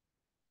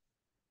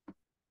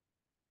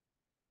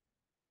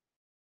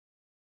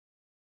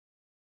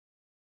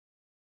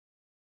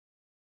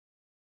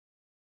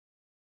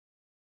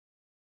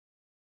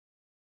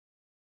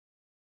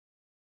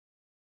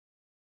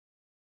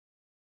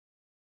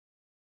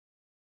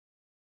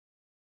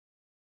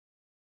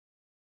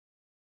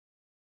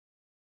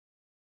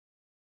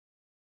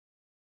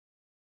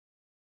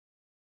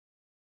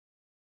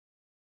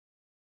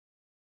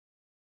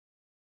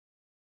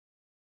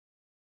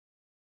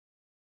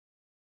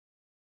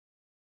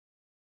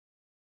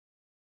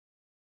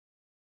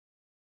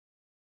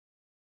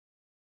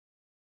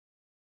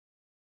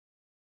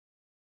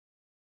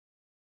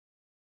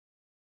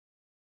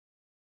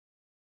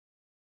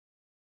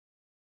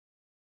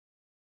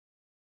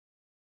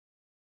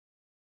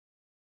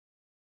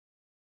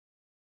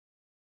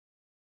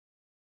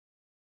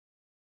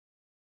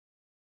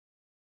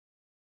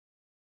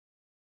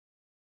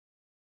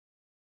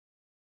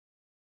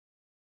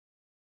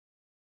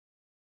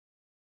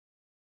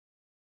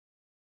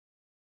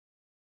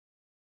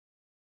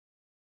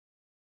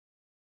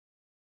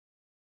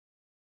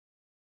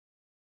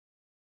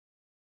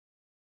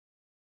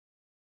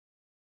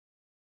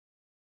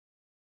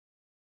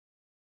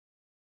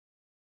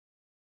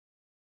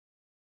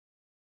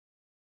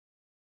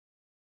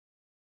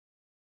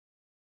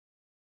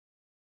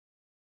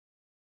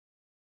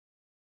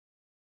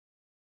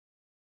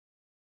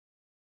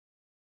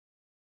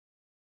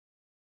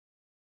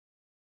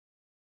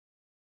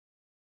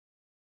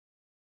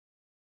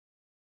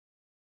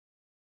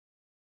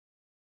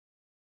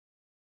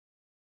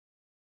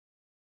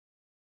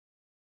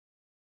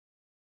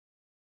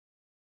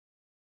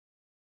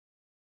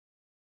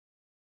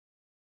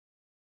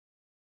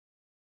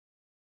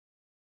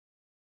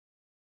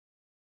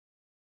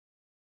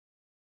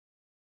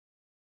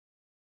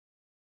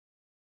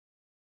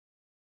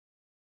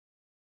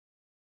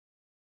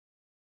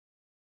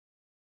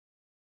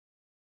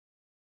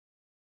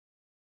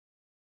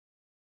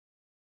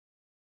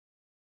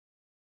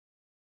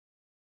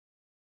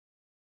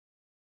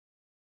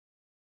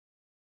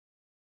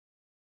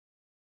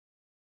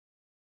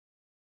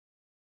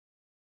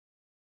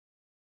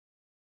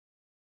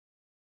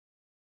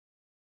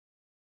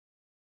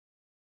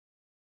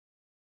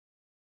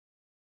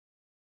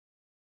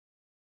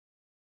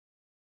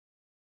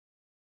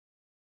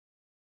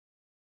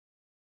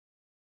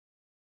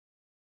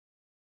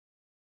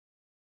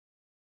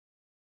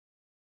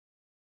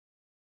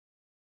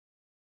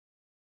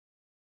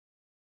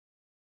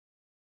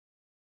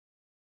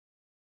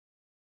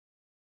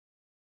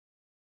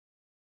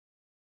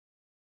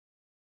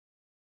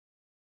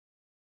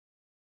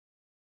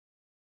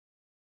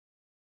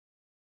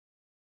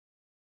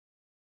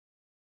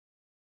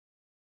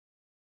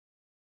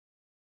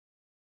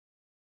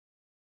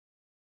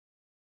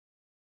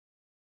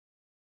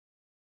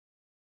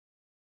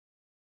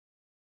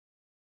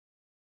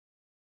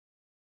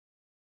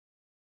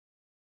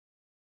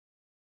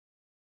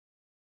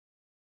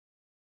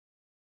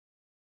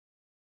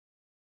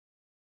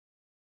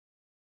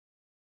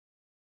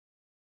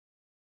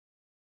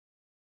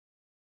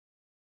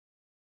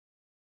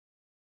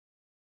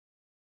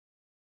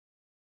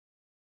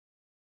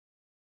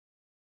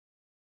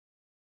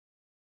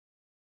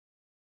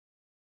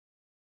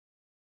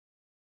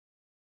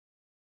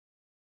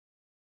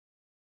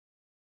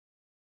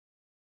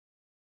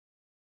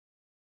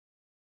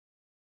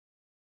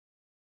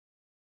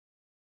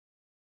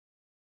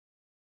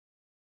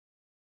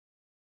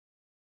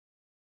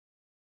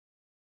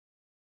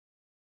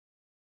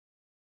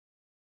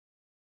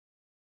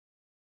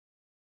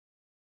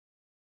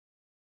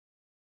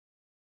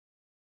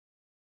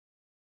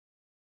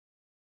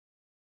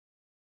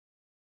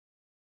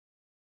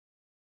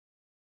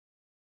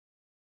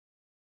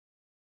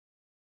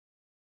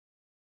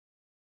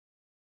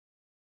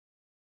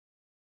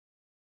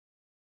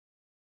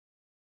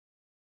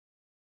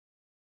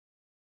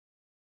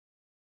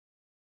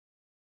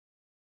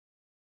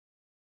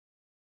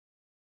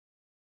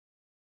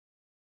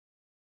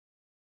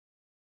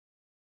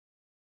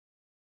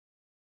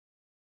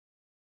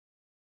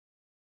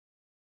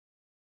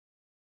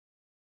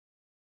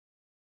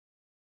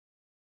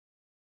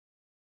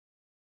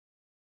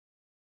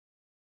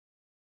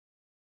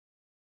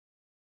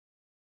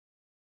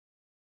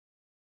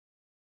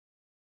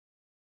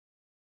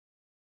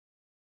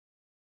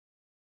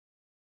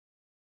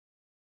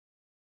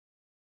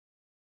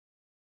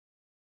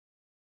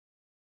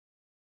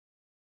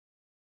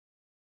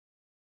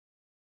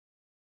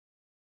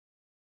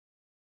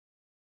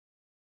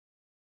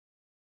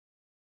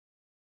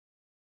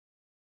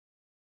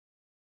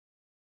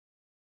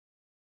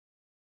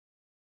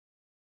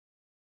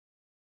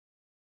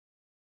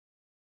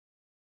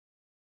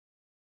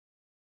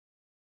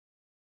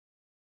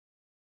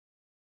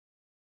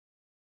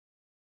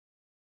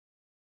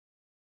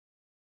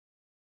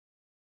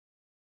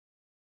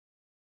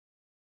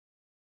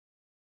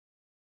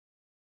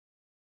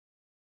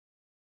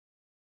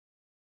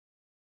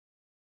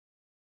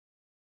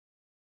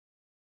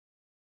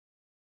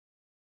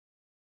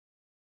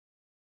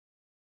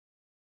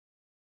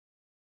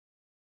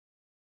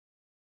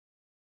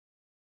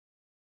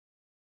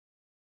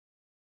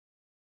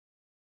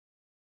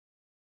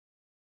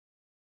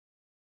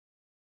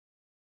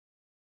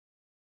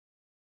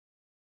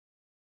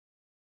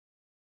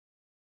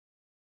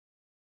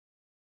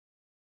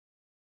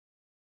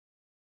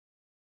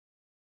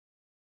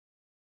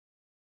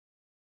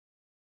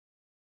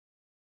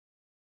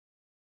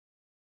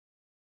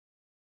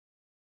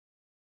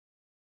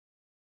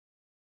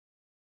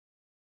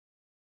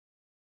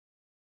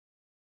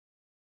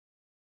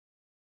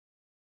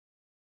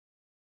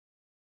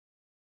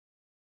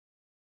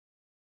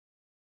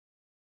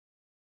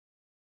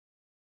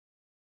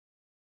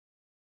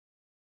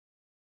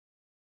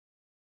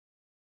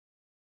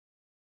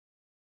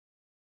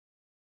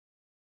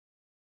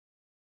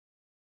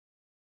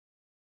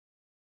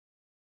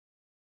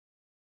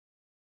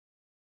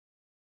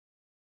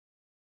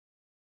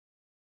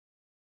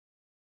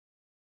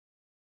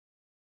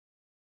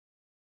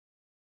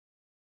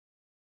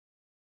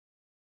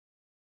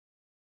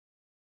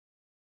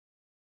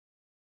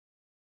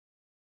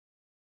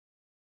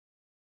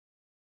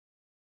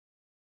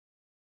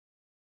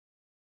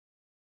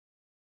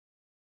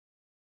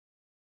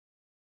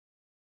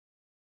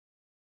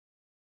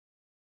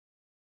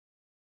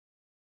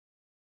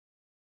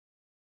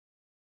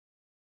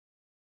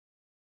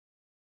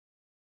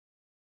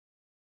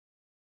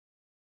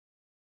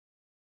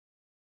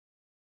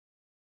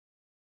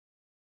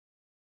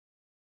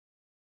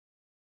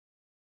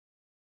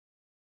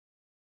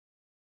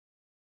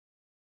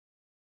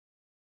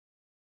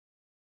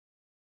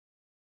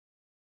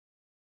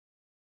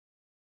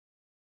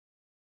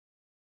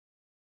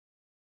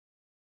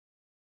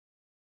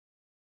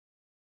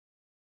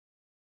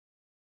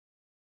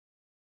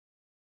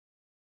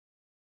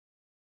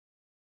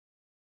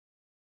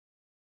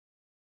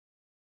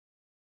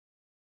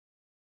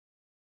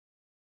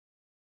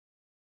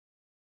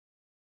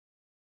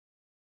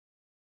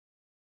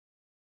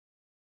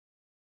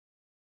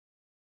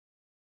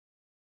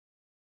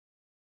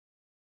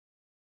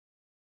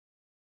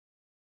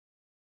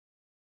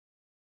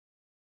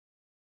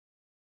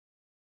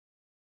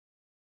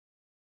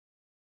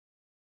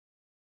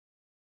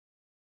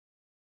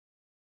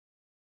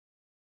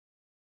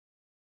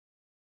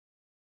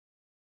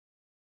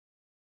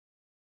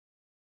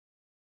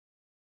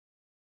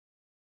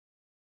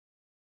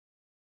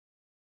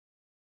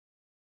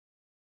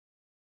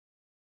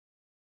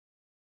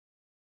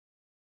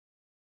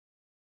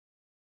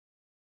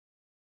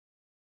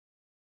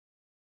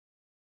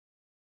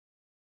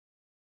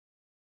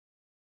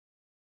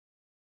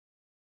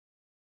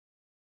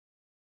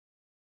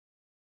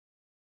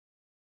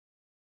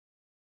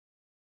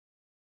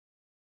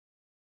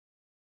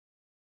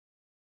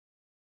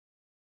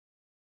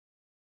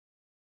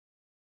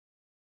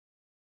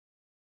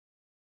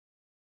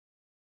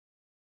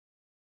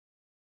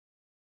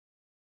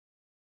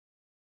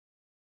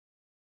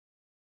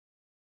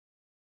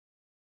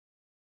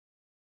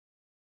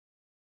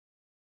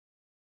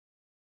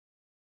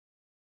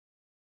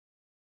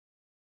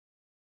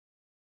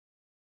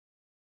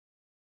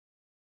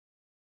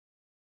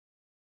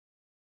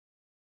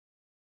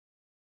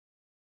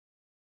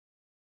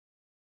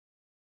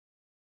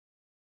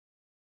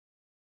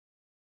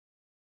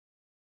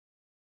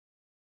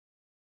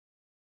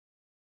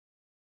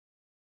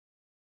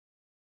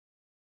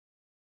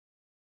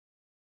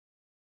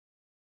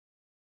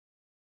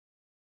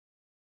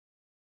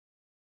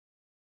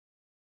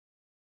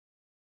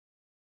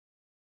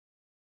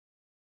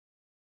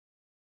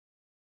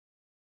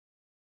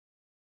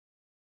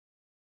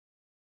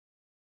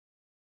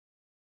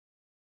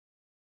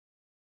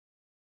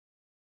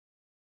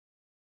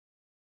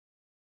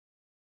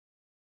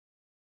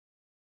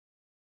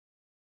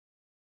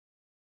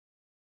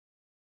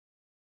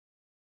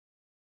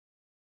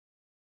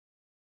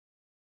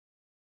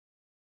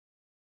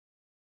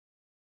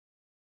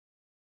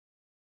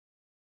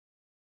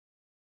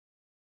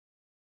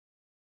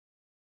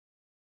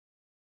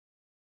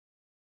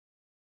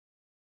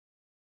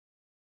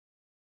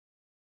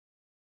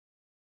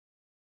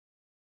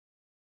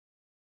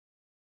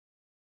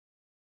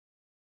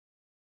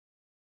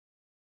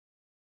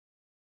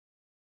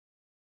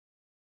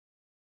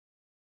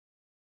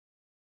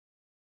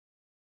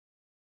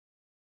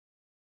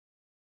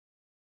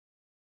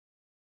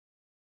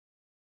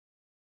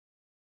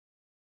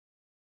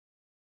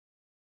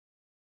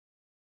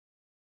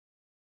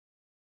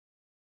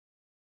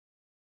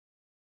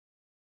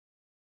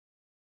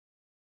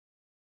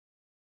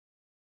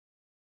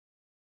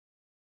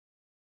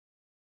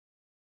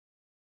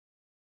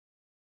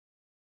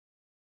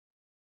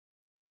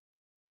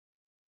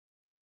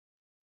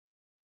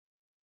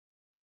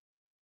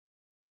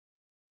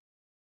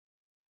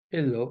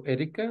 Hello,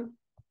 Erica.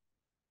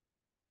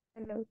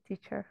 Hello,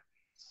 teacher.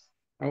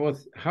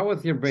 How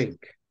was your break?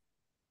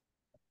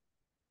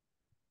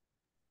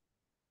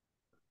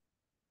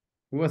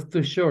 It was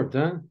too short,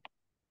 huh?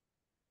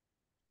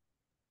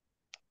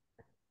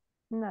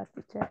 No,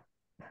 teacher.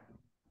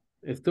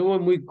 Estuvo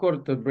muy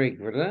corto el break,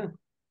 ¿verdad?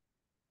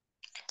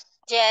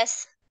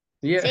 Yes.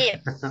 Yeah. Sí.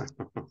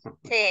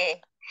 Sí.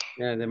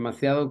 Yeah,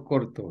 demasiado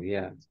corto,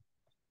 yeah.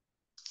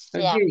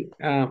 Yeah. Okay,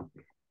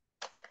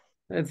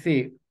 let's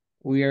see.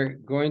 We are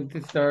going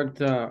to start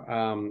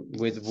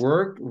with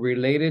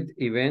work-related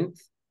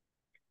events.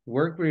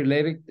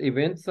 Work-related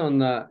events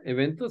son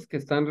eventos que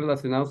están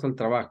relacionados al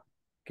trabajo.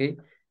 Okay,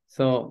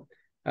 so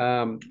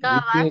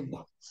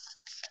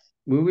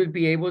we will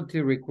be able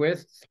to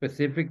request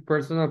specific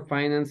personal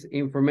finance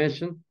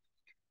information.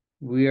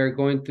 We are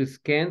going to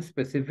scan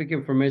specific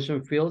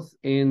information fields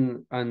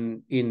in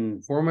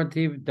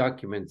informative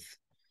documents.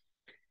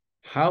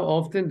 How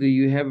often do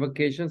you have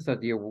vacations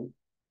at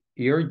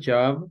your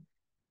job?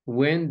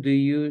 When do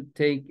you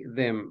take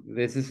them?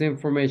 This is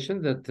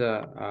information that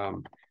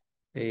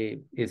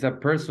is a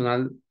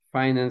personal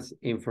finance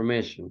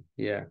information.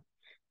 Yeah,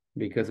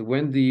 because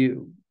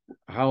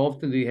how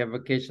often do you have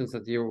vacations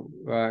at your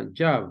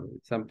job?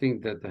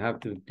 Something that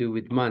have to do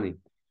with money.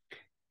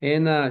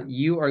 And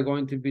you are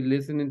going to be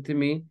listening to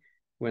me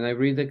when I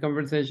read the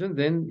conversation,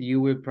 then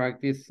you will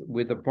practice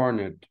with a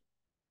partner.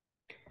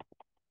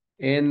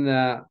 And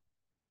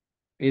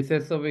it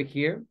says over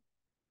here,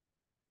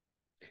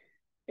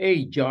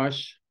 hey,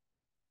 Josh.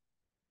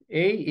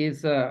 A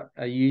is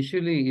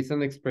usually is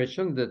an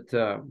expression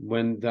that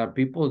when the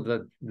people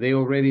that they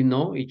already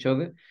know each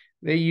other,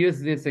 they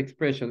use this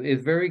expression.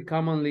 It's very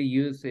commonly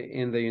used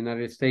in the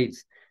United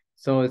States.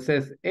 So it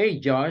says, hey,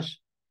 Josh,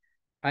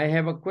 I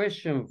have a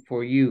question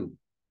for you.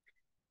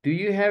 Do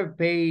you have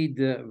paid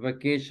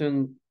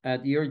vacation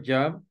at your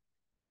job?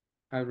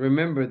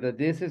 Remember that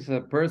this is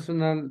a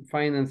personal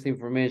finance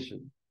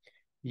information.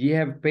 You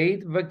have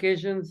paid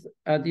vacations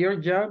at your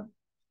job?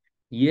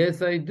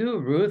 Yes, I do,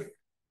 Ruth.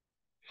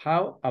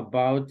 How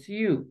about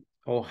you?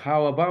 Or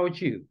how about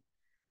you?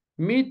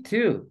 Me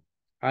too.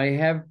 I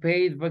have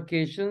paid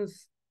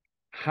vacations.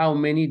 How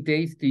many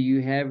days do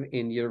you have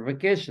in your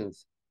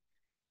vacations?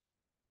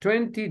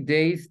 20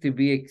 days to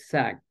be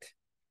exact.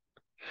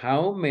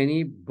 How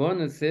many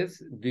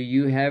bonuses do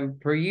you have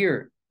per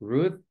year,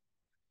 Ruth?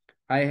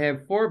 I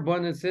have 4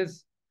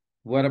 bonuses.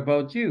 What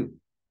about you?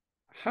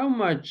 How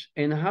much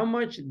and how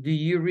much do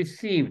you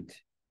received?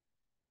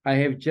 I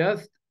have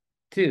just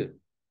 2.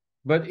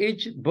 But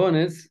each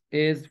bonus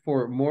is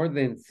for more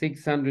than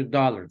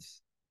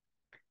 $600.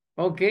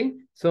 Okay,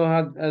 so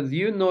as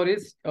you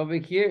notice over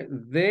here,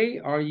 they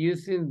are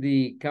using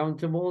the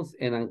countables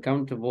and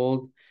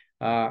uncountable,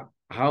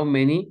 how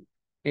many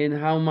and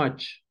how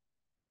much.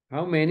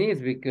 How many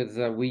is because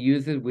we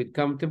use it with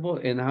countable,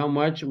 and how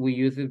much we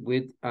use it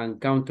with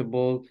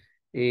uncountable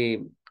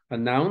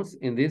nouns.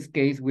 In this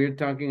case, we're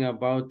talking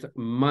about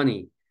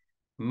money.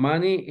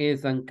 Money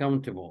is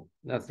uncountable.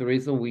 That's the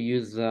reason we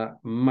use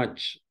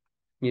much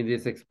in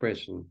this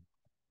expression.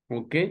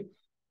 Okay.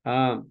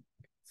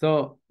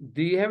 So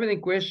do you have any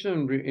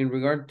question in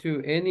regard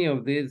to any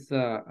of this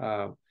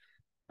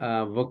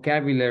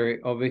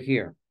vocabulary over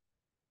here?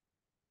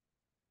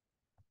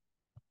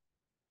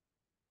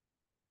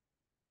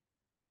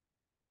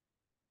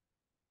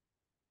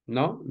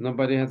 No,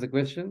 nobody has a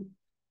question.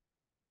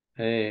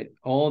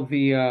 All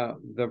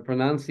the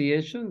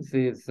pronunciations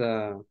is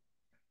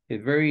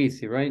very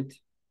easy, right?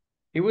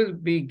 It will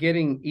be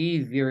getting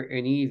easier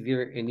and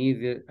easier and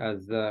easier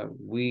as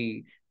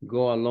we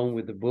go along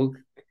with the book,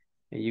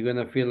 and you're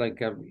gonna feel like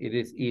it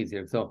is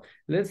easier. So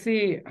let's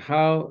see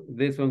how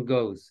this one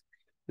goes.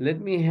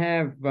 Let me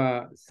have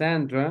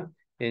Sandra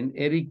and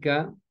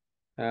Erica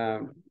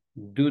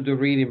do the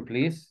reading,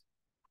 please.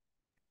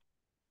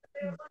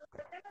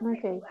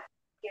 Okay.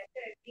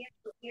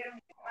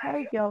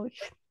 Hey, George,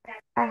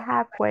 I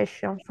have a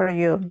question for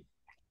you.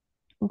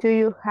 Do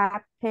you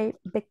have paid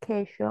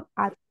vacation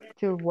at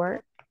your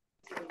work?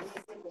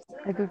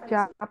 At your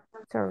job?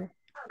 Sorry.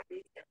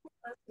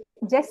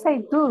 Yes, I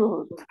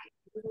do.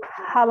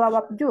 How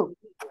about you?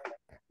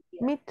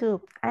 Me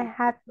too. I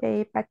have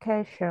paid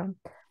vacation.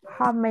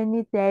 How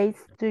many days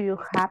do you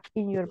have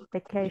in your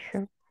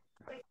vacation?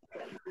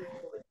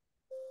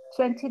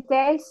 20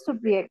 days to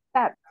be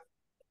exact.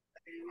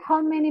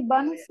 How many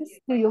bonuses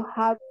do you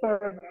have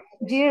per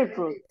year,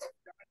 Ruth?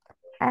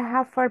 I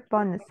have 4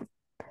 bonuses.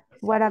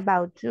 What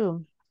about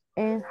you?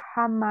 And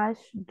how much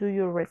do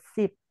you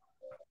receive?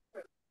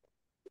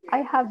 I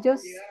have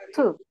just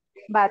 2,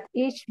 but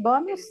each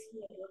bonus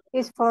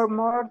is for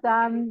more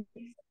than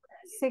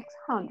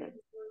 600.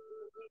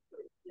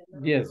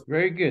 Yes,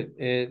 very good.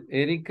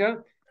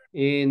 Erica,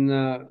 in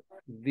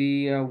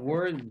the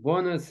word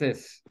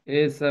bonuses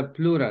is a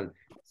plural.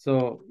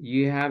 So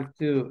you have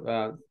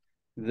to,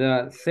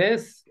 the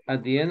says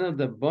at the end of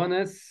the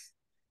bonus,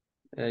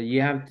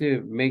 you have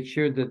to make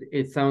sure that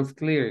it sounds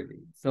clearly.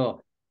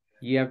 So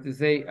you have to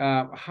say,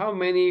 how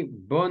many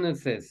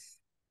bonuses?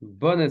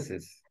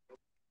 Bonuses.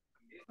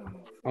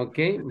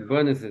 Okay,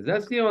 bonuses.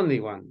 That's the only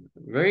one.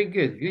 Very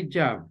good. Good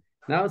job.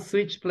 Now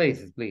switch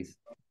places, please.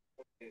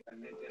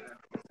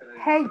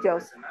 Hey,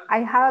 Josh, I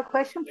have a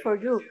question for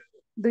you.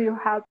 Do you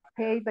have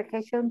paid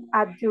vacation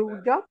at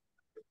your job?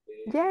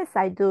 Yes,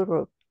 I do,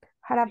 Ruth.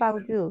 How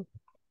about you?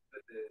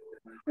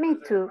 Me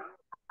too.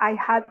 I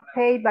had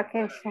paid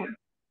vacation.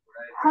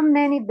 How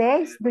many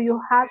days do you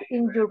have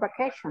in your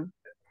vacation?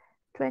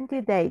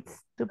 20 days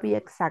to be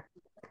exact.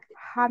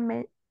 How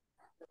many?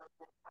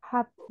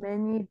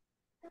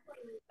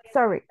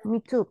 Sorry,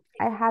 me too.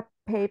 I have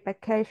paid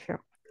vacation.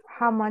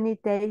 How many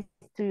days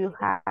do you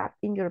have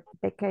in your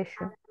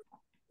vacation?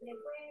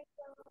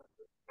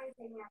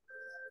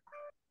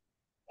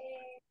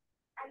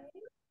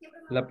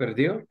 ¿La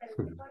perdió?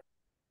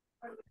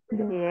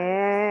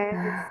 Yes.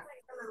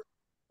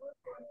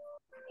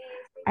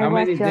 I How was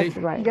many just days?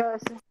 right.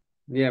 Just,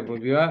 Yeah,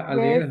 volvió a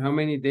leer. How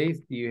many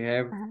days do you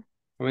have? Uh-huh.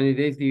 How many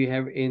days do you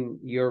have in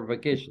your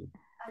vacation?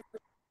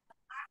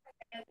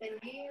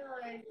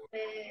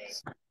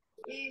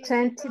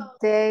 20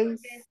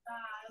 days.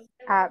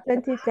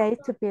 20 days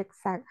to be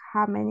exact.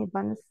 How many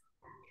bonuses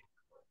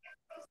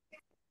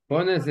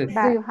Bonuses.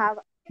 Do you have?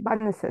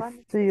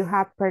 do you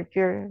have per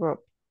year, Ruth?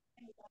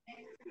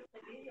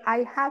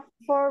 I have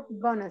 4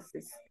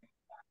 bonuses.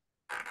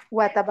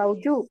 What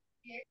about you?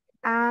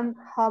 And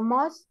how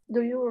much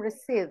do you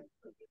receive?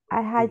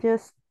 I had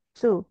just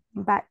 2,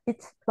 but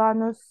each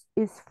bonus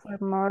is for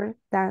more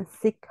than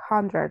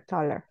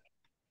 $600.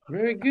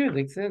 Very good.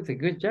 Excellent.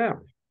 Good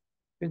job.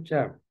 Good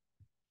job.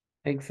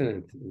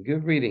 Excellent.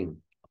 Good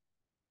reading.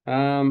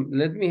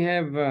 Let me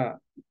have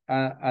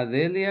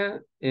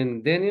Adelia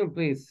and Daniel,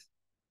 please.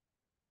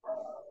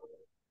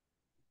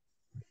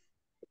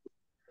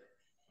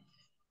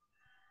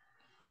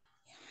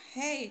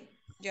 Hey,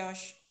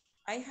 Josh,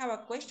 I have a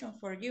question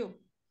for you.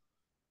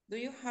 Do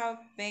you have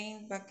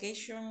paid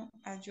vacation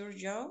at your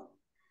job?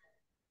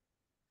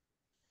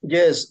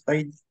 Yes,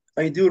 I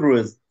do,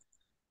 Ruth.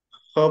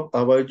 How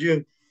about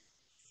you?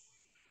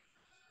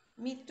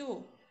 Me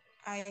too.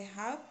 I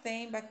have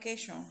paid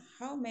vacation.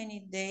 How many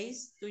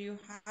days do you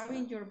have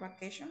in your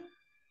vacation?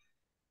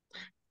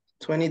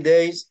 20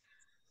 days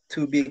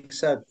to be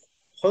exact.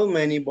 How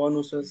many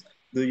bonuses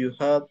do you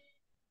have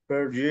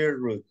per year,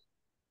 Ruth?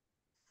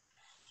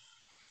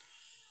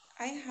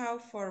 I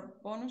have 4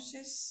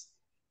 bonuses.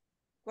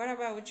 What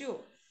about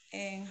you?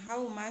 And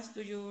how much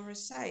do you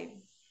receive?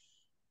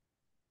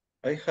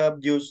 I have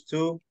just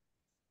 2,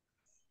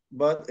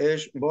 but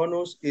each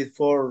bonus is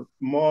for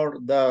more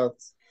than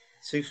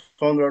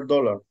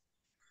 $600.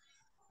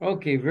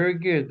 Okay, very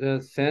good.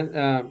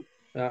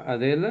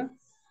 Adela.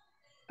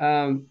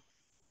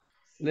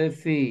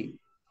 Let's see.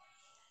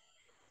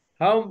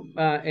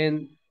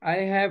 And I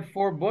have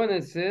 4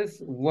 bonuses.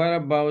 What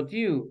about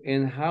you?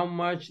 And how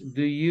much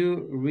do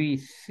you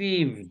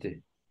received?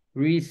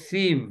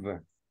 Receive.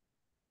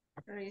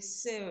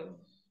 Receive.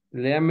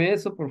 Léame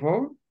eso, por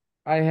favor.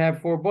 I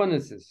have 4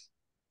 bonuses.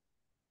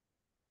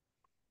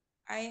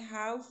 I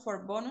have 4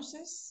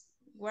 bonuses.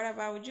 What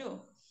about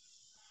you?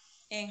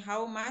 And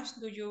how much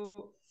do you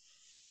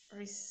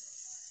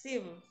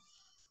receive?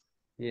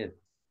 Yes.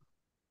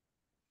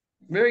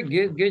 Very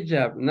good. Good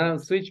job. Now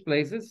switch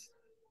places.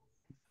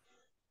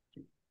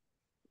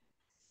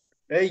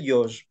 Hey,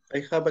 Josh,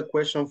 I have a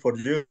question for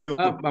you.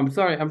 I'm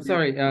sorry.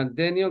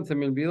 Daniel, se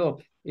me olvidó.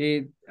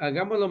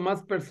 Hagámoslo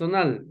más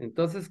personal.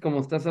 Entonces,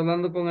 como estás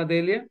hablando con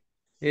Adelia,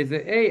 es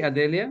de, hey,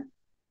 Adelia,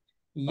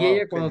 y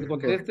ella cuando te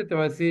conteste te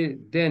va a decir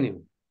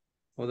Daniel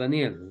o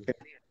Daniel.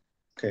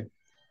 Okay.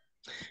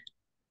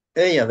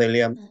 Hey,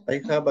 Adelia, I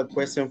have a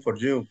question for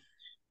you.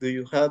 Do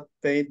you have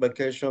paid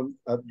vacation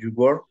at your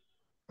work,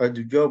 at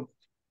your job?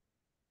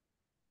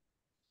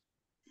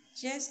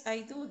 Yes,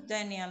 I do,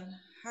 Daniel.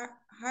 How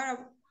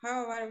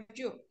about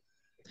you?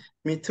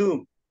 Me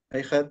too.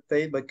 I had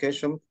paid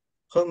vacation.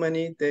 How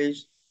many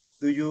days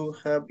do you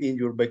have in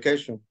your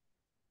vacation?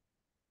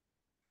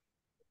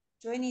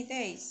 20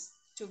 days,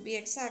 to be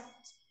exact.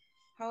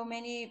 How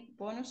many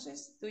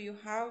bonuses do you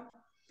have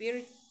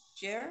per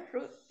year,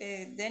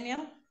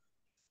 Daniel?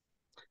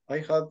 I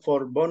had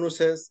 4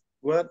 bonuses.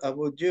 What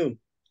about you?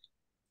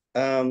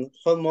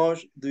 How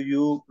much do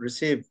you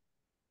receive?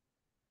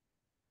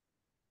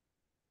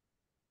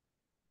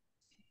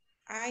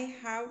 I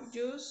have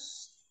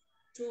just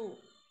 2,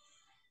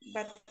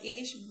 but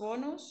each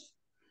bonus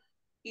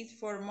is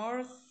for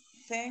more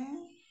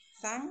than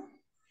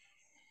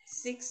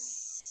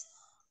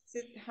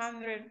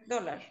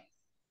 $600.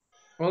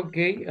 Ok,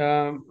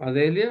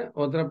 Adelia,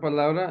 otra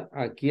palabra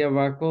aquí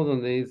abajo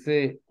donde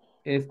dice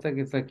esta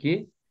que está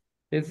aquí.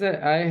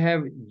 Esa I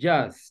have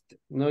just,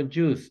 no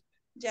just.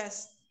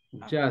 Just.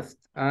 Just.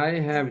 I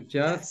have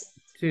just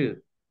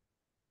 2.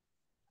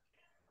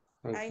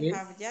 I Okay.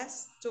 have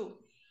just 2.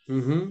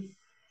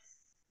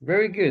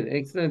 Very good.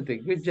 Excellent.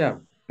 Good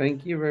job.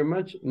 Thank you very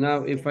much.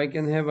 Now, if I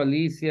can have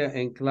Alicia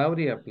and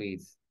Claudia,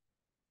 please.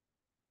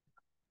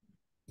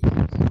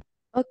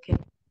 Okay.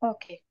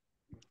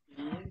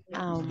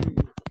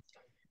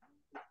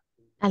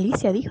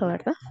 Alicia dijo,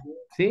 ¿verdad?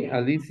 Sí,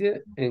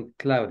 Alicia and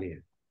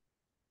Claudia.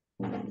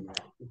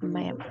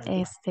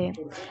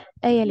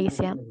 Hey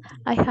Alicia,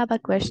 I have a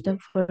question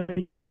for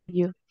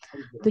you.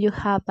 Do you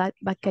have a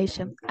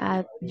vacation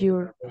at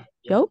your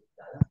job?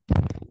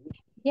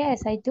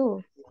 Yes, I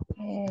do,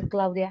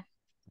 Claudia.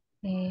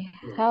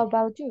 How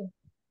about you?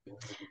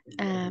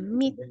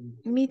 Me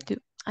too.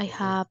 I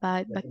have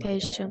a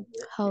vacation.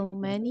 How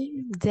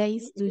many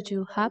days do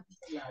you have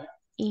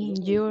in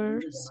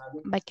your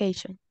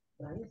vacation?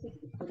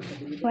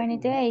 20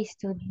 days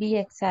to be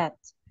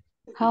exact.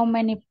 How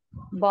many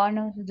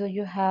bonus per do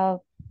you have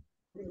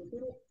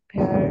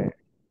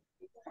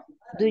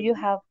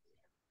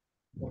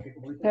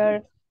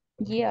per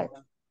year,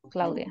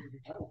 Claudia?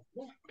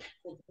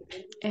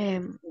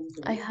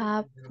 I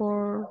have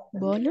 4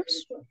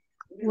 bonus.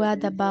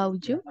 What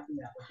about you?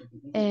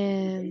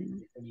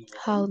 And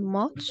how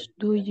much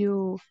do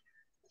you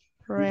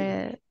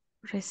re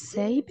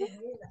receive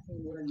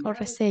or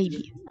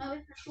receive?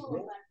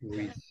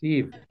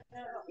 Receive.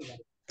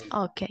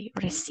 Okay,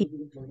 receive.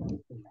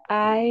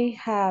 I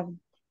have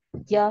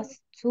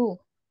just 2,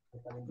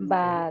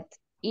 but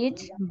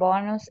each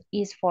bonus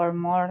is for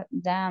more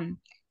than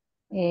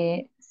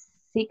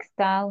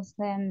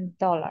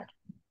 $6,000.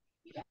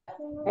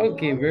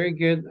 Okay, very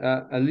good.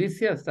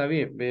 Alicia está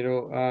bien,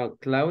 pero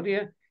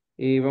Claudia,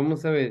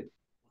 vamos a ver.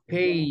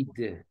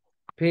 Paid,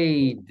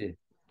 paid.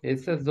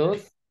 Estas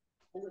dos,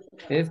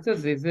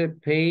 estas dice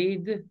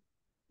paid,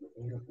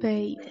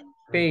 Paid.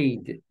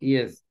 paid,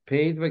 yes,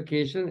 paid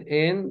vacation.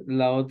 En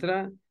la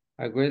otra,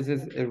 acuérdense,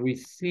 es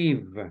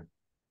receive,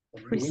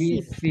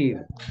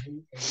 receive.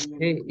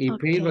 Y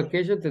paid Okay.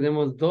 vacation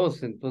tenemos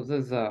dos,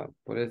 entonces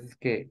por eso es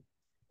que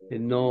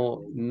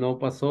no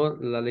pasó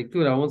la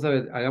lectura. Vamos a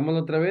ver,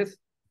 hagámoslo otra vez.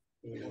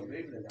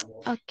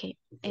 Okay.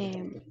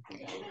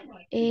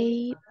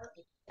 Hey,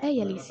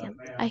 hey Alicia,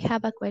 I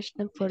have a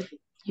question for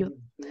you.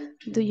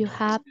 Do you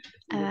have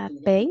a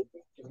paid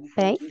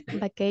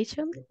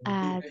vacation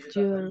at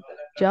your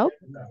job?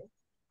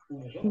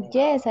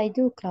 Yes, I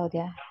do,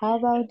 Claudia. How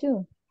about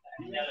you?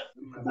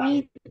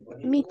 Me,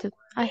 me too.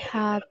 I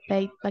have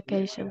paid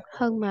vacation.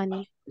 How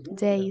many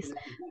days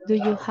do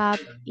you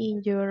have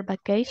in your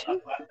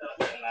vacation?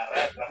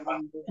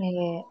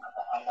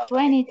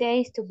 20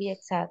 days to be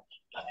exact.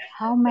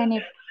 How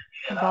many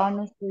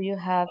bonus do you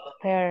have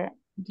per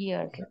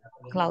year,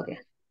 Claudia?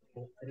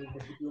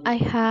 I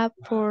have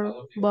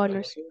 4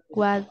 bonus.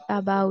 What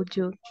about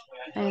you?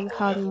 And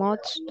how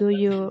much do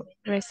you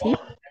receive?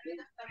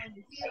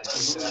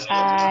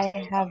 I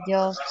have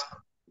just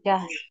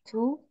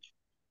 2,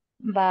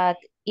 but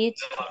each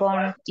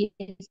bonus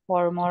is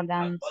for more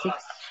than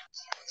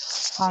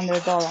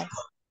 $600.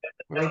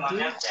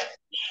 Okay,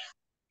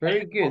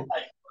 very good.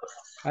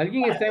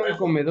 Alguien está en un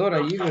comedor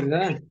allí,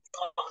 ¿verdad?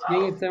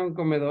 ¿Quién está en un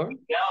comedor?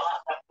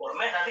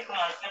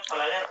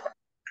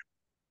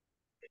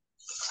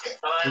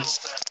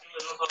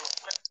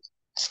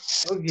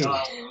 Ok.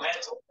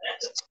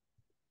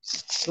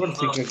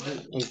 Córsica,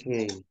 ok.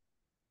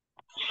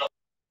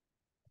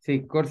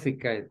 Sí,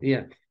 Córsica,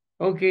 yeah.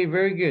 Okay,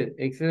 very good,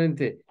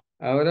 excelente.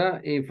 Ahora,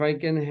 if I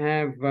can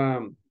have,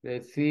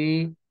 let's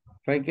see,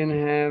 if I can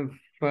have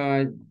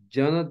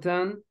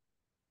Jonathan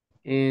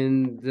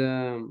and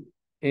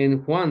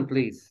Juan,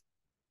 please.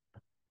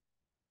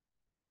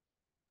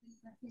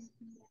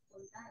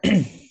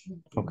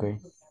 Okay.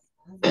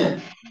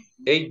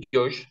 Hey,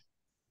 Josh,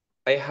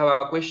 I have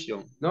a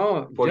question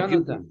No, for you.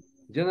 Jonathan.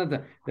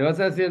 Jonathan, le vas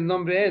a decir el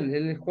nombre a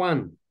él es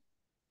Juan.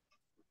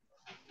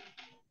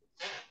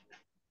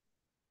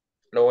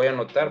 Lo voy a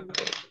anotar.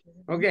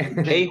 Okay.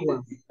 Hey,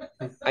 Juan,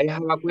 I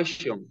have a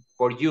question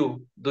for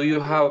you. Do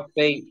you have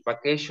paid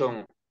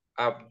vacation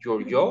at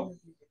your job?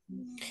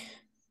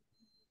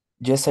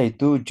 Yes, I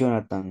do,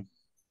 Jonathan.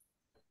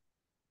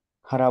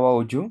 How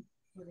about you?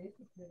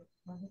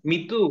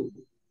 Me too.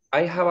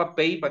 I have a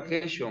paid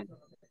vacation.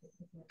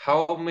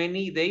 How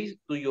many days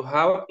do you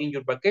have in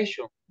your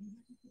vacation?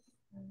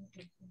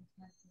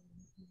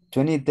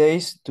 20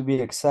 days to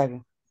be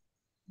exact.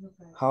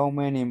 How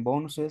many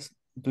bonuses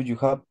do you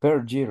have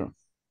per year?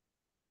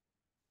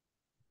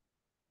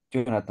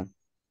 Jonathan.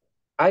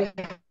 I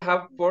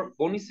have 4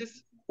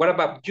 bonuses. What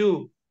about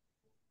you?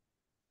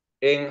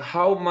 And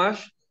how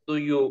much do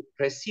you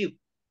receive?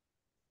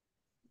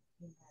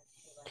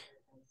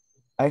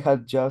 I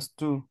had just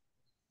 2,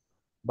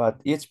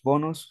 but each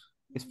bonus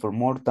is for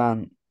more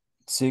than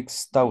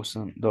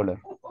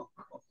 $6,000.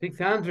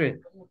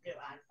 600.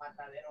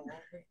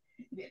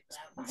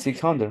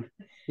 600.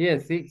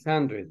 Yes,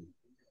 600.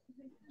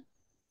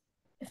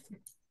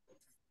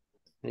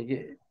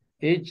 Okay.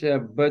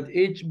 But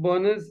each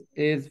bonus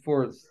is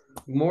for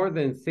more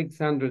than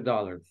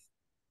 $600.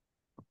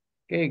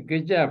 Okay,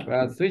 good job.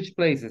 Switch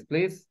places,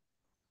 please.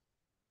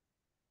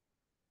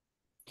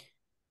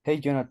 Hey,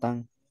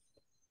 Jonathan.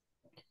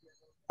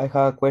 I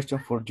have a question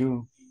for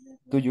you.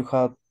 Do you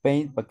have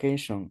paid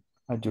vacation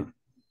at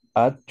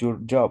your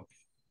job?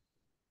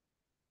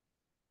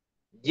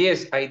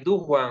 Yes, I do,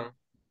 Juan.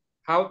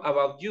 How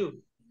about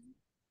you?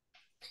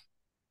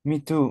 Me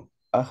too.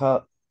 I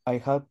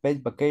have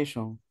paid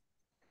vacation.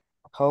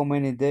 How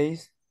many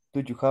days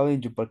do you have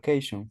in your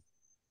vacation?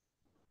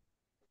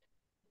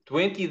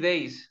 20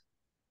 days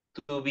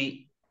to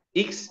be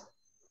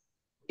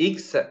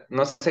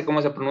no sé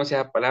cómo se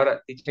pronuncia esa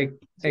palabra. Teacher,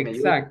 si me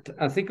ayuda. Exact,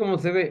 así como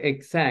se ve,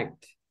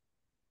 exact.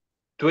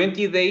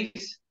 20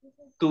 days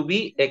to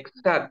be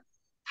exact.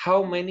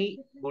 How many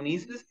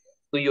bonuses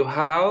do you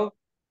have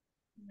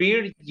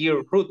per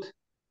year root?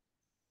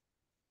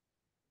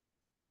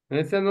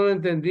 Esa no lo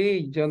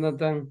entendí,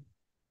 Jonathan.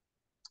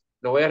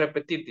 Lo voy a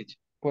repetir, teacher.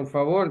 Por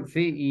favor,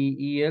 sí,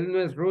 y él no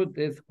es Ruth,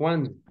 es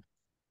Juan.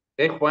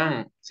 Es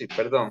Juan, sí,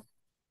 perdón.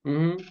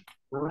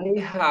 I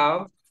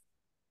have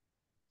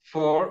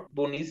 4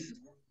 bonuses.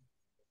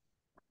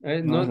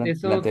 No, No,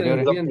 eso la no te anterior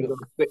es. entiendo.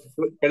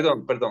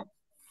 Perdón.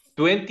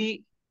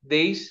 20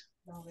 days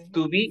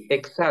to be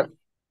exact.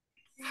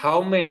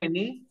 How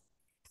many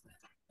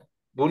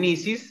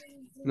bonuses?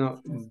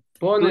 No,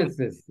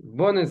 bonuses.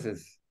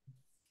 Bonuses.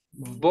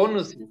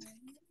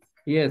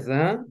 Yes,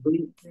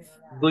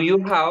 Do you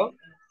have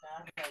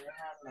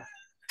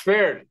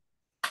per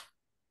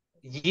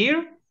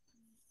year?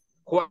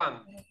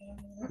 Juan.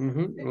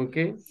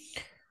 Okay.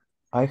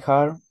 I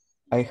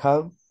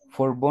have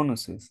 4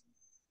 bonuses.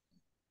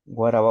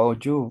 What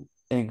about you?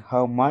 And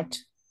how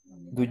much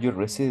do you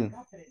receive?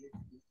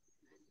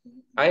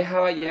 I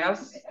have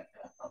just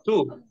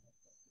 2,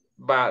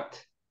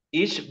 but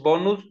each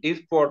bonus is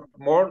for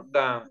more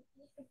than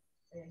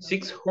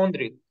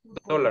 $600.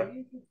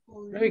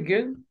 Very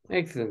good.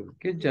 Excellent.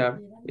 Good job.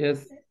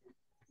 Yes.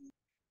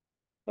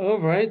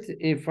 All right.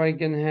 If I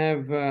can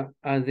have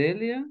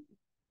Adelia.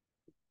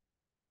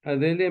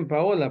 Adelia and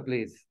Paola,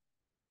 please.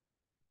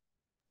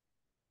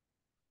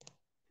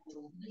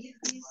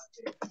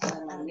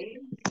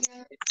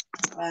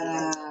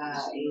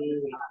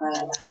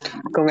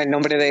 Con el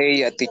nombre de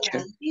ella,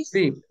 teacher.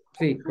 Sí,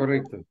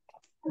 correcto.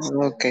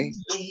 Okay.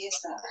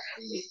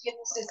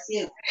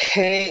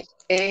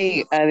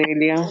 Hey,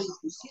 Adelia.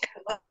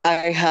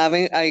 I have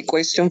a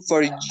question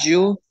for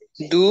you.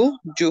 Do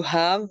you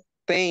have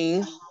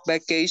paid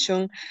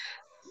vacation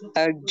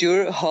at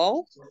your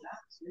home?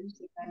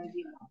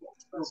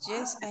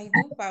 Yes, I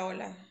do,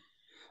 Paola.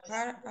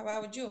 What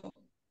about you?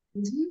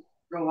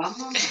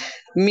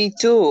 Me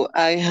too.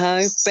 I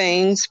have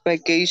paid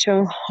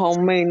vacation. How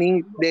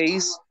many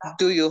days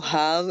do you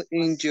have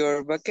in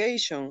your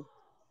vacation?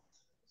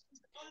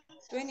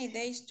 20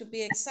 days to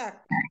be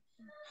exact.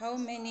 How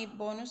many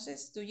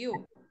bonuses do you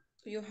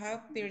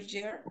have per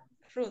year,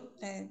 Ruth,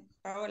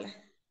 Paola?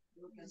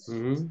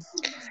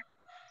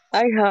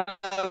 I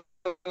have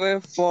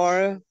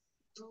 4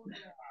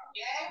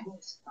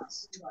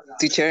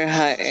 teacher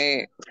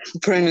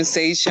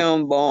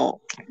pronunciation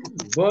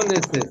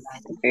bonuses.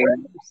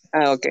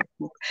 Okay.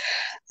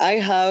 I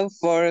have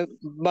 4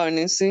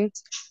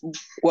 bonuses.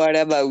 What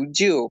about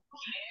you?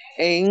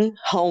 And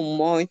how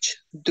much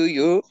do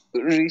you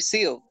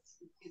receive?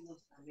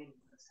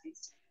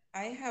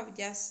 I have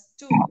just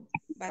 2,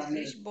 but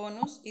each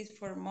bonus is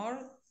for more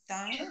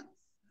than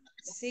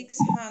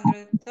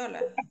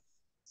 $600.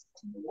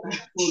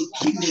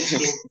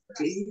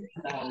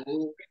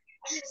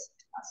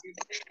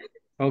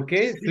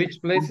 Okay,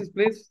 switch places,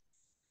 please.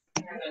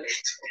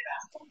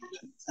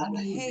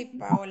 Hey,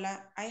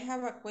 Paola, I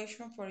have a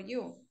question for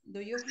you. Do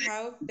you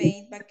have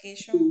paid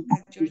vacation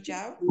at your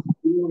job?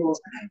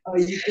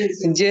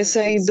 Yes,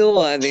 I do,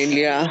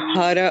 Adelia.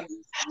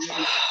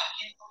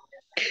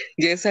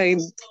 Yes, I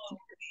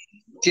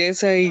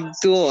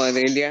do,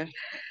 Adelia.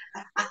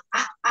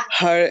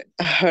 How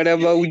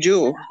about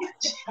you?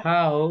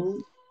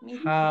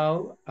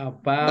 How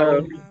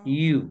about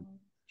you?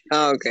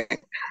 Okay.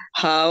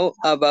 How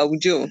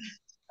about you?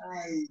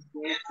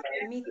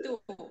 Me too.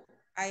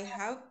 I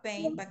have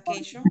paid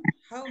vacation.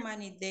 How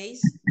many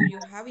days do you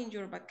have in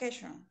your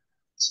vacation?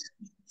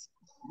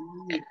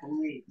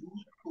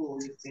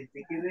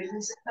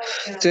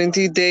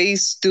 20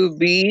 days to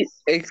be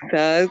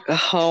exact.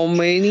 How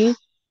many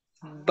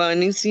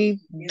bonuses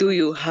do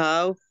you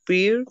have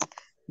per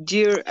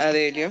year,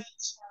 Adelia?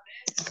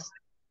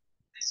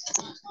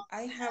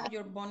 I have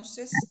your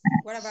bonuses.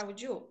 What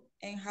about you?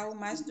 And how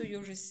much do you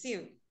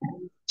receive?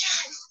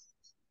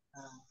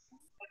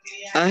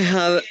 I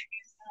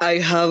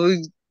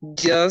have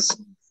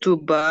just to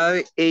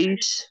buy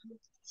each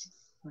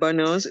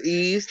bonus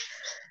is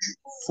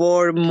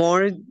for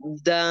more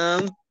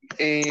than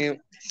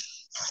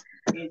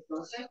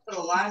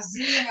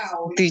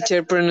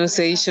teacher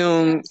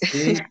pronunciation.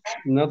 Sí,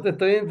 no te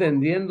estoy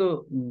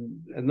entendiendo,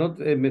 no,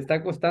 me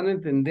está costando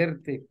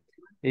entenderte.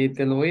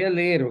 Te lo voy a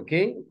leer, ¿ok?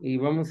 Y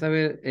vamos a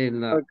ver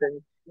en la...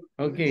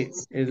 Okay,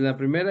 en la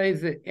primera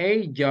dice,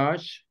 hey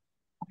Josh,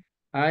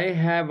 I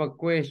have a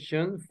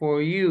question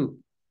for you.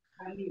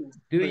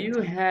 Do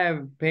you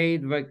have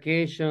paid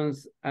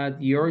vacations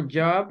at your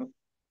job?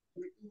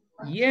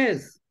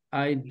 Yes,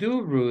 I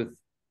do, Ruth.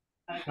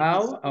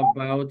 How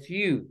about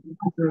you?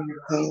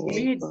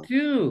 Me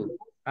too.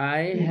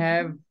 I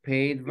have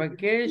paid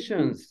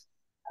vacations.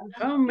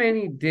 How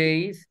many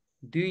days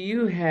do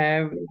you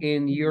have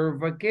in your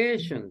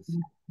vacations?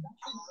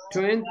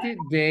 20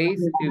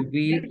 days to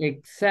be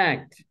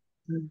exact.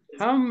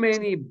 How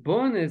many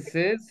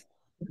bonuses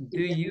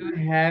do you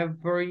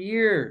have per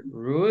year,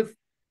 Ruth?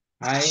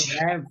 I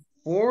have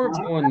 4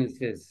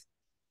 bonuses.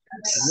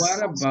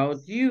 What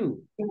about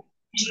you?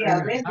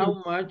 And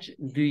how much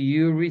do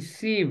you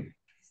receive?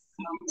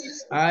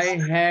 I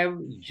have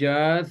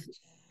just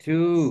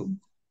 2.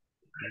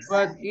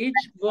 But each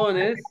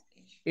bonus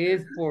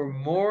is for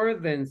more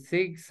than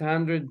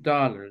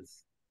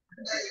 $600.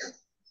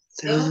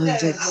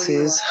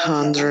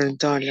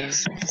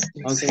 $600.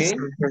 Okay,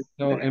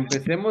 so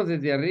empecemos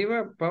desde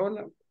arriba,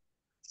 Paula.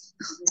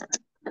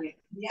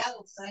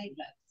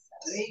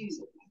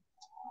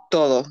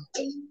 Todo.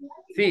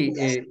 Sí,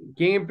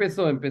 ¿quién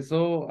empezó?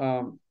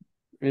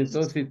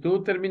 Entonces, si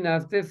tú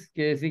terminaste,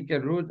 quiere decir que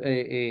Ruth,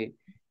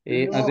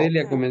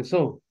 Adelia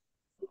comenzó.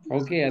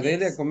 Ok,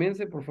 Adelia, Yes.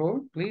 comience, por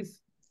favor,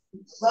 please.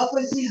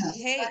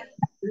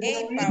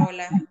 Hey,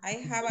 Paola, I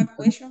have a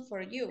question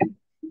for you.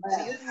 Do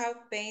you have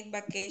paid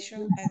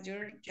vacation at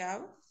your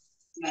job?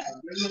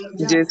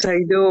 Yes,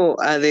 I do,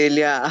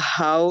 Adelia.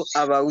 How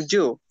about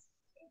you?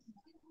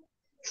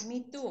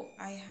 Me too.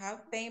 I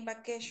have paid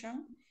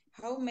vacation.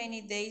 How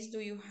many days do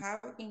you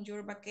have in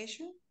your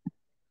vacation?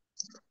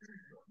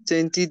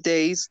 20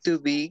 days to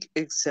be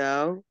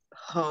exact.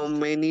 How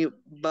many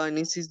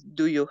bonuses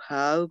do you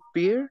have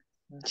per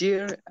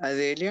year,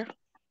 Adelia?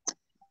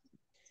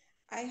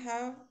 I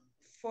have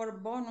 4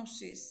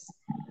 bonuses.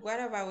 What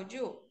about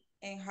you?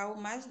 And how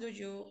much do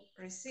you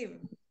receive?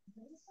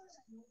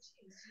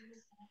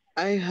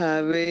 I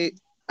have it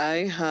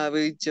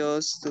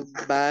just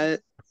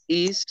but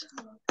is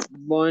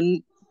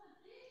one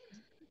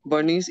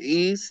bonus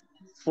is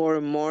for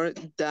more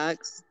than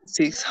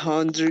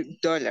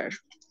 $600.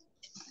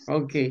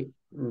 Ok,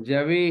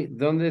 ya vi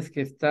dónde es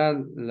que está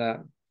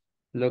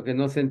lo que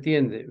no se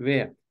entiende.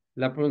 Vea,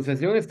 la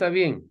pronunciación está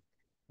bien.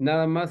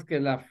 Nada más que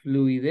la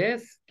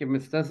fluidez que me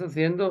estás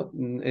haciendo,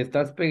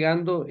 estás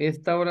pegando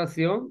esta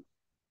oración,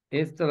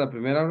 la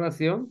primera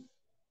oración,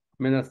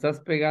 me la estás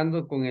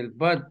pegando con el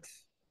but.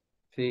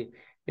 Sí,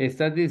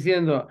 estás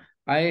diciendo,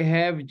 I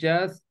have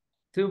just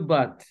 2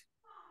 but.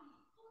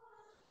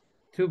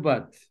 2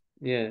 but.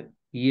 Yeah.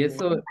 Y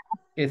eso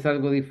es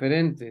algo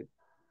diferente.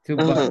 2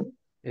 but.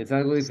 Es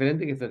algo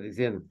diferente que estás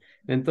diciendo.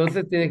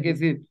 Entonces tienes que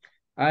decir,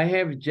 I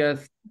have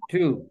just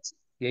 2.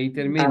 Y ahí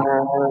termina.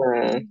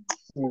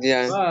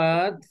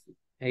 But,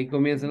 ahí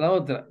comienza la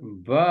otra.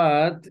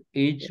 But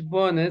each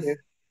bonus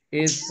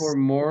is for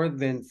more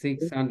than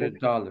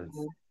 $600.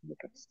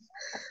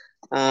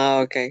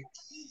 Okay.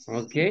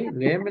 Ok,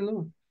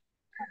 léemelo.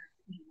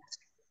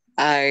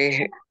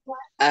 I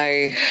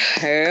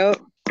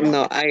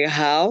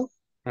have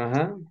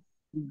Ajá.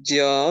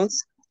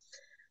 just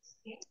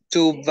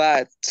 2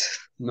 but.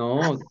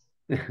 No,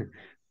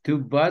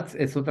 2 buts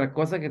es otra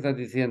cosa que estás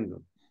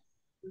diciendo.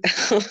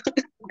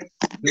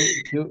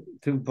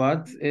 Two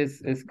buts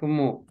es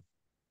como,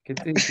 ¿qué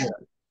te decía?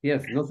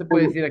 Yes, no se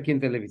puede decir aquí en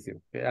televisión.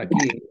 Aquí.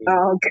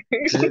 Okay.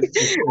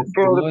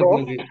 No es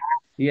lo que,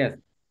 yes.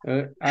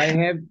 I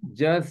have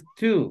just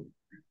 2.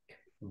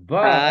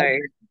 But.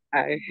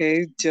 I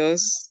have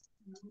just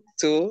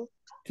 2.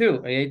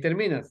 2. Y ahí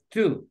terminas.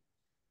 2.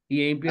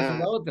 Y ahí empieza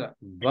la otra.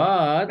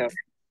 But.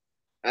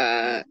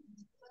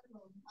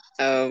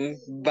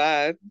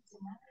 But.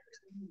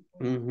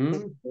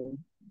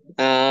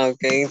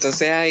 Ok,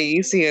 entonces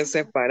ahí sí es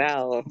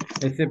separado.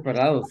 Es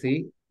separado,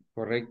 sí,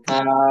 correcto.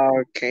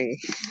 Ok.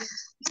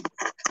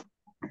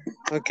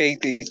 Ok,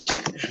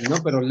 teacher.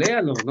 No, pero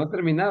léalo, no ha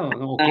terminado.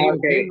 No,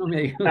 ok, no me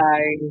ayuda.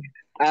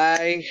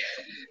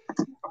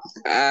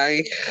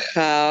 I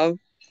have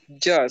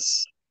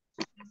just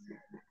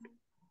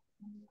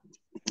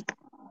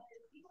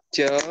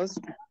 2.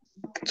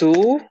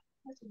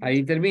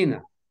 Ahí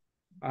termina.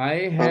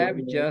 I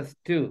have just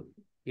 2.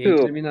 Y ahí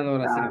termina la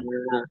oración.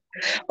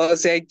 O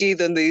sea, aquí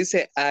donde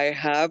dice I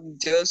have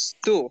just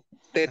 2,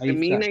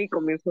 termina y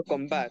comienzo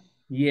con but.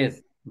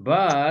 Yes,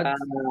 but. Yes.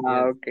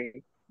 Ok.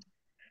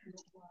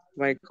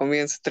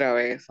 Comienzo otra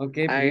vez.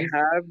 Okay, I please.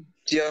 have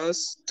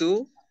just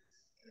 2,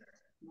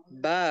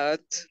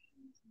 but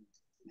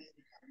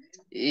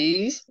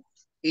each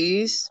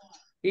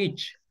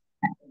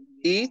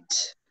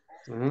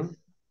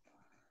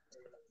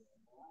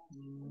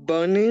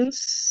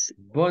bonus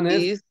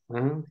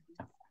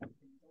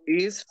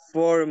is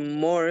for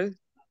more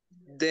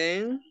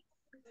than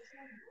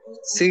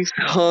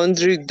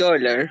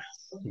 $600.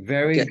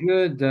 Very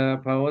good,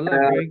 Paola.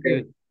 Very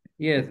good.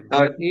 Yes,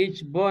 but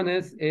each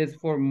bonus is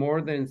for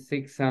more than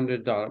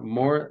 $600.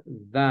 More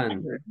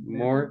than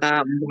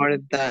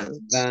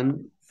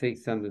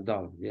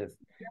 $600. Yes.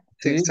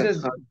 Si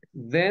dices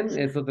then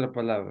es otra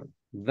palabra.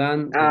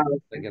 Than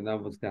es la que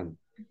andamos buscando.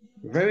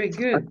 Very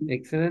good.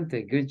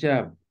 Excelente. Good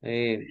job.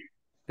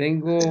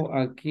 Tengo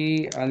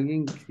aquí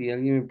si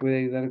alguien me puede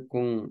ayudar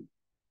con...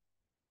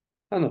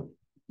 Ah, no,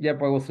 ya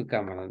apagó su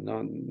cámara,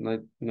 no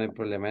hay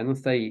problema, ya no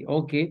está ahí.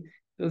 Ok,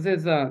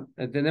 entonces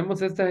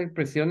tenemos estas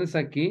expresiones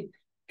aquí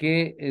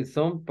que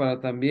son para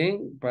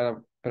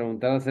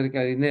preguntar acerca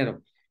de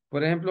dinero.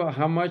 Por ejemplo,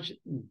 how much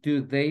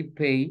do they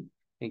pay?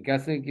 En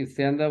caso de que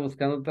usted anda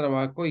buscando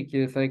trabajo y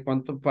quiere saber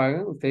cuánto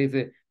pagan, usted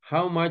dice,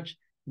 how much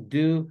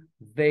do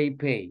they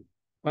pay?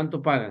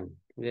 ¿Cuánto pagan?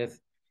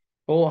 Yes.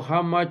 O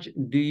how much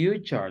do you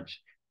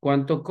charge?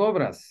 ¿Cuánto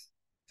cobras?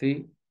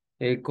 ¿Sí?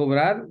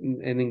 Cobrar,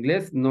 en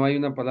inglés no hay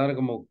una palabra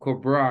como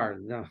cobrar,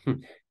 no.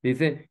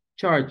 Dice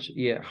charge,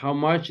 yeah. How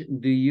much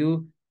do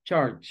you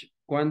charge?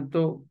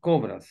 ¿Cuánto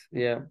cobras?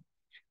 Yeah.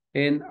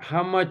 And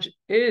how much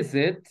is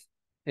it?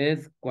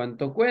 Es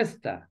cuánto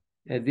cuesta.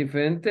 Es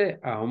diferente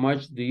a how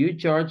much do you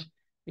charge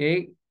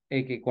que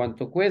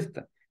cuánto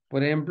cuesta.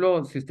 Por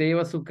ejemplo, si usted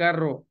lleva su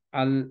carro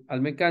al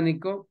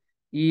mecánico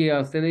y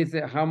a usted le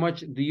dice, how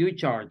much do you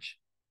charge?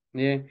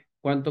 Yeah.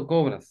 ¿Cuánto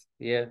cobras?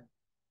 Yeah.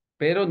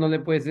 Pero no le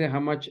puede decir, how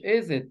much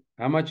is it?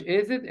 How much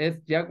is it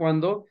es ya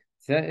cuando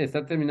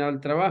está terminado el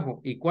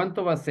trabajo. ¿Y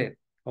cuánto va a ser?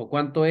 ¿O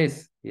cuánto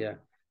es? Yeah.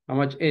 How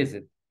much is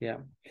it? Yeah.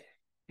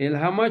 And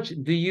how much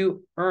do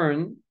you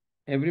earn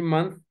every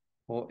month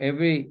or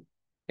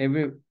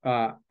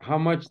how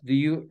much do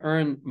you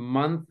earn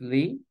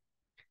monthly?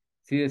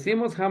 Si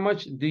decimos how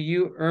much do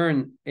you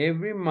earn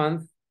every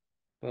month,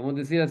 podemos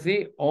decir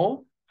así,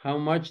 o how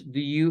much do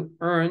you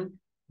earn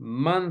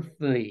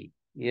monthly?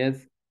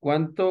 Yes,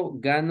 ¿cuánto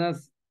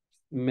ganas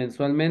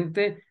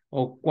mensualmente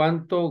o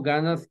cuánto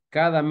ganas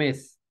cada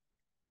mes?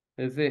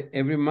 Ese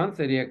every month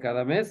sería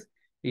cada mes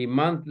y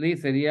monthly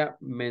sería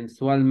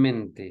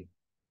mensualmente.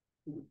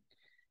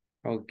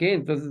 Ok,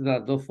 entonces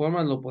las dos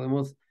formas lo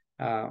podemos,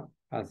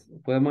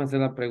 podemos hacer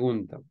la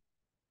pregunta.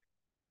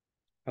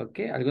 Ok,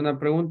 ¿alguna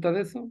pregunta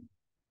de eso?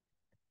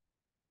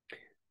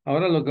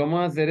 Ahora lo que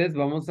vamos a hacer es,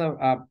 vamos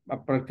a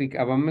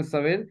practicar, vamos a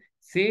ver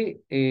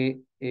si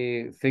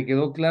se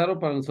quedó claro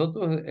para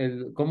nosotros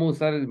cómo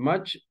usar el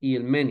much y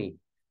el many.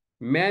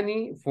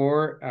 Many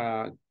for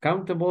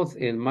countables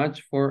and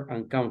much for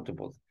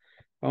uncountables.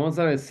 Vamos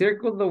a ver,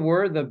 circle the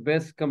word that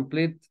best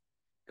completes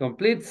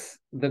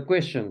the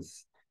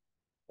questions.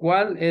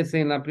 ¿Cuál es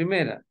en la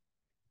primera?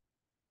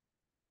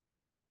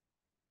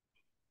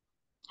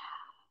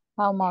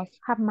 How much?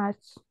 How much?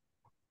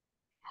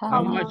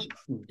 How much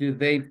do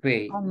they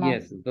pay?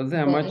 Yes, entonces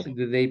how much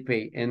do they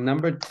pay? And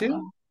number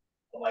two?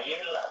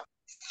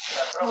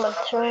 Number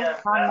two,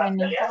 how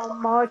many? How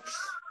much?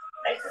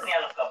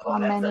 How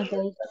many days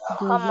do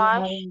How you much?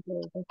 have in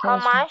your How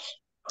vacation? much?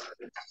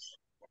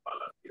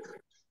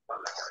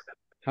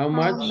 How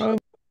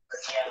much?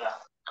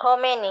 How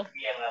many?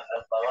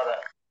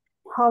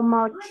 How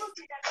much?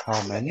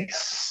 How many?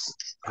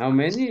 How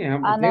many?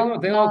 No,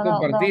 Tengo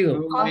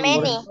compartido. How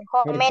many?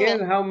 How ¿Por many? qué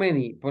how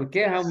many? ¿Por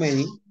qué how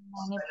many?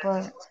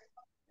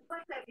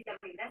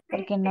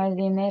 Porque no es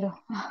dinero.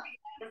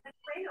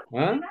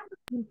 ¿Ah?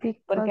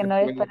 Porque no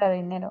es para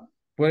dinero.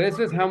 Por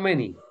eso es how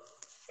many.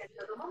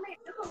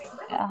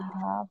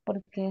 Ajá,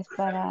 porque es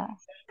para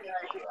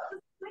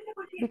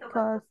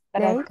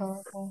Days.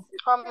 todo.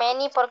 How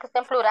many? Porque está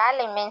en plural,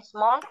 it means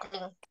monthly.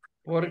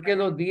 Porque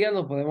los días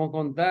los podemos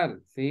contar,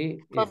 ¿sí?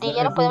 Los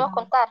días los podemos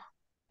contar.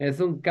 Es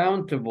un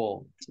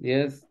countable,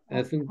 yes.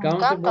 Es un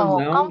countable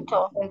Countable, noun.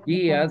 countable.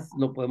 Días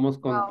lo podemos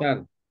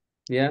contar,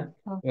 ¿ya?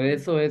 Por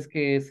eso es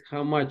que es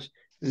how much.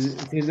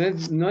 Si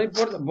no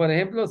importa, por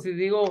ejemplo, si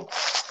digo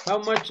how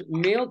much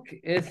milk,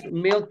 ¿es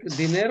milk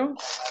dinero?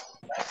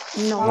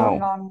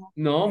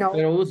 No,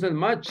 pero uso el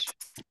much.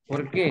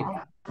 ¿Por qué?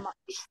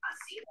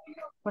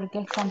 Porque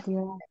es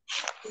cantidad.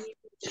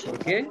 ¿Por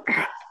qué?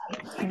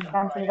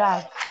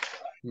 Cantidad.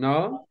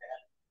 No.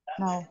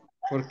 No.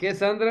 ¿Por qué,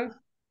 Sandra?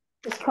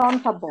 It's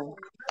countable.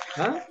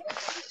 ¿Ah?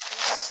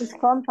 It's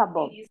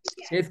countable.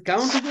 ¿Es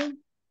countable?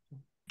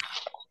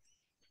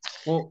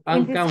 ¿O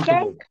In this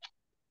uncountable?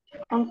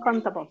 case,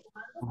 uncountable.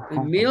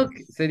 Milk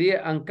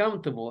sería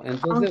uncountable.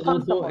 Entonces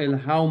uso el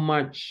how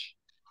much.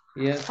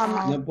 Yes.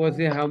 No puedo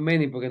decir how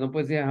many, porque no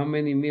puedo decir how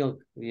many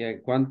milk.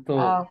 Yeah.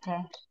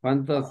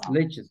 ¿Cuántas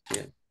leches?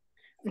 Yeah.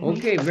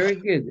 Okay, very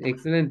good.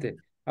 Excelente.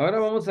 Ahora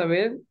vamos a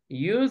ver.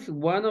 Use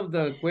one of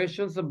the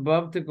questions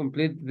above to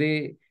complete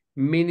the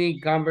mini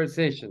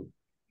conversation.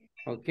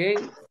 Okay.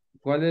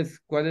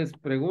 ¿Cuáles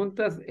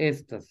preguntas?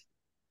 Estas.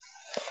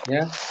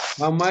 Yeah.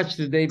 How much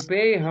do they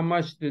pay? How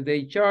much do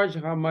they charge?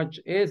 How much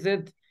is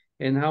it?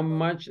 And how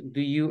much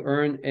do you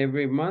earn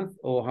every month?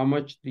 Or how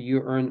much do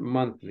you earn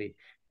monthly?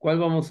 ¿Cuál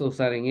vamos a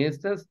usar en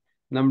estas?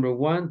 Number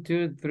 1,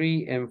 2,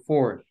 3, and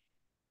 4.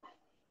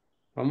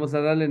 Vamos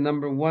a darle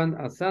number 1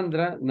 a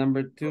Sandra,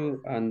 number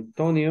 2 a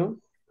Antonio,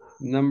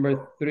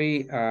 number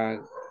 3 a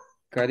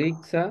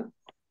Carixa,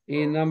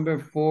 y number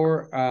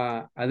 4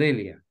 a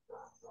Adelia.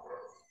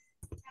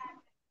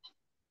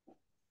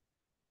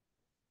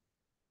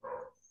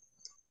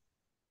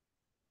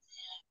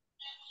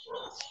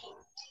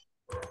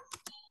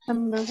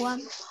 Number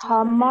 1,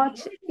 how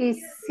much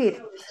is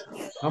it?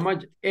 How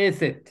much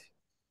is it?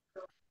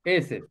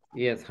 Is it?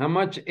 Yes, how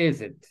much is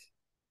it?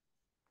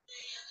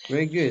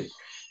 Very good.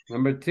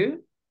 Number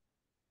 2?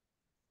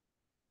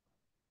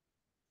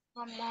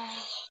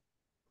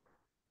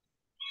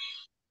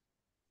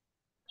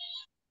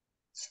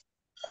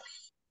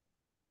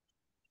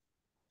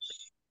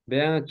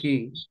 Vean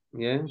aquí,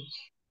 yeah.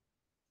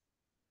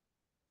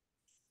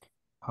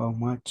 How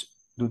much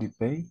do they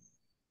pay?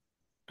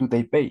 Do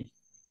they pay?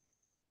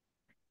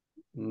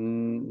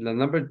 La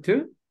number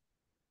 2?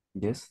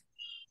 Yes.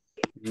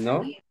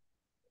 No.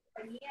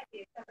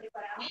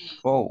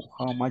 Oh,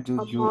 how much do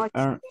How you much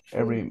earn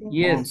every month?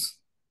 Yes.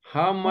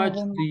 How much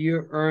Every do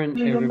you earn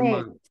do you every make?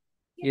 month?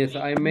 Yes,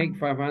 I make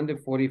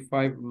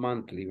 545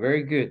 monthly.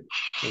 Very good.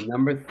 And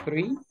number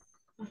 3.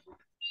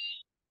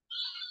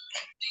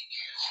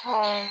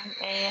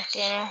 Ellos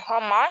tienen how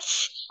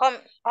much?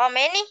 How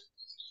many?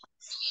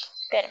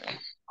 Espérame.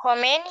 How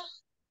many?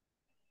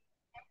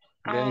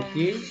 De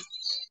aquí.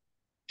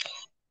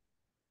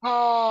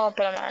 Oh,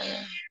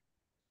 espérame.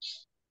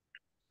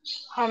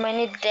 How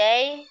many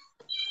days?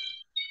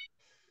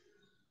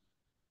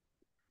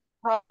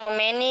 How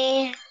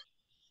many?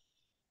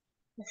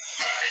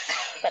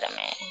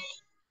 Espérame.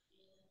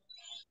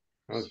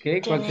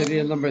 Ok, ¿cuál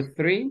sería el number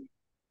 3?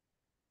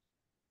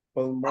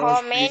 How How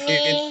much do you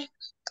receive? many?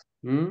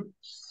 ¿Mm?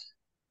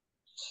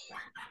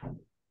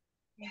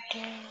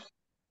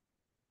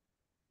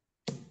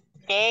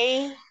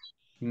 Day?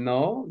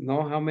 No,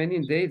 no, how many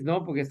days?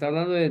 No, porque está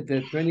hablando de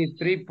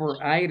 23 por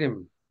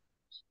item.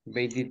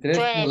 23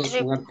 por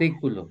 23 un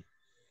artículo.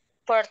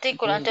 por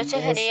artículo. How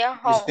Entonces much sería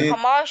how receive?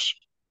 much?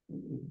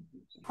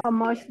 How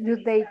much do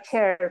they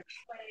charge?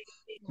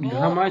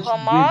 How much How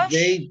do much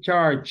they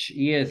charge?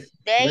 Yes,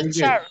 they very good.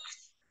 charge?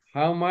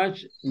 How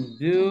much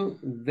do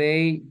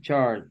they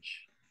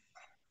charge?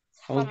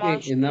 How Okay,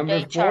 much and do number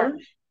they 4?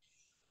 charge?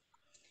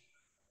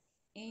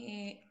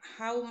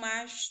 How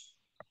much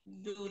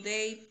do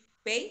they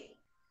pay?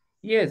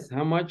 Yes,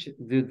 how much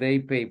do they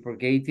pay?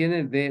 Porque ahí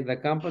tiene, the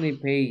company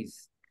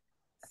pays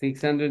They,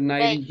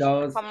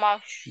 $690 how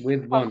much?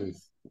 with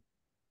bonus.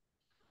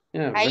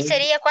 Yeah, Ahí very,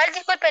 sería, ¿cuál?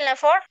 Disculpen, la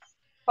for.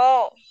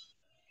 Oh,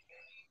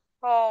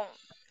 oh,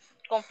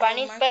 How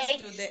company much pay.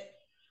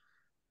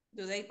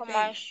 do they How pay?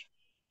 much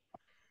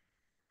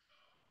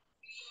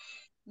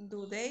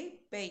Do they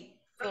pay?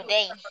 do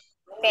they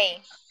pay?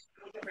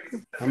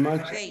 how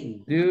much They.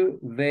 do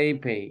they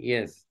pay?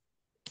 Yes.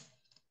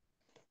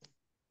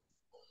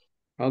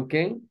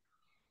 Okay.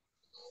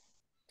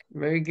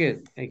 Very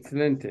good.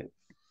 Excellent.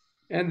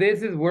 And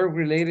this is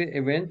work-related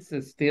events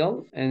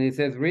still. And it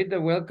says, read the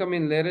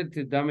welcoming letter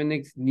to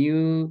Dominic's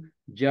new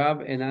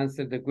job and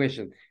answer the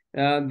question.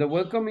 The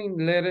welcoming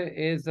letter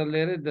is a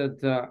letter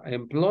that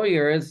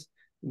employers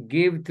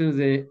give to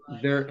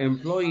their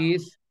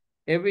employees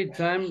every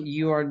time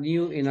you are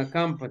new in a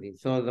company.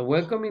 So the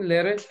welcoming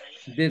letter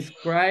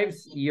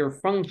describes your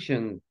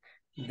function,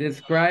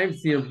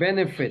 describes your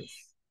benefits.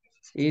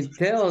 It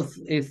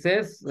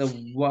says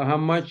how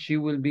much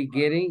you will be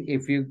getting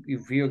if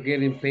you're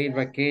getting paid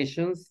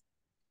vacations,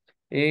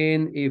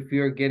 and if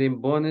you're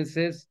getting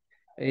bonuses,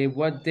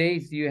 what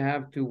days you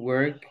have to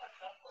work,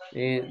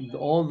 and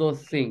all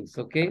those things.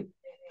 Okay,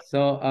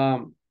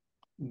 so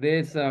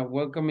this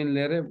welcoming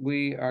letter,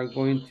 we are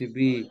going to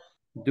be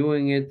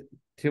doing it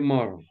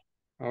tomorrow.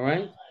 All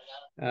right.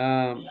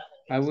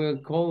 I will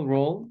call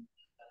roll,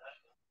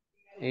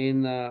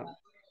 and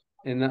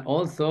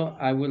also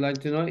I would like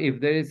to know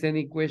if there is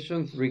any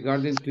questions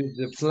regarding to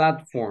the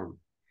platform.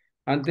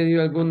 ¿Han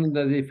tenido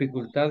alguna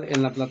dificultad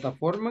en la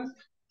plataforma?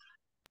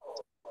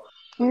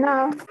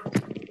 No,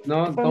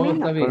 No, for todo me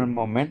está no. Por el bien.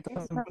 momento,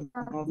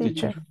 no,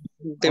 teacher.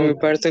 De mi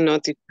parte no,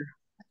 teacher.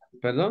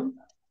 ¿Perdón?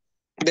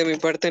 De mi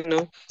parte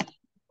no.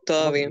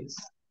 Todo bien.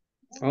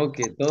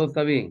 Okay, todo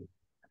está bien.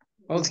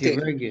 Okay, Sí.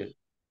 very good.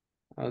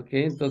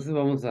 Okay, entonces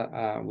vamos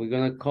we're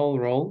gonna call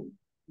roll.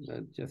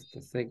 Just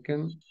a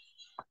second.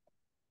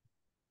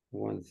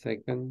 1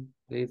 second,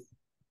 please.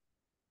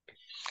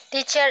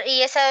 Teacher,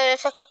 y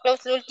esas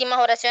las últimas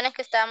oraciones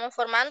que estábamos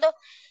formando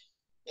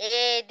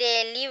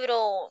del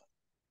libro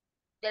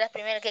de las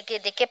primeras, ¿de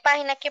qué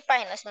página,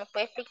 se me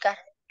puede explicar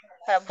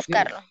para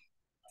buscarlo?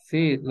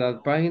 Sí,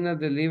 las páginas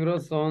del libro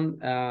son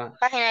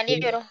Página del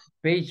libro.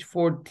 page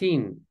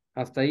 14.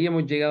 Hasta ahí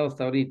hemos llegado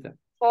hasta ahorita.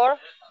 14.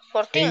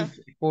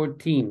 Page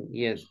 14,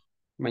 yes.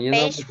 Mañana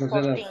Page vamos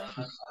a hacer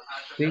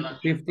 14. las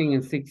 15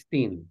 and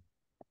 16.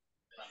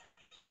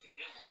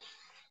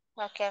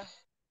 Okay.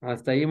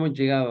 Hasta ahí hemos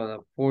llegado a la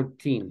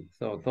 14.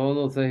 So, todos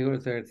los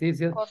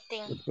ejercicios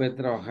 14. los puede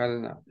trabajar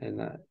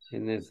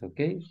en eso, ¿ok?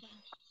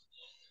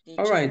 All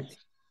Teacher. right.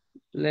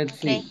 Let's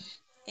Okay.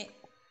 see.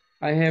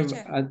 I have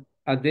Teacher.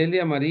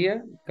 Adelia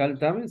María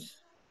Caltames.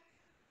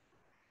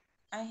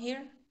 I'm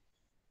here.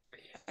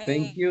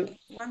 Thank you.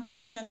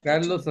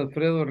 Carlos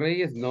Alfredo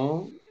Reyes,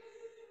 no.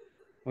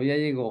 ¿O ya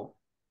llegó?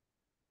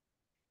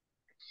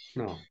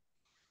 No.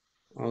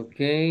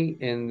 Okay,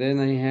 and then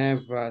I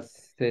have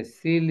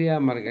Cecilia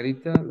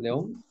Margarita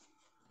León.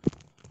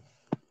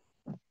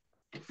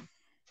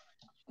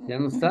 ¿Ya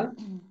no está?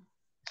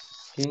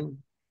 Okay.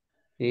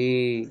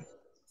 Y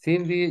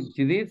Cindy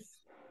Judith.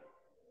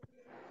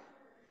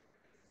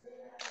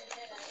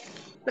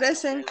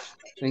 Present.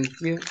 Thank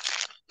you.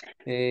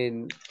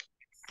 And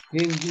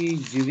Cindy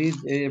Judith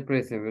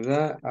present,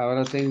 ¿verdad?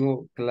 Ahora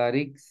tengo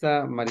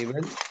Clarixa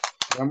Maribel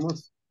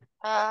Ramos.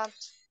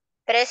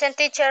 Present,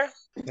 teacher.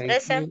 Thank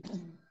Present.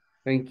 you.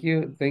 Thank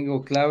you.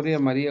 Tengo Claudia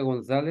María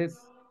González.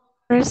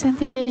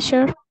 Present,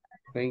 teacher.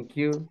 Thank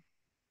you.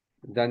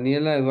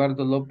 Daniela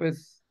Eduardo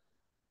López.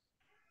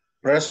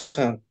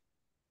 Present.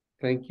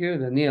 Thank you,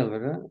 Daniel,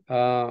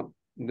 ¿verdad?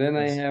 Then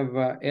I have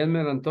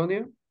Elmer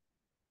Antonio.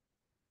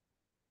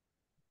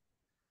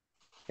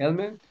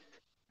 Elmer?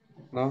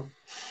 No.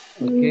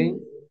 Okay.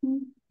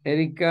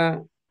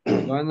 Erika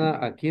Joana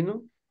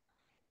Aquino.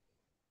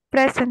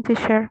 Present,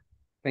 teacher.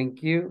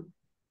 Thank you.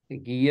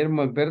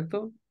 Guillermo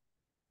Alberto.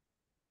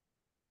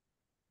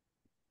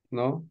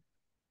 No.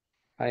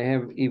 I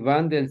have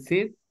Iván del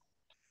Cid.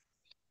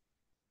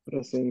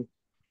 Present.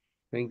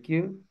 Thank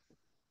you.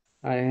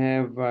 I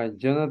have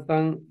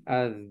Jonathan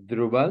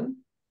Asdrubal.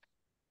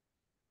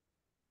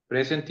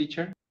 Present,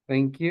 teacher.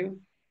 Thank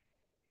you.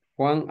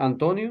 Juan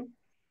Antonio.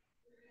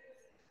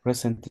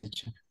 Present,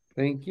 teacher.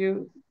 Thank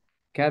you.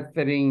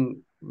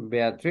 Catherine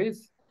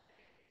Beatriz.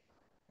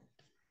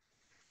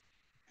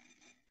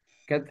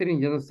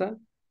 Catherine, ¿ya no está?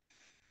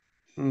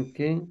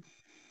 Ok.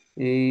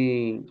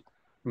 Y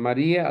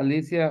María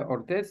Alicia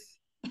Ortiz.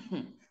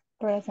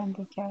 Present,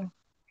 teacher.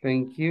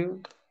 Thank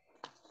you.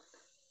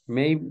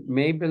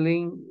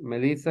 Maybelline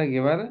Melissa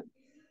Guevara.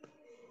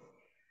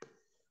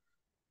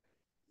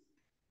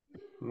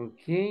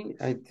 Ok.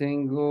 Ahí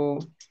tengo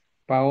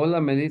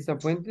Paola Melissa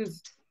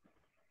Fuentes.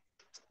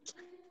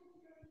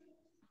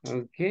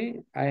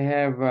 Okay. I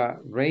have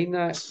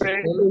Reina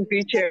Estela. Present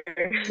teacher.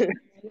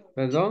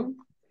 Perdón.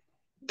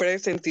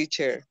 Present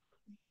teacher.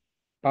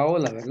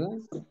 Paola, ¿verdad?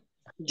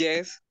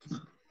 Yes.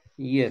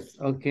 Yes.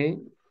 Okay.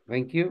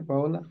 Thank you,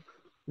 Paola.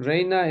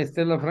 Reina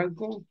Estela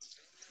Franco.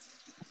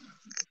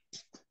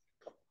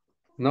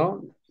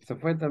 No, se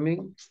fue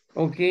también.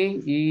 Ok,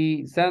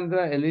 y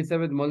Sandra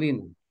Elizabeth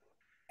Molina.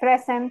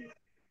 Present.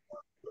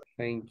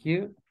 Thank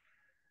you.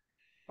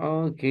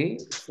 Ok,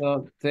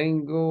 so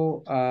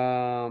tengo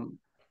a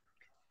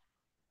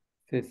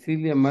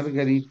Cecilia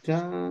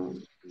Margarita,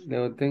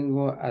 luego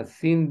tengo a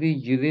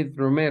Cindy Judith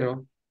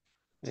Romero,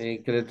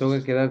 que le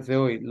toca quedarse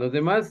hoy. Los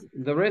demás,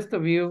 the rest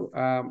of you,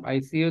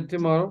 I see you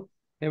tomorrow.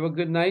 Have a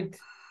good night.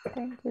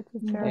 Thank you,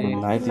 teacher.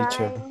 Good night,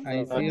 teacher.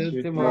 I see you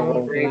you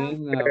tomorrow. too.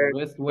 Then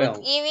rest Good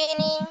well.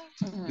 evening.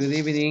 Good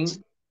evening.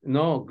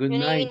 No, good Good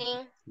night.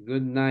 evening.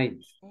 Good night.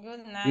 Good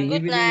Good night. Good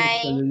evening es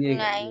night. cuando Good llega.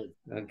 night.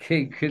 Yes.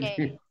 Okay, good.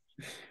 Okay.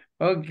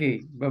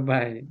 Okay,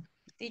 bye-bye.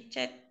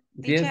 Teacher,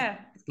 Yes.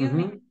 excuse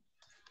me. Mhm.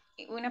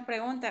 Una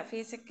pregunta,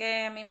 fíjese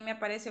que a mí me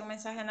aparece un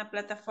mensaje en la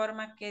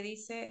plataforma que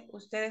dice,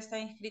 usted está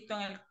inscrito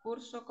en el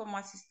curso como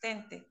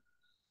asistente.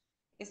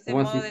 Este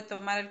Como, modo de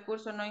tomar el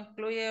curso no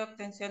incluye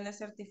obtención de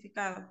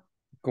certificado.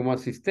 como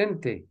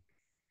asistente,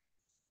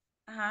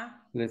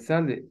 Ajá, le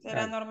sale.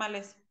 será normal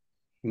eso.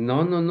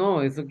 No, no,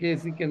 no, eso quiere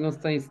decir que no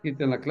está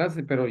inscrita en la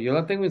clase, pero yo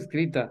la tengo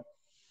inscrita.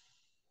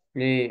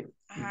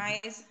 Ajá,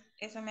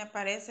 eso me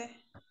aparece.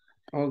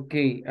 Ok,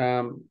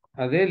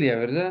 Adelia,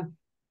 ¿verdad?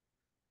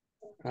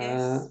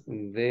 Yes.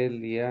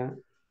 Adelia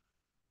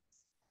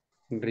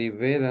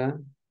Rivera.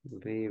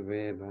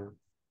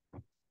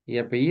 ¿Y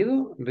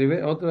apellido?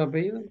 ¿Otro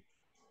apellido?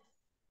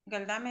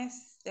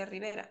 Galdames de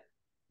Rivera.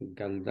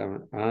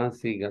 Galdames. Ah,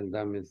 sí,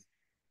 Galdames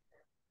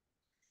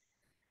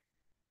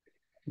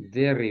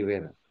de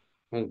Rivera.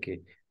 Ok.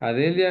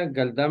 Adelia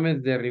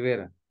Galdames de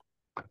Rivera.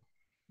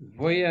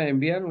 Voy a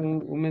enviar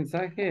un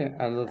mensaje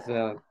a los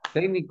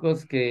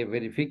técnicos que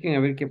verifiquen a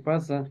ver qué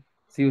pasa,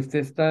 si usted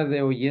está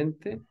de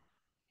oyente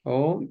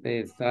o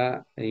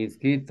está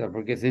inscrita,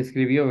 porque se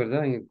inscribió,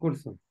 ¿verdad? En el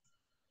curso.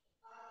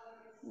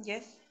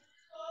 Yes.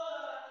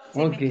 Sí,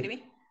 me Ok,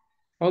 inscribí.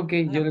 ok,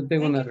 yo No, le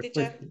tengo thank una you,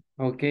 teacher. respuesta.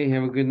 Ok,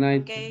 have a good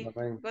night. Okay, Bye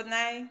bye. good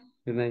night.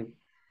 Good night.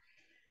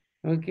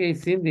 Okay,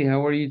 Cindy,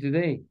 how are you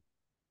today?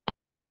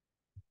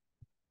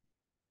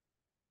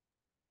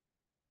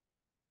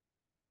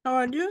 How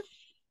are you?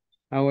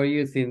 How are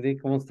you, Cindy?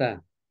 ¿Cómo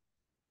está?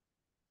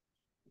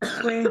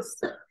 Pues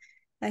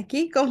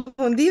aquí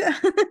confundida.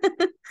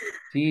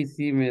 Sí,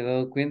 sí, me he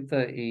dado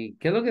cuenta. ¿Y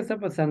qué es lo que está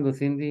pasando,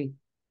 Cindy?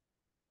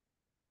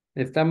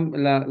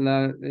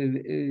 La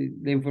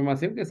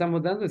información que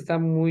estamos dando está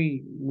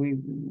muy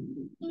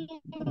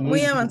Muy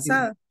difícil,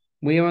 avanzada.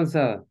 muy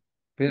avanzada.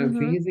 Pero Ujú.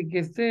 fíjese que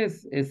este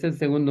es el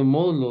segundo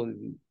módulo.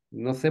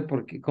 No sé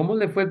por qué. ¿Cómo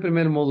le fue el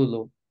primer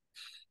módulo?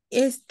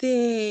 Es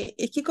que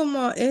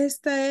como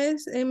esta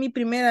es mi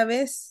primera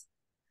vez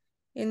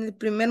en el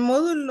primer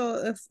módulo,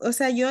 o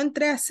sea, yo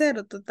entré a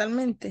cero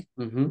totalmente.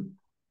 Ujú,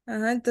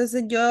 Ajá,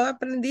 entonces yo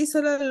aprendí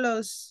solo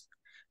los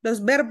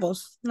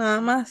verbos, nada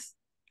más,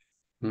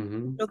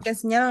 ujú, lo que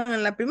enseñaron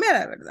en la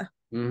primera, ¿verdad?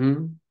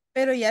 ujú,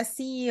 Pero ya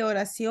sí,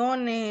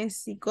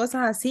 oraciones y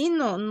cosas así,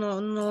 no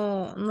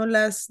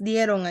las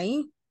dieron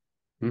ahí.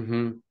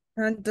 ujú,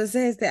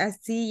 Entonces,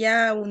 así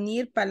ya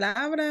unir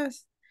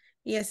palabras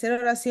y hacer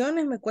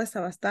oraciones me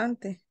cuesta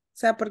bastante. O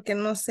sea, porque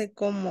no sé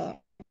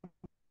cómo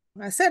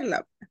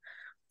hacerla.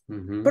 Por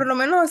ujú. lo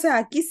menos, o sea,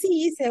 aquí sí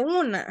hice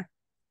una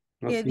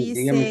Ok, que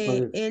dígame cuál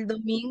dice es.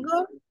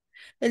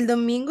 el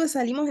domingo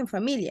salimos en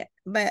familia.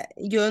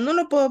 Yo no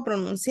lo puedo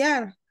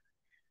pronunciar,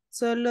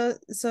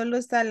 solo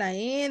está la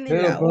N,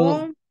 Pero la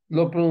O.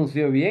 lo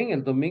pronunció bien.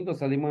 El domingo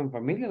salimos en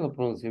familia, lo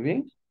pronunció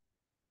bien.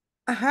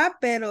 Ajá,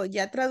 pero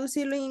ya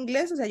traducirlo en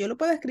inglés, o sea, yo lo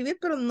puedo escribir,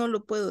 pero no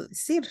lo puedo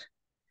decir.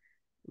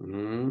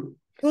 Mm,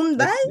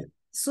 Sunday, ok.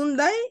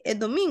 Sunday es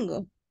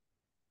domingo.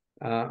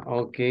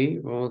 Ok,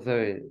 vamos a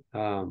ver.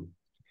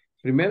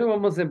 Primero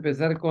vamos a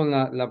empezar con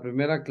la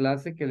primera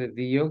clase que les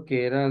di yo,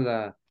 que era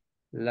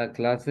la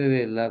clase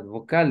de las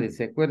vocales.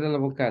 ¿Se acuerdan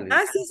las vocales?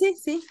 Ah, sí, sí,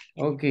 sí.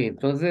 Ok,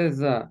 entonces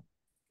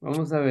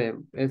vamos a ver.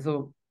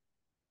 Eso.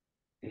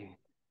 eh,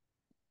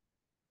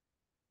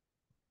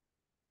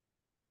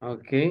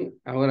 Ok,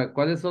 ahora,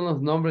 ¿cuáles son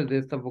los nombres de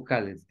estas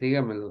vocales?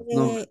 Dígame los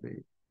nombres.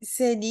 Eh,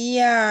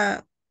 sería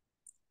A,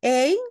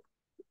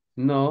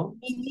 No,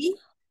 I,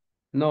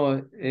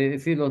 no,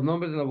 sí, los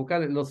nombres de las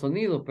vocales, los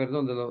sonidos,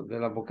 perdón, de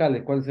las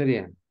vocales, ¿cuáles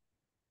serían?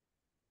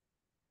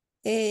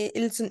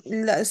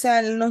 o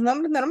sea, los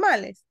nombres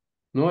normales.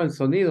 No, el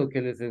sonido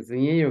que les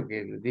enseñé yo,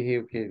 que les dije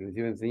yo que les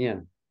iba a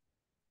enseñar.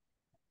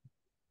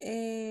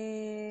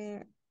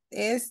 Eh,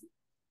 es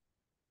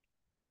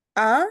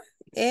A,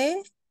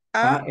 E,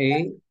 A, A,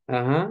 E,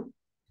 ajá,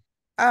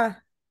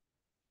 A,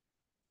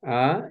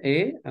 A,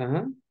 E,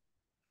 ajá.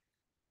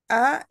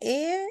 A,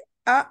 E,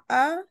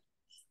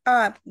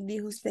 A,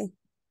 dijo usted.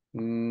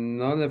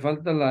 No le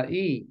falta la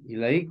I. ¿Y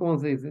la I cómo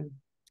se dice?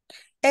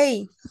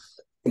 A,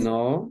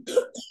 No,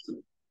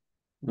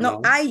 no,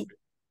 no, I,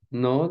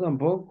 no,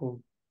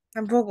 tampoco.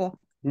 tampoco.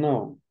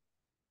 No.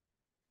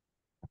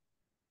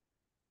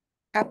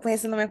 Ah, pues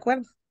eso no me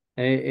acuerdo.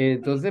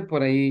 Entonces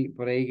por ahí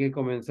hay que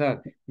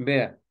comenzar.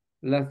 Vea,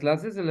 las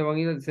clases se le van a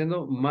ir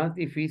haciendo más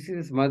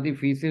difíciles,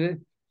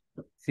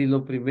 si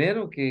lo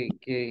primero que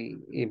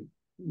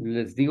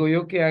les digo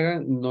yo que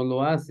hagan, no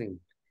lo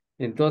hacen.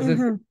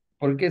 Entonces, Ujú,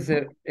 porque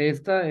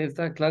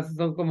estas clases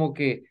son como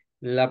que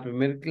la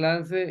primera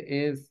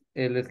clase es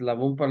el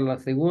eslabón para la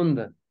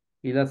segunda,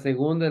 y la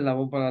segunda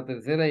eslabón para la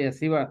tercera, y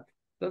así va.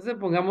 Entonces,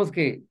 pongamos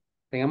que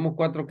tengamos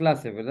 4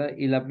 clases, ¿verdad?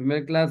 Y la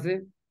primera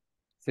clase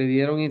se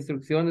dieron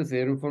instrucciones, se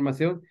dieron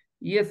información,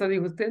 y esa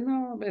dijo usted,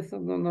 no, eso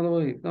no lo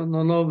voy,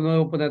 no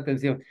voy a poner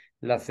atención.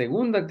 La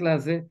segunda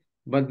clase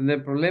va a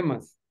tener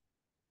problemas,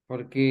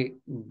 porque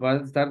va a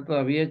estar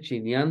todavía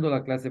chineando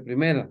la clase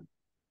primera.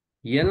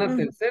 Y en la ujú,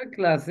 tercera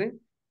clase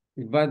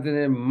va a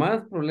tener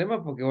más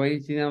problemas porque va a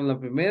ir chineando la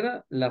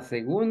primera, la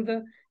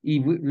segunda, y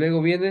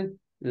luego viene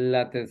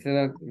la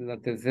tercera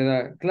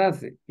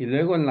clase. Y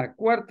luego en la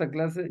cuarta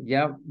clase,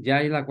 ya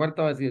en la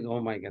cuarta va a decir,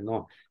 oh my God,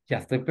 no, ya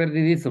estoy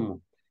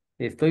perdidísimo.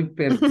 Estoy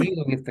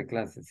perdido en esta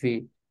clase,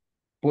 sí.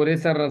 Por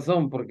esa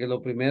razón, porque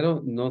lo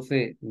primero no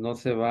se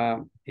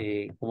va,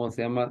 ¿cómo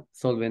se llama?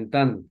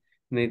 Solventando.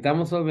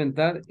 Necesitamos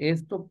solventar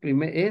esto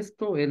primero,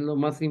 esto es lo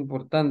más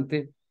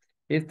importante.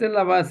 Esta es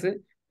la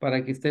base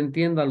para que usted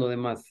entienda lo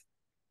demás,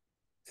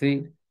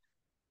 ¿sí?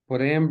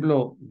 Por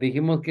ejemplo,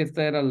 dijimos que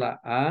esta era la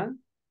A,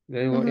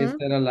 luego ujú,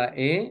 esta era la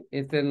E,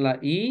 esta era la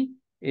I,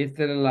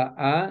 esta era la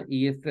A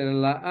y esta era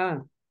la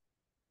A.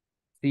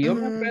 Si yo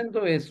me ujú,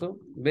 aprendo eso,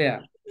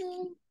 vea,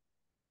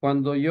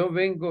 cuando yo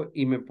vengo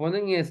y me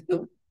ponen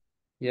esto,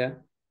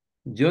 ¿ya?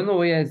 Yo no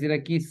voy a decir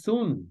aquí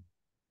soon,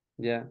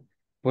 ¿ya?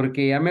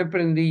 Porque ya me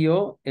aprendí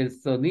yo el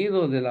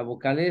sonido de la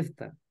vocal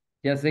esta.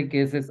 Ya sé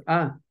que ese es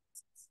A.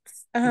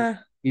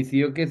 ajá. Y si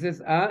yo que ese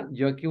es A,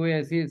 yo aquí voy a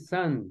decir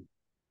sun,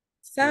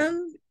 ¿ya?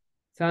 Sun,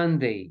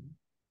 Sunday.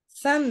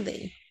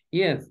 Sunday.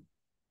 Yes.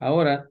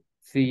 Ahora,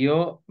 si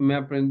yo me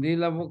aprendí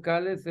las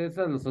vocales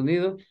esas, los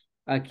sonidos,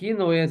 aquí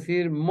no voy a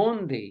decir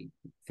Monday,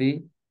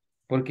 ¿sí?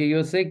 Porque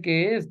yo sé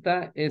que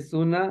esta es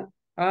una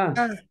A.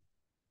 Ah,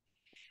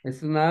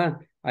 Es una A.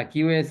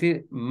 Aquí voy a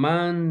decir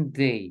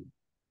Monday.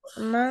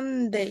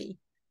 Monday.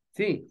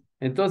 Sí,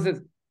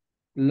 entonces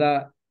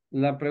la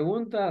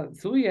pregunta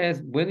suya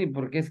es, bueno, ¿y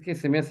por qué es que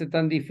se me hace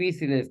tan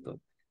difícil esto?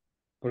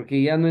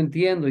 Porque ya no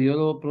entiendo, yo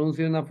lo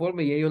pronuncio de una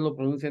forma y ellos lo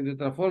pronuncian de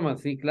otra forma.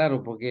 Sí,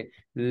 claro, porque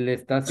le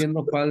está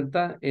haciendo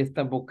falta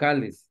estas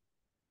vocales.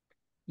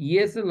 Y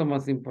eso es lo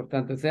más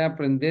importante, o sea,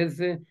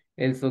 aprenderse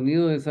el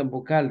sonido de esas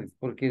vocales,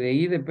 porque de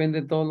ahí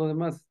depende todo lo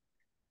demás.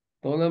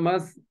 Todo lo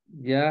demás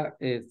ya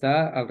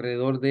está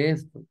alrededor de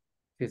esto.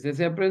 Si usted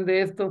se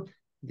aprende esto,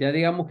 ya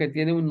digamos que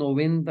tiene un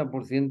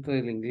 90%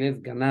 del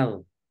inglés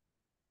ganado.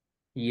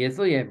 Y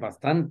eso ya es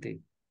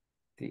bastante,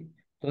 ¿sí?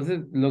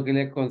 Entonces, lo que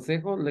le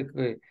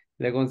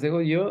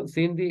aconsejo yo,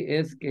 Cindy,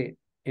 es que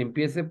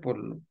empiece por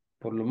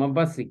lo más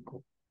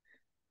básico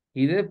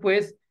y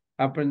después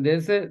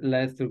aprenderse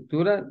la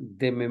estructura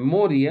de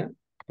memoria,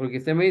 porque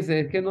usted me dice,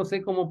 es que no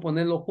sé cómo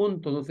ponerlo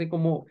junto, no sé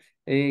cómo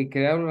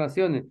crear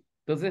oraciones.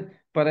 Entonces,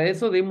 para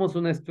eso dimos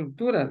una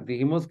estructura.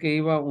 Dijimos que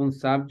iba un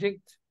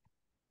subject,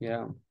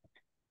 ya,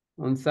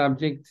 un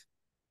subject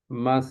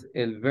más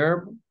el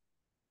verb,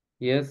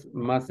 y es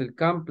más el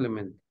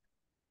complement.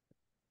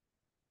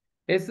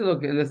 Esa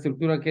es la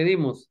estructura que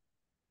dimos.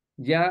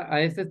 Ya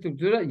a esta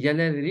estructura ya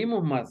le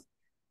adherimos más.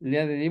 Le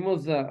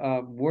adherimos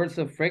a words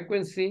of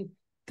frequency,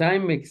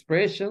 time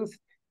expressions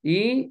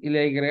y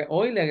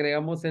hoy le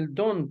agregamos el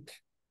don't.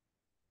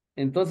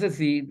 Entonces,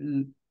 si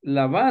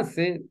la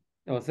base,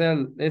 o sea,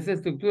 esa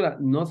estructura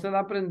no se la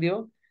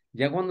aprendió,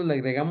 ya cuando le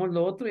agregamos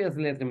lo otro ya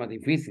se le hace más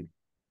difícil.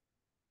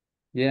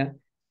 ¿Ya?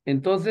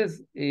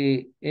 Entonces,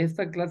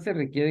 esta clase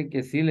requiere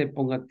que sí le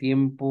ponga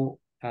tiempo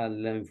a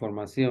la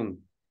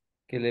información,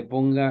 que le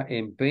ponga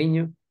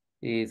empeño.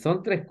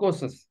 Son 3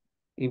 cosas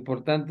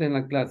importantes en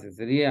la clase.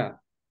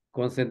 Sería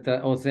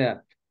concentrar, o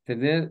sea,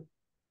 tener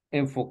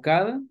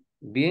enfocada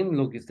bien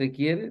lo que usted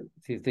quiere.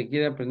 Si usted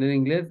quiere aprender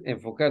inglés,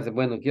 enfocarse.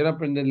 Bueno, quiero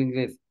aprender el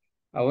inglés.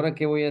 Ahora,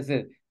 ¿qué voy a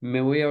hacer?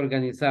 Me voy a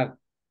organizar.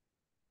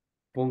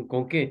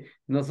 ¿Con qué?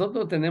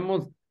 Nosotros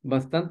tenemos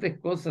bastantes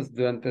cosas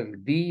durante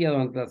el día,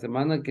 durante la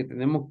semana que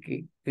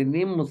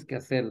tenemos que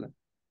hacerla.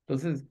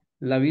 Entonces,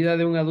 la vida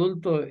de un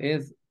adulto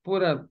es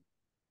puras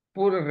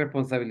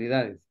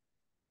responsabilidades,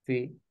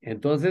 ¿sí?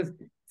 Entonces,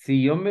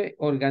 si yo me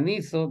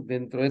organizo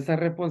dentro de esas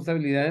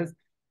responsabilidades,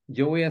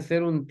 yo voy a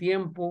hacer un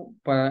tiempo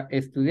para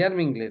estudiar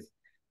mi inglés,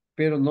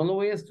 pero no lo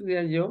voy a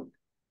estudiar yo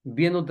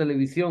viendo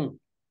televisión,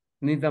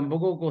 ni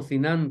tampoco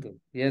cocinando,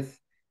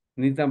 yes,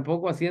 ni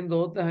tampoco haciendo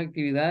otras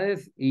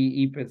actividades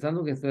y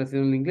pensando que estoy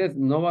haciendo el inglés.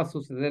 No va a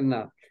suceder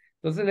nada.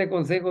 Entonces le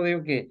aconsejo,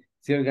 digo, que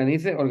se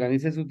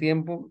organice su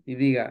tiempo y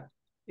diga,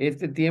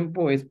 este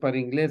tiempo es para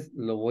inglés,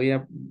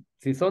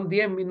 si son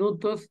 10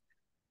 minutos,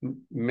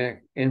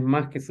 es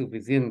más que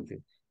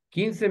suficiente.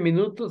 15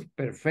 minutos,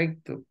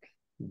 perfecto.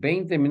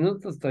 20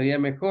 minutos, todavía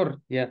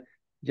mejor.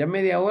 Ya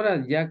media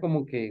hora, ya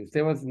como que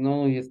usted va a decir,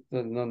 no, y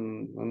esto, no,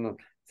 no, no,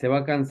 se va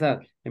a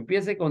cansar.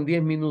 Empiece con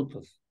 10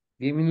 minutos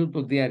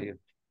diarios.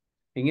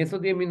 En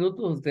esos 10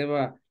 minutos usted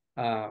va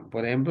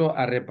por ejemplo,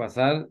 a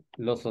repasar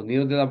los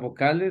sonidos de las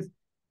vocales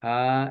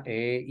A,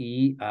 E,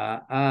 I,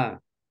 A,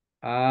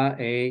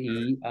 E,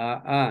 I,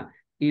 A.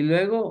 Y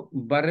luego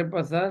va a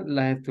repasar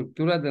las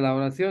estructuras de las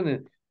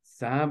oraciones.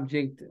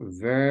 Subject,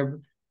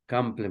 verb,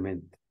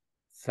 complement.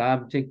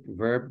 Subject,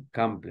 verb,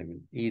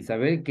 complement. Y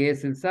saber qué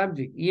es el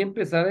subject. Y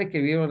empezar a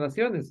escribir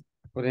oraciones.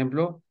 Por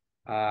ejemplo,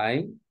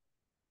 I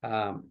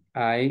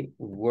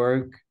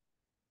work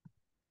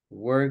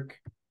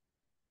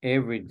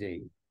every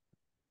day.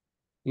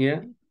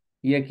 ¿Ya?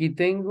 Y aquí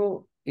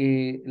tengo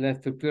la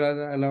estructura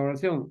de la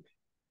oración.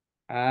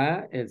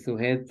 A, el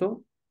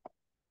sujeto,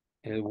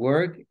 el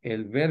work,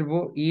 el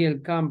verbo y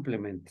el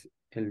complement,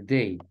 el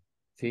day.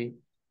 ¿Sí?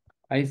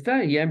 Ahí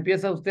está, ya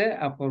empieza usted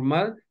a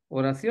formar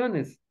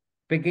oraciones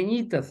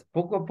pequeñitas,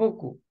 poco a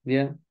poco,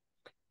 ¿ya?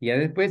 Y ya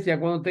después, ya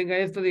cuando tenga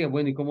esto, diga,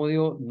 bueno, ¿y cómo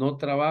digo? No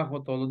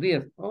trabajo todos los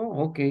días.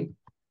 Oh, ok.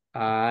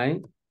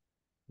 I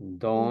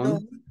don't,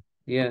 Don't.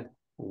 yeah,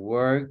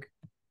 work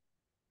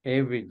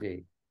every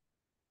day.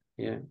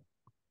 Yeah,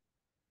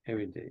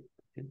 every day.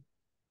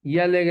 Y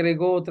ya le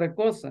agregó otra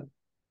cosa.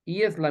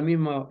 Y es la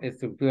misma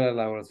estructura de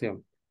la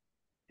oración.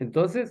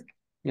 Entonces,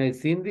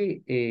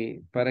 Cindy,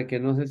 para que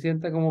no se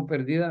sienta como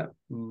perdida,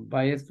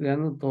 vaya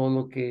estudiando todo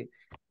lo que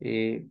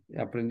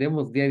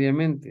aprendemos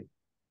diariamente,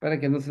 para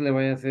que no se le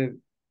vaya a hacer,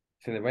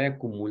 se le vaya a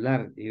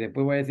acumular y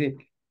después vaya a decir,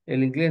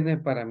 el inglés no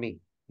es para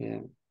mí.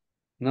 ¿Ya?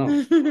 No,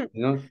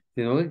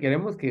 sino que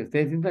queremos que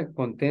usted se sienta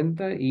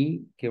contenta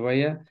y que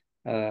vaya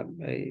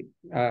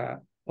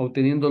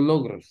obteniendo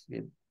logros.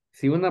 ¿Bien?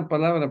 Si una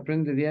palabra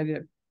aprende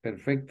diaria,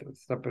 perfecto,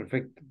 está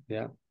perfecto,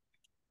 ¿ya?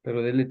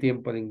 Pero dele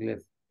tiempo al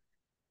inglés.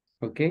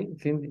 ¿Ok,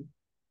 Cindy?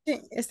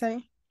 Sí, está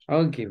bien.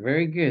 Okay,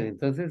 very good.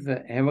 Entonces,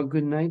 have a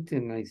good night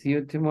and I see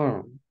you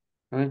tomorrow.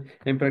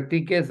 En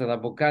practique eso,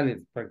 las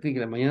vocales,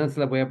 practique. Mañana se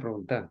las voy a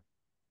preguntar.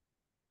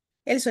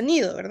 El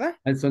sonido, ¿verdad?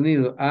 El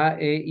sonido A,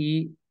 E,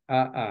 I,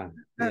 A. Ah,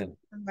 Yeah.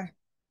 va.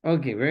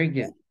 Okay, very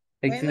good.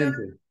 Bueno, Excellent.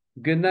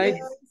 Good Dios, night.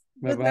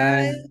 good night.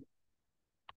 Bye-bye.